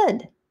he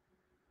did.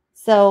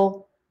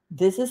 So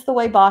this is the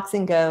way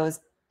boxing goes,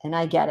 and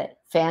I get it.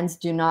 Fans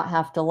do not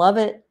have to love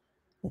it.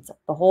 It's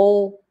the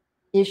whole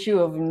issue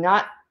of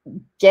not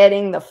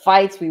getting the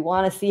fights we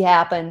want to see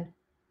happen,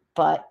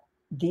 but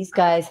these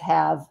guys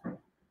have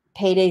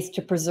paydays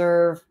to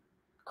preserve,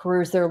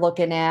 careers they're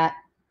looking at.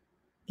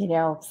 You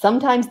know,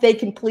 sometimes they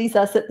can please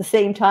us at the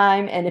same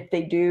time, and if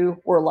they do,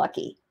 we're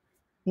lucky.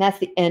 And that's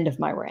the end of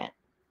my rant.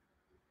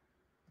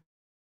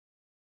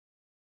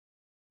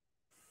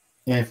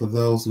 And for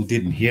those who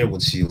didn't hear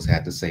what Shields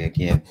had to say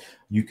again,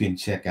 you can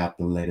check out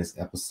the latest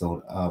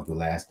episode of the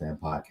Last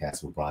Stand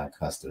podcast with Brian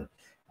Custer.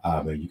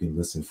 Where you can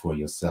listen for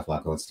yourself.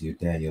 I'll go to you,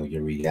 Daniel,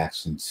 your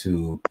reaction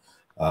to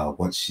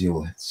what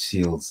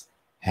Shields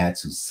had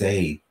to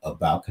say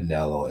about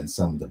Canelo and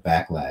some of the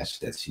backlash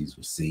that she's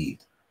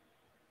received.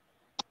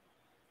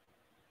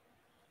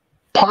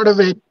 Part of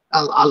it,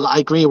 I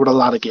agree with a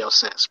lot of Gail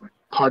says.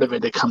 Part of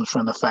it comes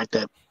from the fact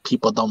that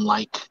people don't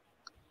like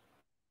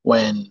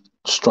when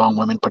strong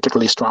women,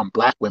 particularly strong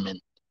black women,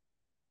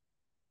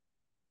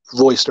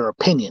 voice their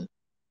opinion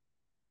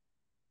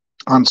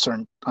on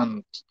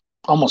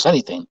almost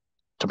anything,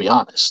 to be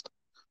honest.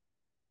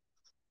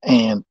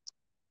 And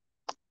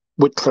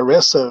with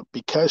Claressa,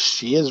 because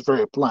she is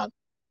very blunt,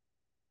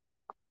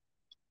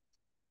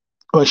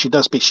 well, she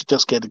does speak, she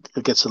just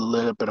gets a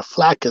little bit of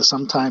flack, because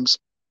sometimes,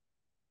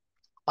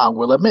 I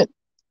will admit,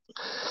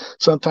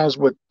 sometimes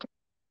what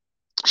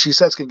she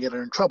says can get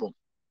her in trouble.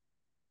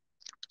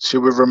 She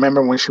would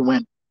remember when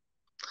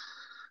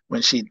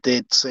she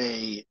did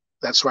say,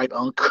 "That's right,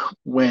 Unc,"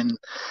 when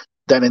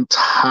that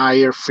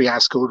entire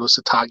fiasco with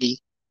Satagi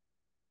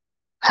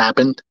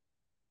happened.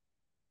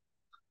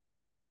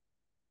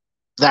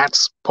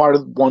 That's part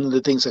of one of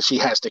the things that she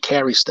has to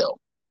carry still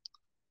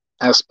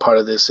as part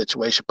of this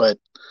situation. But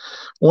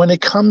when it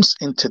comes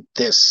into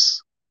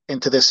this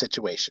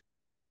situation,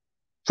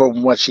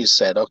 from what she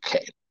said,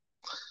 okay,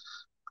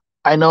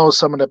 I know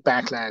some of the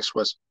backlash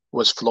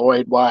was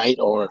Floyd White,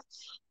 or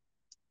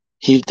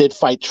he did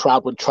fight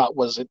Trout when Trout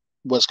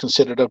was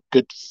considered a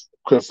good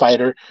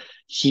fighter.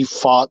 He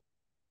fought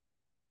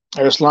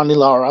Erslandy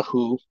Lara,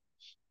 who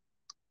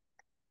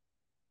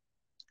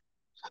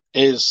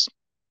is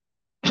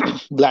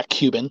Black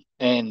Cuban,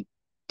 and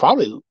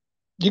probably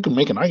you can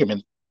make an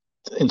argument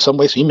in some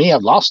ways he may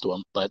have lost to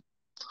him. But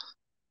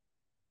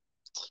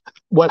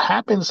what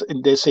happens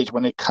in this age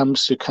when it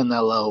comes to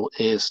Canelo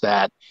is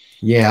that,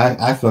 yeah,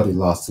 I thought he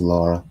lost to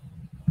Lara.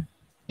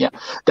 Yeah,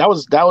 that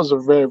was a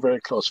very, very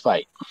close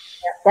fight.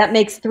 Yeah, that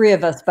makes 3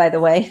 of us, by the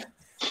way.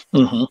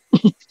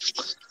 Mm-hmm.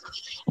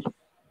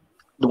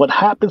 What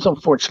happens,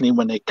 unfortunately,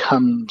 when it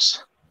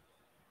comes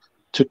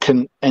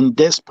to in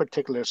this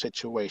particular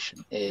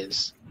situation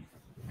is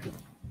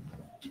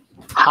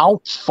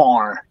how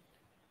far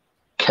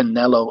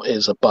Canelo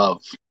is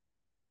above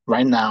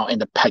right now in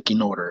the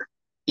pecking order,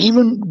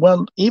 even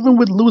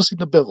with losing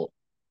the Bivol,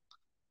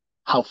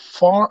 how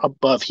far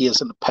above he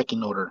is in the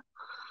pecking order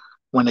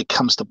when it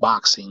comes to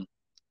boxing,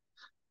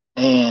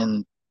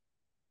 and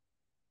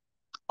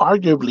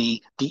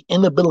arguably the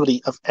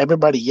inability of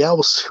everybody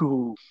else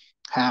who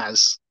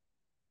has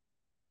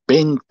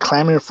been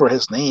clamoring for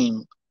his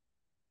name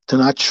to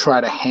not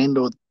try to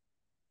handle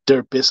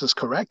their business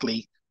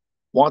correctly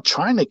while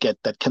trying to get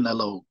that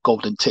Canelo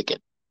golden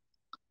ticket.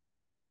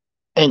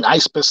 And I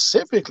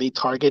specifically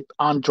target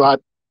Andrade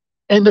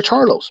and the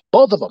Charlos,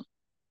 both of them.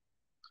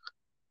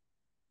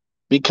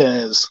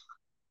 Because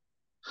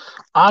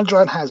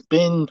Andrade has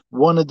been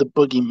one of the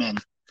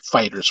boogeymen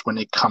fighters when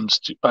it comes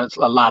to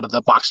a lot of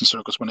the boxing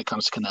circles when it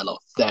comes to Canelo.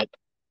 That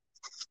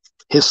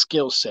his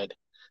skill set,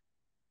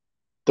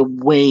 the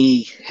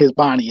way his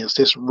body is,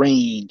 his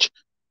range,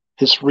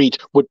 his reach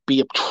would be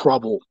of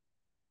trouble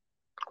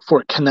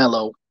for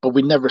Canelo. But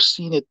we've never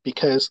seen it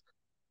because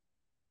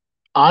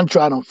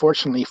Andrade,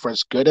 unfortunately, for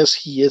as good as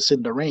he is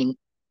in the ring,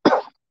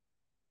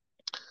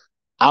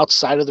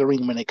 outside of the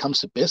ring, when it comes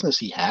to business,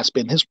 he has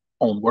been his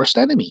own worst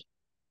enemy.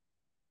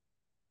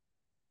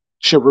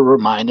 Should we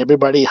remind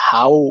everybody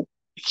how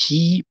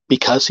he,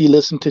 because he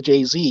listened to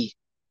Jay-Z,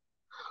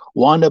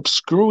 wound up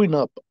screwing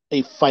up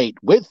a fight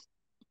with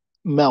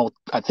Mel,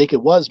 I think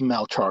it was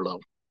Mel Charlo,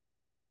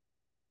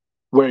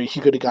 where he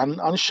could have gotten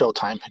on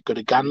Showtime, he could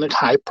have gotten a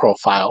high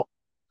profile,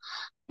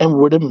 and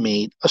would have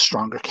made a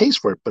stronger case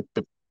for it.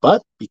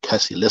 But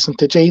because he listened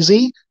to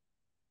Jay-Z,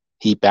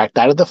 he backed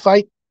out of the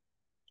fight,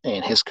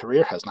 and his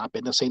career has not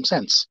been the same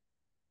since.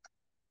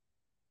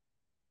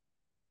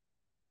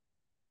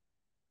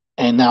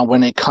 And now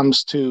when it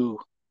comes to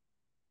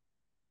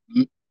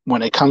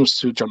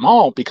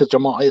Jamal, because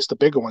Jamal is the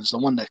bigger one, the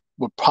one that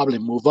would probably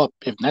move up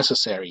if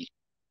necessary,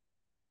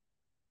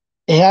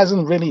 he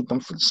hasn't really,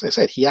 as I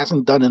said, he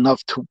hasn't done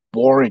enough to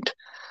warrant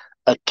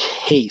a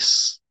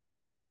case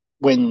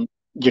when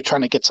you're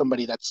trying to get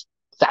somebody that's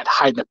that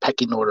high in the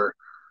pecking order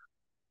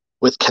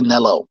with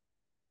Canelo,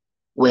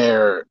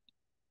 where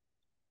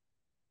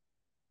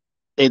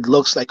it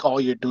looks like all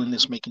you're doing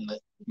is making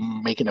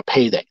a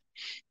payday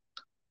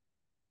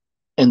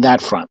in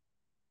that front.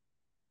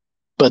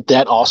 But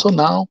that also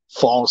now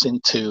falls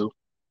into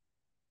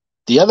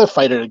the other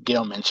fighter that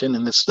Gail mentioned,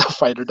 and it's the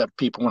fighter that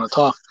people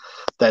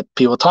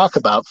talk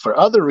about for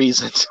other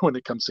reasons when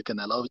it comes to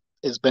Canelo,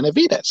 is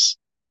Benavidez.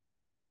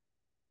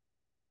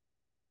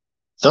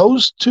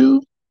 Those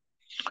two,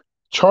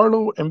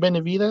 Charlo and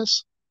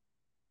Benavidez,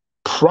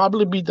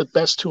 probably be the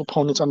best two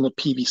opponents on the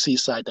PBC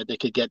side that they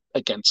could get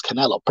against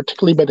Canelo,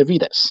 particularly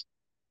Benavidez.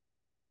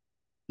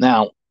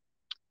 Now,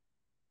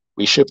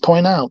 we should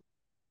point out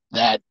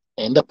that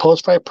in the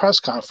post-fight press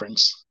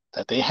conference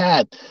that they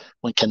had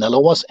when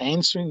Canelo was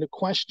answering the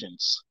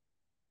questions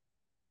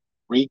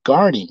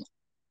regarding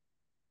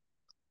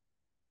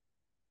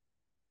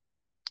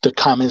the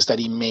comments that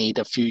he made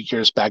a few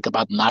years back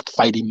about not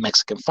fighting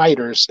Mexican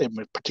fighters, and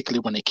particularly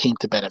when it came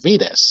to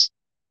Benavidez,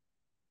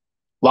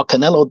 while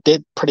Canelo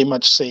did pretty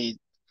much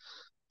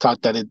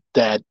talk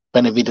that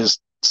Benavidez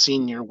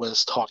Sr.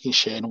 was talking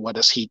shit and what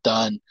has he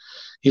done?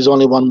 He's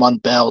only won one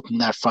belt in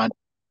that front.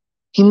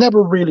 He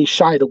never really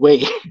shied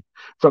away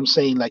from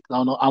saying, like,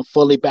 no, I'm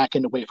fully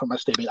backing away from my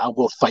statement. I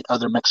will fight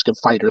other Mexican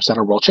fighters that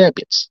are world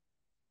champions.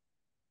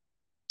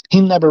 He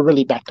never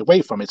really backed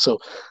away from it. So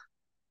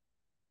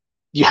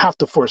you have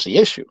to force the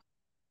issue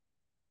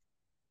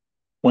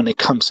when it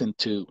comes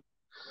into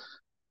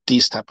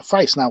these type of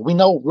fights. Now, we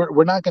know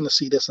we're not going to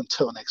see this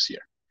until next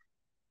year.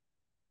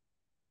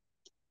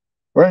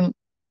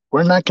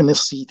 We're not going to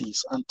see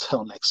these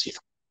until next year.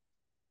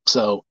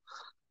 So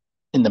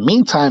in the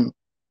meantime,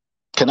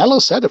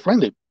 Canelo said it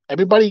friendly.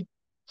 Everybody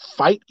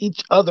fight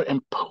each other, and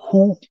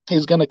who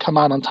is going to come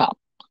out on top?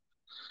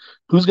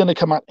 Who's going to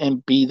come out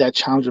and be that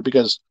challenger?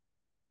 Because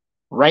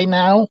right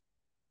now,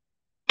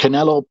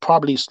 Canelo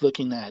probably is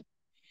looking at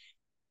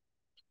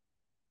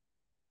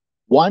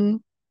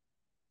one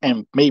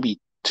and maybe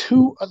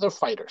two other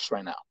fighters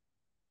right now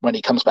when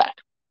he comes back.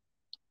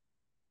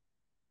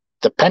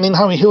 Depending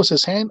how he heals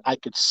his hand, I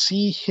could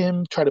see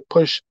him try to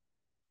push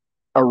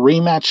a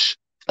rematch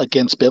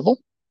against Bivol,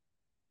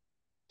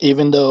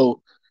 even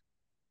though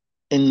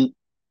in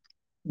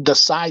the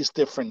size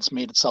difference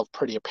made itself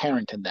pretty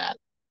apparent in that.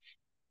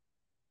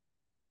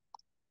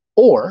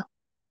 Or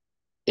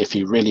if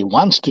he really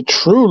wants to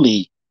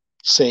truly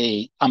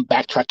say, I'm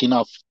backtracking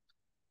off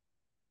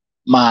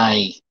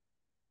my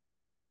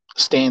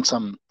stance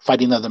on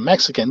fighting other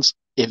Mexicans,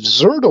 if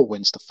Zurdo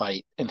wins the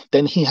fight, and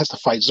then he has to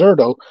fight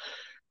Zurdo,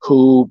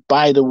 who,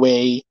 by the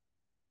way,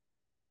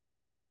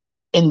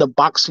 in the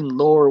boxing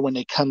lore when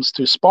it comes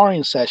to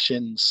sparring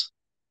sessions,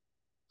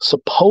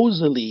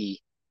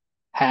 supposedly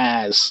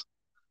has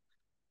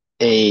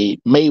a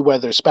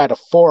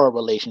Mayweather-Spadafora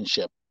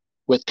relationship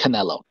with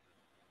Canelo.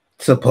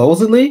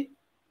 Supposedly?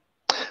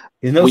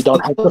 We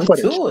don't have the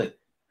footage.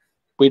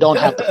 We don't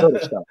have the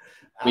footage, though.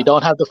 We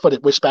don't have the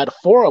footage. With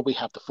Spadafora, we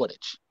have the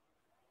footage.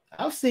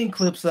 I've seen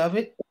clips of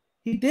it.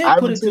 He did I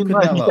put haven't it to seen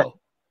one yet, Canelo.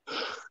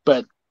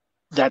 but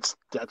that's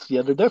the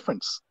other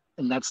difference,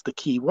 and that's the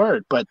key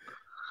word. But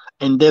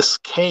in this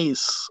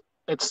case,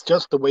 it's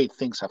just the way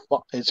things have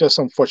fallen. It's just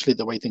unfortunately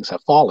the way things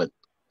have fallen.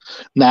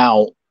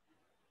 Now,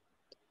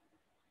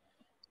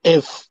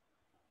 if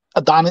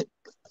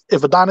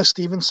Adonis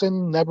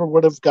Stevenson never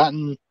would have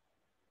gotten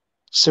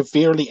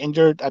severely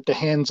injured at the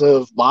hands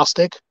of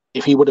Vostok,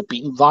 if he would have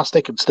beaten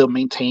Vostok and still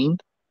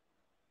maintained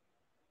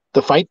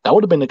the fight, that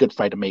would have been a good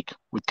fight to make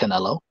with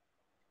Canelo.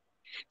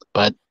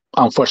 But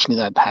unfortunately,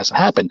 that hasn't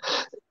happened.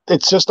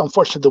 It's just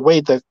unfortunate the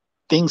way that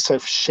things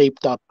have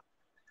shaped up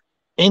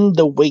in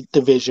the weight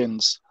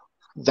divisions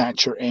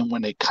that you're in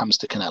when it comes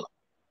to Canelo.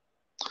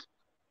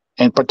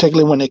 And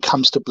particularly when it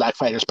comes to black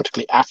fighters,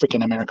 particularly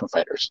African American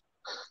fighters.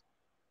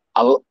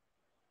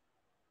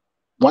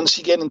 Once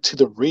you get into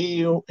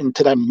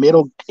that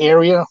middle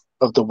area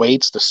of the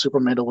weights, the super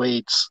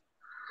middleweights,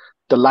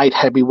 the light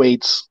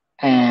heavyweights,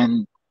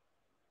 and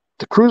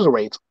the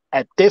cruiserweights,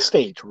 at this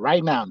stage,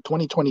 right now in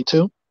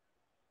 2022,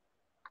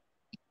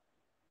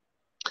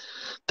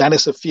 that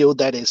is a field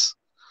that is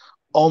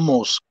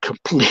almost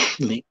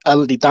completely,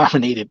 utterly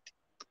dominated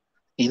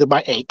either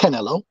by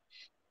Canelo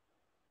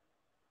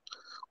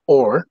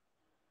or,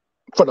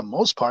 for the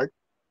most part,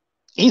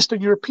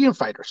 Eastern European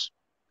fighters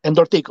and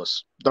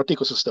Dorticos.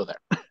 Dorticos is still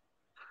there.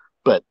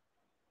 But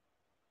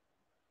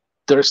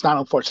there's not,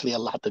 unfortunately, a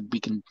lot that we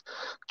can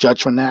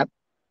judge from that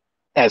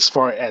as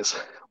far as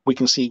we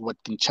can see what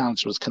can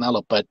challenge was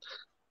Canelo. But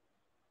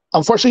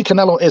unfortunately,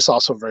 Canelo is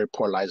also a very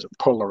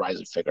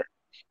polarizing figure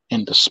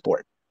in the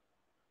sport.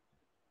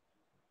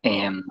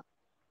 And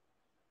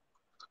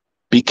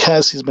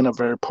because he's been a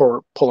very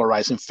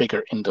polarizing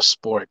figure in the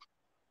sport,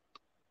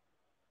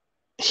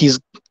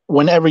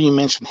 whenever you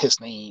mention his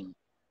name,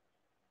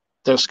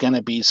 there's going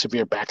to be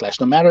severe backlash.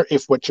 No matter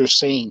if what you're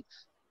saying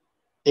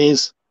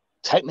is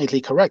technically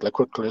correct, like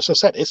what Claressa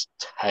said, it's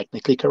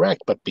technically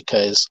correct, but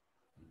because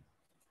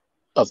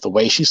of the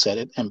way she said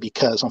it, and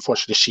because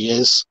unfortunately she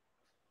is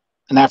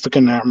an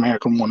African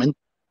American woman,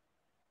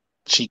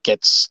 she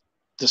gets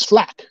this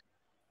flack.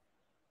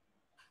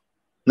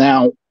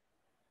 Now,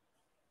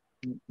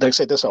 like I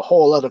said, there's a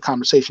whole other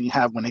conversation you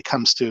have when it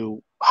comes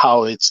to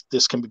how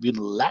this can be viewed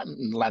in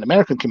the Latin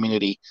American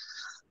community,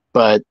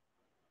 but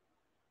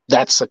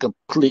that's a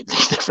completely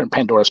different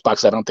Pandora's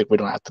box. I don't think we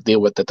don't have to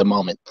deal with at the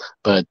moment.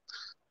 But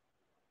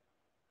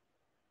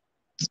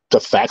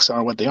the facts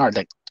are what they are.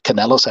 Like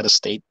Canelo's at a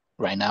state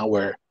right now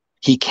where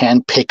he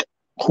can pick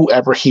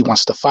whoever he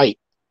wants to fight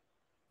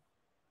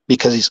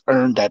because he's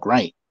earned that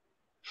right.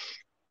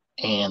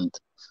 And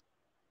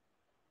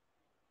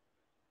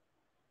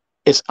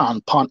it's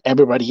upon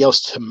everybody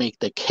else to make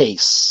the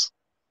case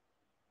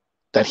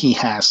that he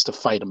has to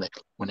fight him.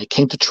 When it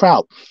came to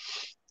Trout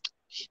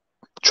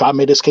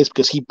made this case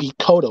because he beat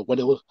Cotto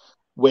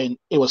when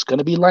it was going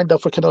to be lined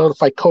up for Canelo to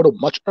fight Cotto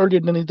much earlier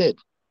than he did.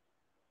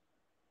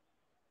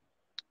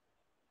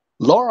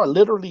 Laura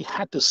literally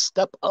had to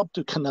step up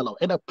to Canelo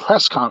in a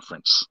press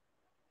conference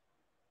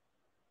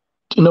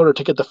in order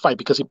to get the fight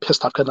because he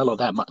pissed off Canelo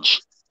that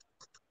much.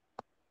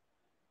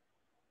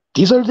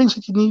 These are the things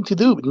that you need to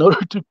do in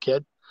order to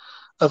get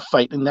a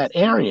fight in that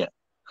area.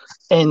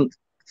 And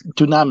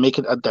do not make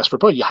it a desperate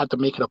point. You have to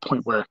make it a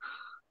point where,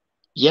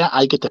 yeah,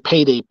 I get the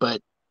payday,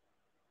 but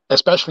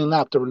especially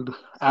not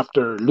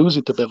after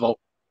losing to Bivol,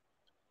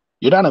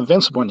 you're not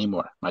invincible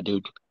anymore, my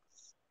dude.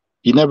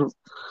 You never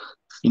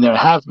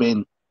have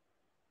been.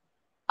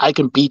 I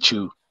can beat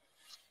you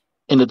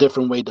in a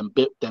different way than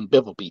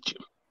Bivol beat you.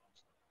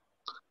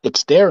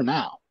 It's there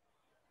now.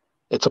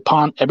 It's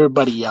upon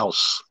everybody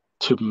else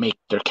to make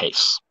their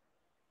case.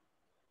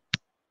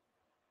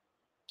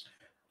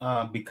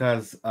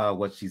 Because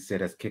what she said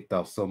has kicked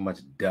off so much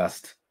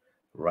dust,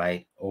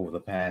 right, over the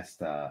past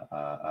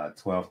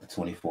 12 to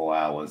 24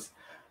 hours.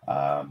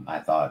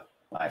 I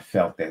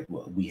felt that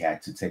we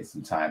had to take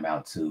some time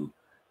out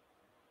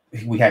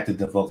we had to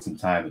devote some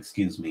time,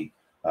 to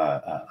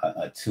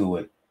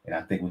it. And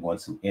I think we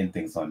want to end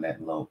things on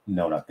that low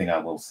note. I think I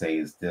will say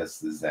is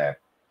that,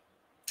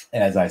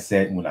 as I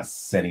said when I was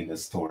setting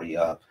this story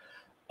up,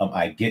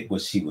 I get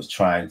what she was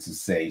trying to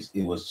say.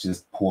 It was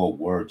just poor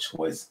word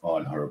choice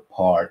on her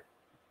part.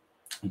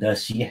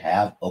 Does she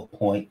have a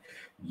point?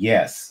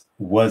 Yes.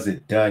 Was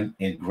it done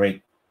in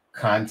great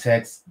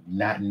context?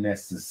 Not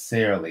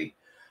necessarily.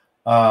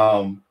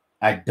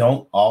 I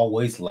don't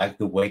always like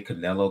the way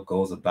Canelo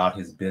goes about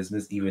his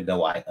business, even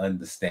though I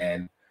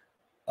understand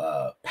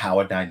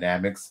power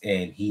dynamics,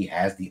 and he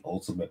has the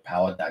ultimate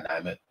power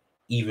dynamic.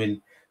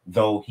 Even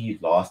though he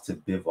lost to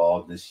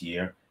Bivol this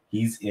year,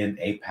 he's in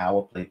a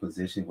power play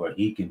position where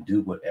he can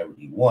do whatever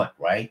he wants,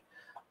 right?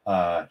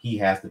 He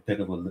has the pick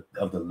of the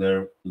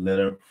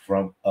litter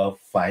of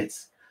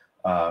fights.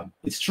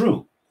 It's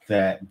true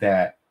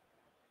that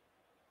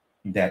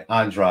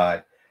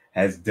Andrade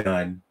has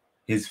done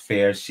his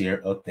fair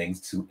share of things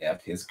to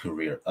F his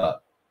career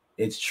up.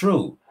 It's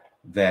true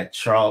that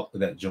Jamal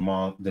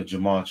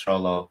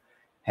Charlo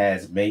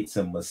has made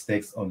some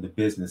mistakes on the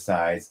business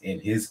side in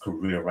his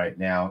career right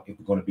now. If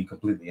we're going to be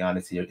completely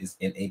honest here, is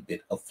in a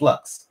bit of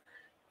flux.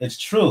 it's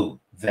true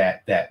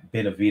that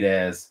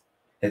Benavidez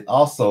has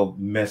also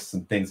messed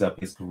some things up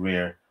his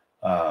career.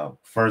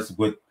 First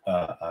with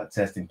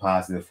testing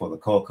positive for the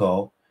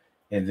cocoa,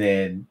 and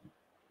then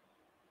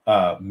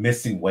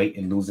missing weight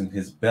and losing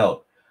his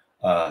belt.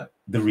 The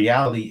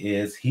reality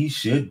is he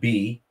should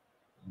be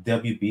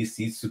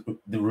WBC super.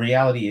 The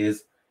reality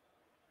is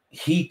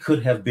he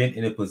could have been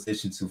in a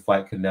position to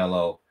fight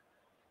Canelo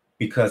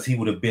because he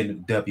would have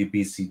been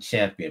WBC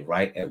champion,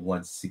 right, at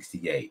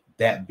 168.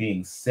 That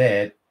being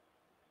said,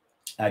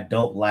 I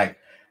don't like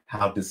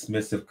how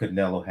dismissive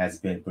Canelo has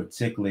been,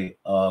 particularly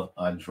of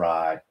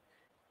Andrade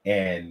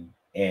and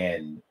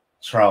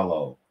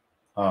Charlo.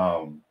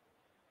 Um,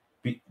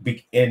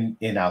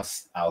 and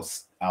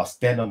I'll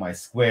stand on my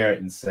square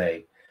and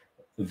say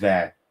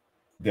that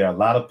there are a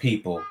lot of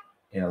people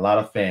and a lot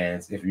of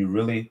fans, if you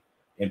really,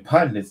 and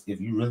pundits, if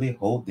you really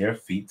hold their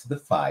feet to the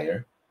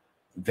fire,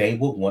 they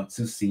would want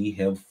to see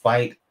him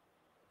fight.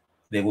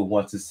 They would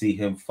want to see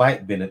him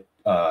fight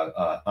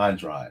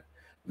Andrade.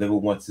 They would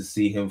want to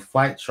see him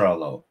fight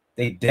Charlo.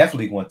 They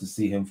definitely want to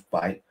see him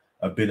fight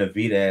a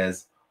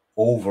Benavidez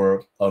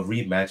over a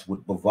rematch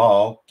with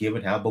Bivol,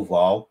 given how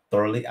Bivol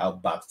thoroughly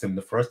outboxed him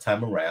the first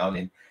time around,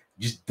 and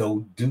just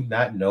do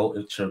not know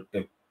if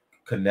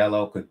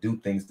Canelo could do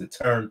things to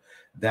turn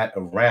that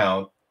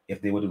around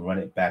if they would have run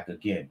it back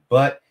again.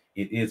 But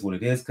it is what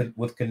it is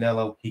with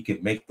Canelo. He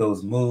could make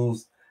those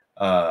moves.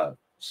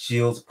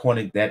 Shields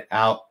pointed that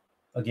out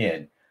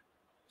again.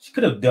 She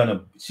could have done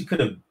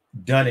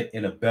it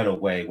in a better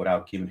way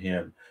without putting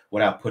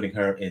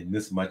her in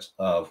this much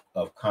of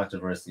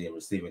controversy and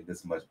receiving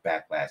this much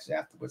backlash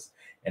afterwards.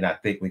 And I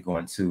think we're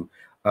going to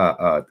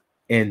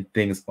end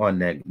things on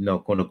that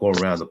note. Going to go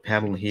around the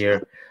panel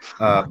here.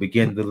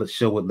 Begin the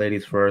show with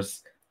ladies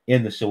first.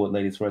 In the show with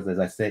ladies first, as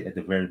I said at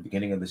the very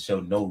beginning of the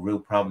show, no real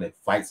prominent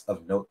fights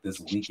of note this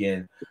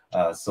weekend.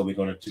 So we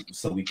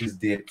just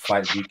did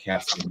fight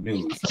recaps and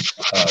news.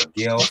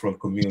 Gail from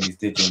Communities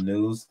did your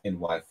news and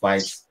why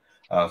fights.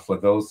 For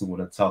those who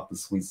want to talk the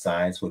sweet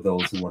science, for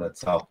those who want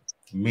to talk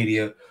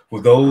media,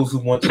 for those who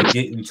want to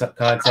get in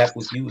contact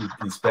with you, and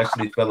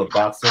especially fellow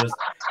boxers,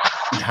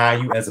 and hire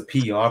you as a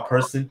PR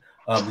person,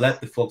 let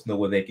the folks know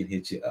where they can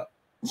hit you up.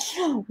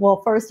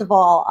 Well, first of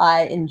all,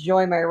 I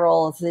enjoy my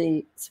role as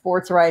a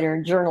sports writer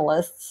and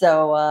journalist.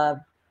 So,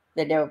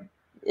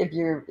 if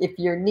you're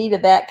in need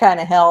of that kind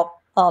of help,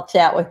 I'll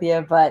chat with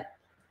you. But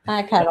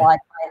I kind of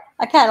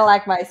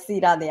like my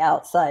seat on the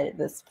outside at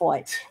this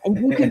point. And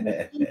you can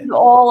read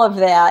all of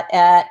that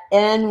at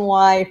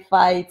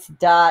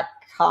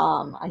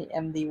nyfights.com. I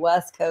am the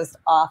West Coast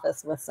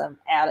office with some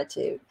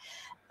attitude.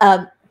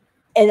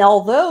 And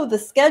although the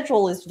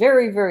schedule is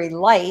very, very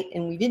light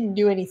and we didn't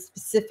do any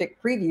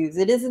specific previews,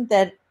 it isn't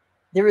that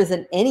there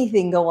isn't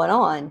anything going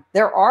on.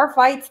 There are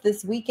fights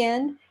this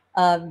weekend,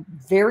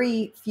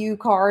 very few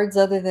cards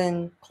other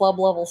than club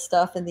level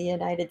stuff in the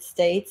United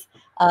States.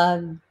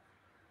 And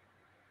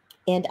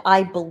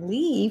I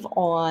believe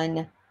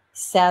on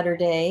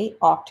Saturday,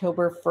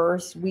 October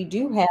 1st, we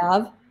do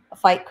have a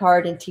fight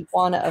card in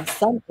Tijuana of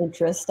some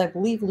interest. I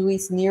believe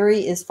Luis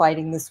Neri is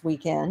fighting this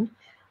weekend.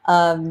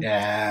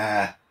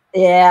 Yeah,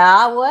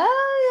 well,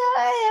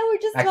 yeah, we're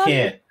just. I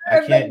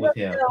can't with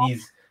him.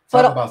 He's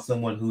talking about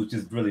someone who's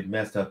just really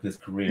messed up his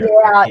career.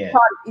 Yeah,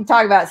 you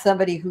talk about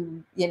somebody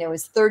who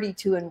is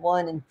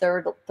 32-1 and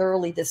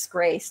thoroughly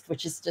disgraced,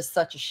 which is just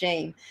such a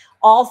shame.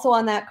 Also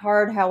on that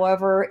card,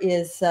 however,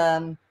 is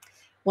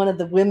one of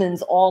the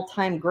women's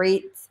all-time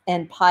greats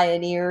and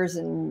pioneers,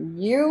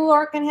 and you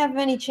aren't going to have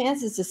many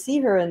chances to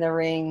see her in the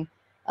ring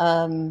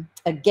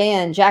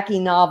again. Jackie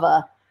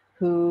Nava,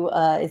 who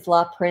is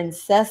La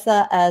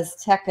Princesa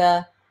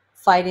Azteca,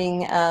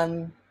 fighting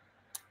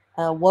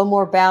one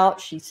more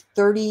bout. She's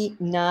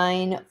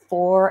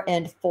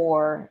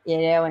 39-4-4,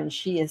 and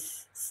she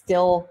is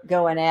still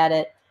going at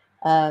it.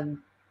 And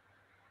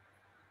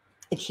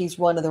she's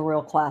one of the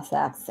real class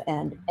acts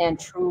and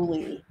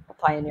truly a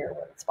pioneer of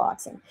women's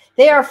boxing.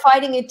 They are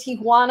fighting in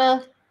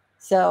Tijuana,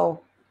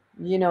 so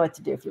you know what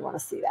to do if you want to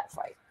see that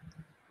fight.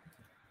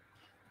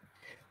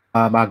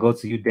 I'll go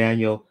to you,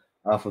 Daniel.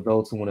 For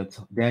those who want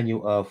to,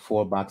 Daniel,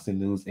 for Boxing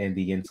News and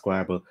the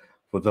Inscriber.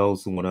 For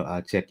those who want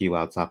to check you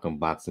out talking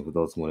boxing, for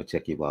those who want to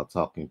check you out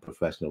talking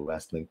professional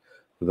wrestling,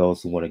 for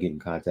those who want to get in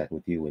contact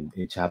with you and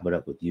chop it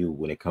up with you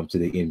when it comes to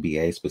the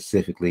NBA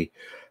specifically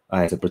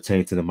as it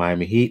pertains to the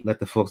Miami Heat, let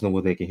the folks know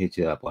where they can hit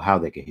you up or how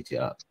they can hit you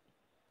up.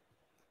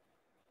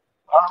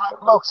 All right,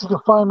 folks, you can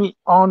find me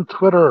on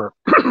Twitter,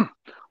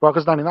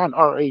 Rawkuz99,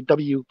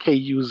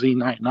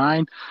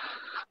 RAWKUZ99.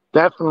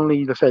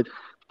 Definitely, like I said,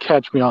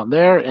 catch me on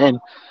there. And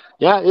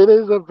yeah, it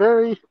is a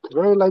very,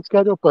 very light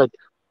schedule, but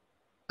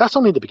that's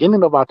only the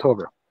beginning of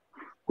October.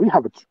 We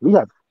have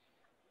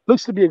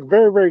looks to be a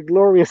very, very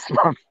glorious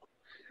month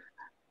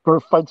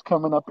for fights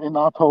coming up in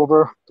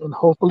October, and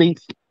hopefully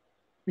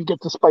we get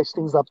to spice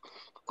things up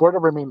for the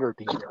remainder of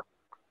the year.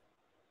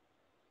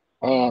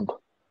 And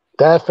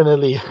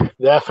definitely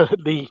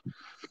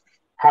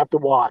have to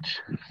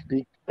watch.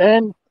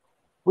 And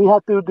we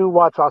have to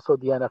watch also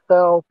the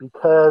NFL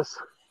because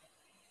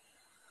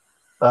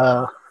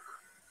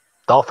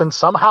Dolphins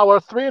somehow are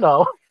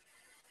 3-0.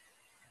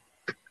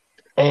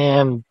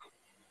 And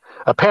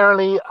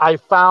apparently I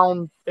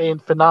found a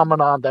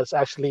phenomenon that's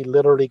actually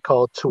literally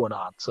called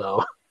 2-0.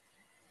 So,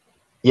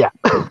 yeah.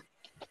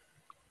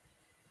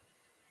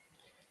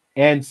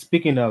 And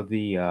speaking of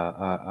the,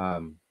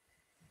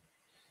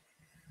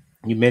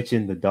 you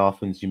mentioned the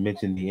Dolphins, you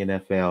mentioned the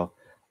NFL.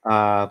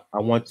 I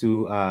want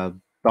to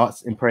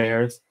thoughts and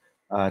prayers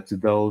to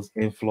those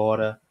in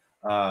Florida.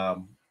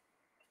 Um,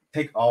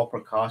 take all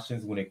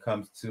precautions when it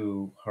comes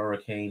to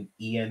Hurricane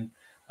Ian.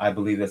 I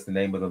believe that's the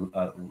name of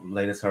the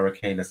latest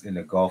hurricane that's in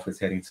the Gulf is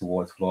heading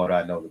towards Florida.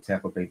 I know the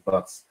Tampa Bay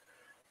Bucks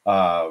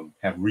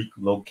have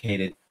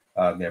relocated.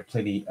 There are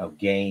plenty of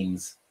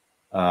games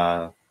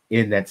uh,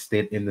 in that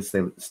state, in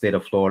the state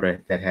of Florida,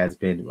 that has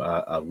been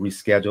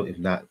rescheduled, if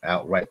not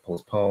outright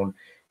postponed.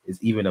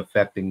 Is even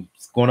affecting.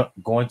 It's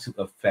going to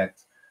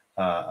affect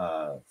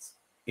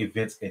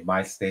events in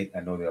my state. I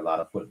know there are a lot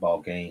of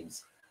football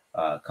games,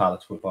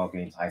 college football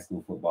games, high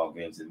school football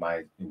games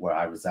where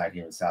I reside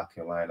here in South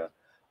Carolina.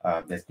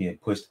 That's being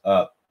pushed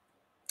up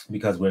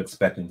because we're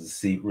expecting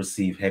to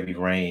receive heavy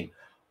rain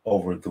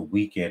over the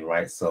weekend,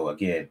 right? So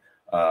again,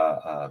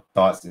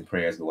 thoughts and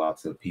prayers go out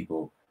to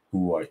people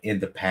who are in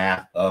the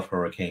path of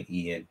Hurricane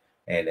Ian,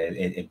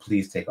 and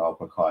please take all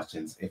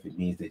precautions. If it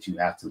means that you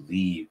have to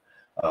leave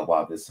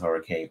while this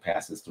hurricane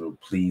passes through,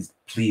 please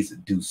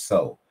do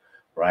so,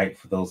 right?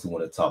 For those who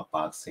want to talk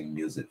boxing,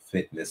 music,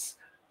 fitness,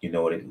 you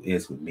know what it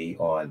is with me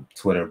on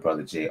Twitter,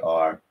 Brother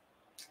JR,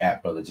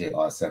 at Brother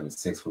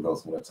JR76. For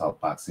those who want to talk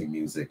boxing,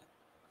 music,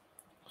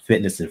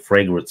 fitness, and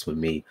fragrance with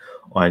me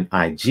on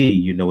IG,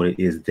 you know what it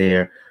is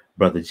there,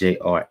 Brother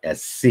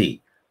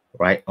JRSC.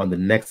 Right, on the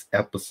next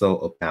episode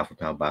of Pound for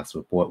Pound Box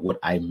Report, what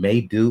I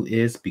may do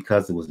is,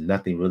 because there was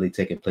nothing really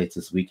taking place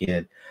this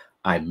weekend,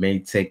 I may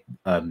take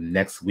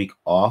next week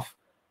off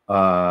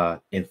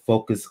and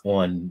focus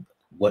on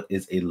what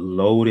has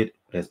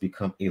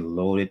become a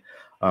loaded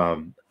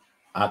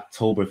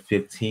October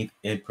 15th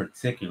in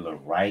particular,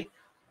 right?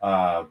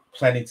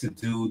 Planning to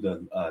do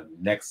the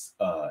next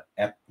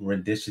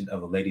rendition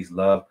of the Ladies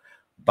Love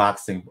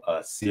boxing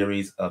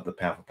series of the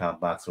Pound for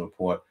Pound Boxing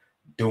Report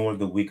during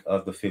the week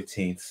of the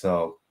 15th.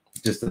 So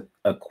just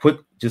a quick,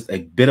 just a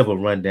bit of a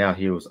rundown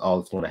here was all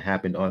that's going to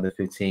happen on the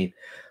 15th.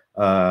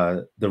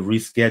 The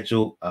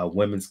rescheduled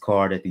women's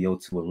card at the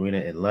O2 Arena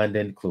in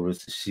London: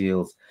 Claressa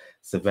Shields,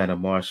 Savannah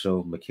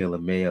Marshall, Michaela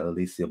Mayer,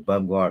 Alicia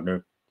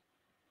Bumgarner.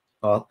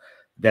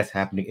 That's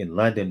happening in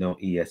London on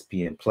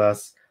ESPN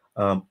Plus.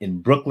 In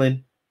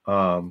Brooklyn,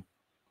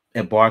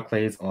 at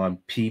Barclays on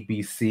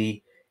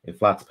PBC and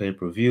Fox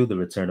Pay-Per-View, the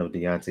return of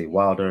Deontay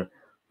Wilder,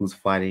 who's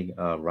fighting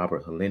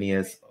Robert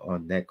Helenius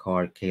on that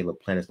card. Caleb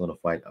Plant is going to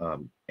fight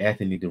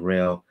Anthony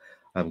Durrell.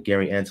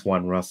 Gary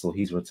Antoine Russell,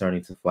 he's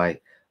returning to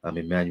fight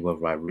Emmanuel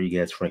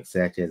Rodriguez. Frank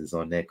Sanchez is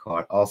on that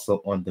card.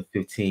 Also on the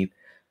 15th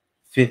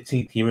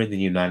here in the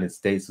United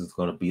States, is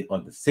going to be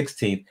on the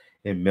 16th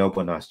in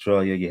Melbourne,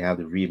 Australia. You have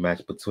the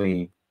rematch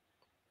between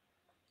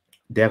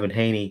Devin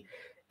Haney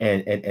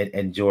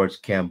and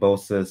George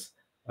Kambosos.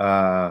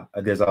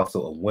 There's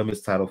also a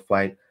women's title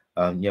fight.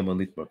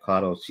 Yamalit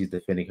Mercado, she's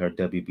defending her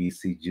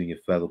WBC junior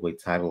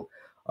featherweight title.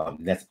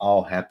 That's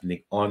all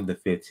happening on the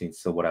 15th.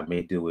 So what I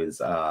may do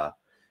is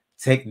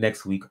take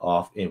next week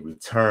off and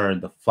return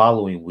the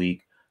following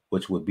week,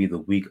 which would be the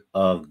week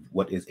of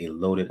what is a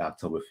loaded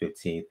October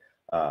 15th.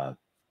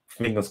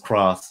 Fingers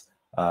crossed,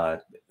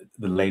 the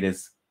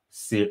latest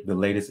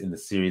in the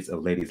series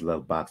of Ladies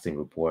Love Boxing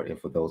Report. And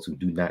for those who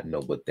do not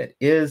know what that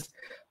is,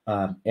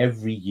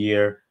 every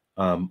year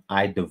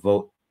I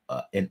devote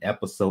an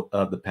episode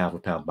of the Pound for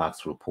Pound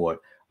Box Report.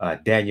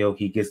 Daniel,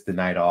 he gets the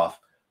night off,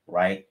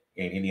 right?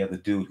 And any other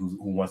dude who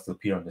wants to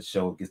appear on the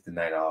show gets the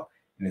night off.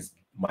 And it's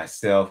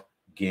myself,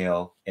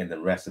 Gail, and the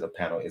rest of the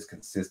panel is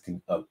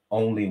consisting of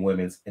only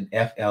women's, an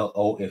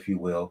FLO, if you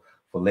will,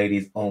 for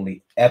ladies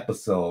only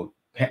episode,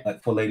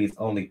 for ladies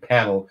only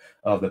panel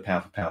of the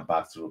Pound for Pound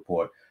Boxing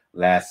Report.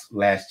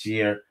 Last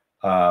year,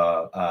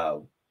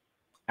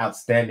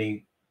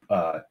 outstanding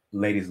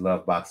Ladies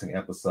Love Boxing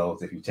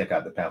episodes. If you check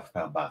out the Pound for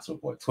Pound Boxing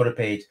Report Twitter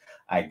page,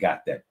 I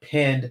got that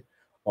pinned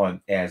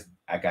on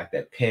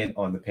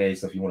the page.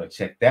 So if you want to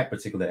check that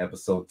particular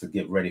episode to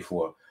get ready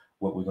for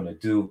what we're going to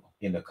do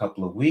in a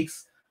couple of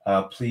weeks,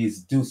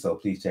 please do so.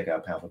 Please check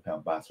out Pound for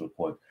Pound Boxing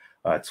Report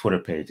Twitter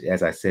page.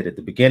 As I said at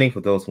the beginning,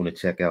 for those who want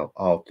to check out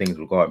all things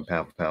regarding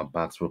Pound for Pound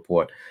Boxing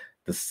Report,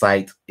 the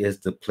site is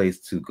the place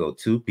to go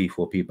to,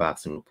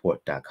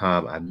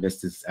 p4pboxingreport.com. I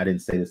missed this. I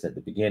didn't say this at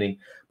the beginning,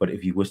 but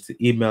if you wish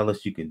to email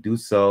us, you can do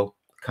so.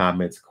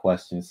 Comments,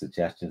 questions,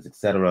 suggestions,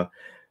 etc.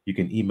 You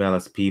can email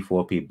us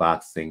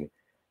p4pboxing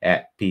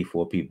at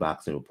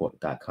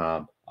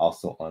p4pboxingreport.com.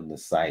 Also on the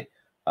site,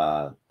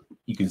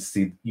 you can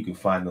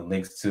find the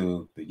links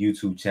to the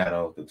YouTube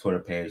channel, the Twitter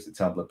page, the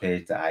Tumblr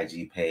page, the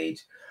IG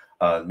page,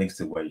 links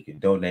to where you can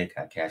donate,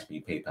 Cash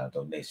Me, PayPal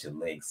donation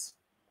links.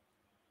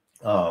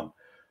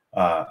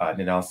 And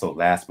then also,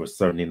 last but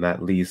certainly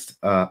not least,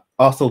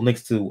 also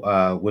links to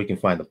where you can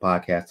find the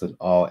podcast on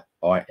all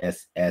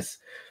RSS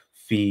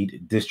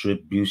feed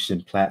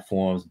distribution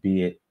platforms,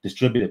 be it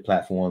distributed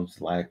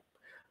platforms like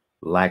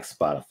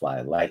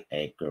Spotify, like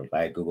Anchor,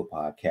 like Google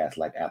Podcasts,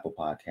 like Apple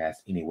Podcasts,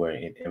 anywhere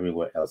and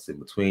everywhere else in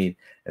between.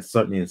 And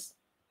certainly, it's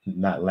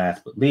not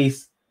last but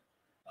least,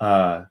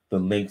 the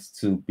links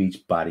to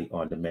Beachbody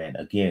On Demand.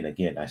 Again,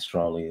 I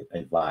strongly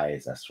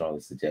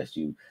suggest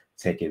you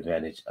take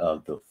advantage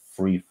of the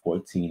free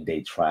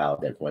 14-day trial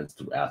that runs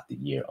throughout the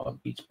year on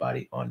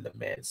Beachbody On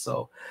Demand.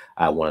 So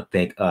I want to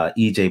thank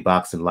EJ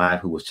Boxing Live,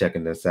 who was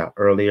checking this out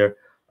earlier.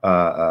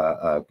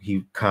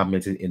 He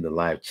commented in the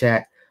live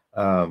chat.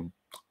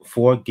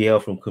 For Gail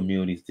from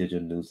Communities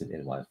Digital News and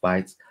NY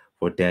Fights,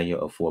 for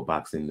Daniel of For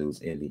Boxing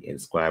News and the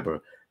Inscriber.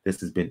 This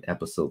has been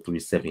episode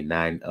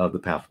 379 of the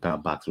Pound for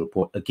Pound Boxing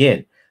Report.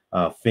 Again,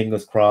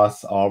 fingers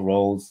crossed, all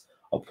roads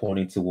are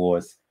pointing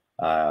towards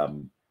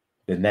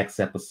the next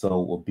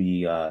episode will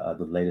be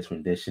the latest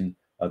rendition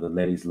of the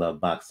Ladies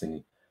Love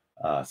Boxing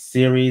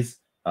series.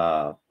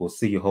 We'll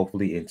see you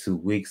hopefully in 2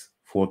 weeks.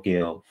 For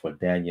Gail, for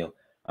Daniel,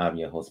 I'm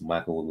your host,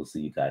 Michael. We'll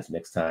see you guys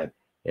next time.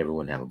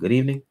 Everyone have a good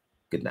evening.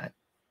 Good night.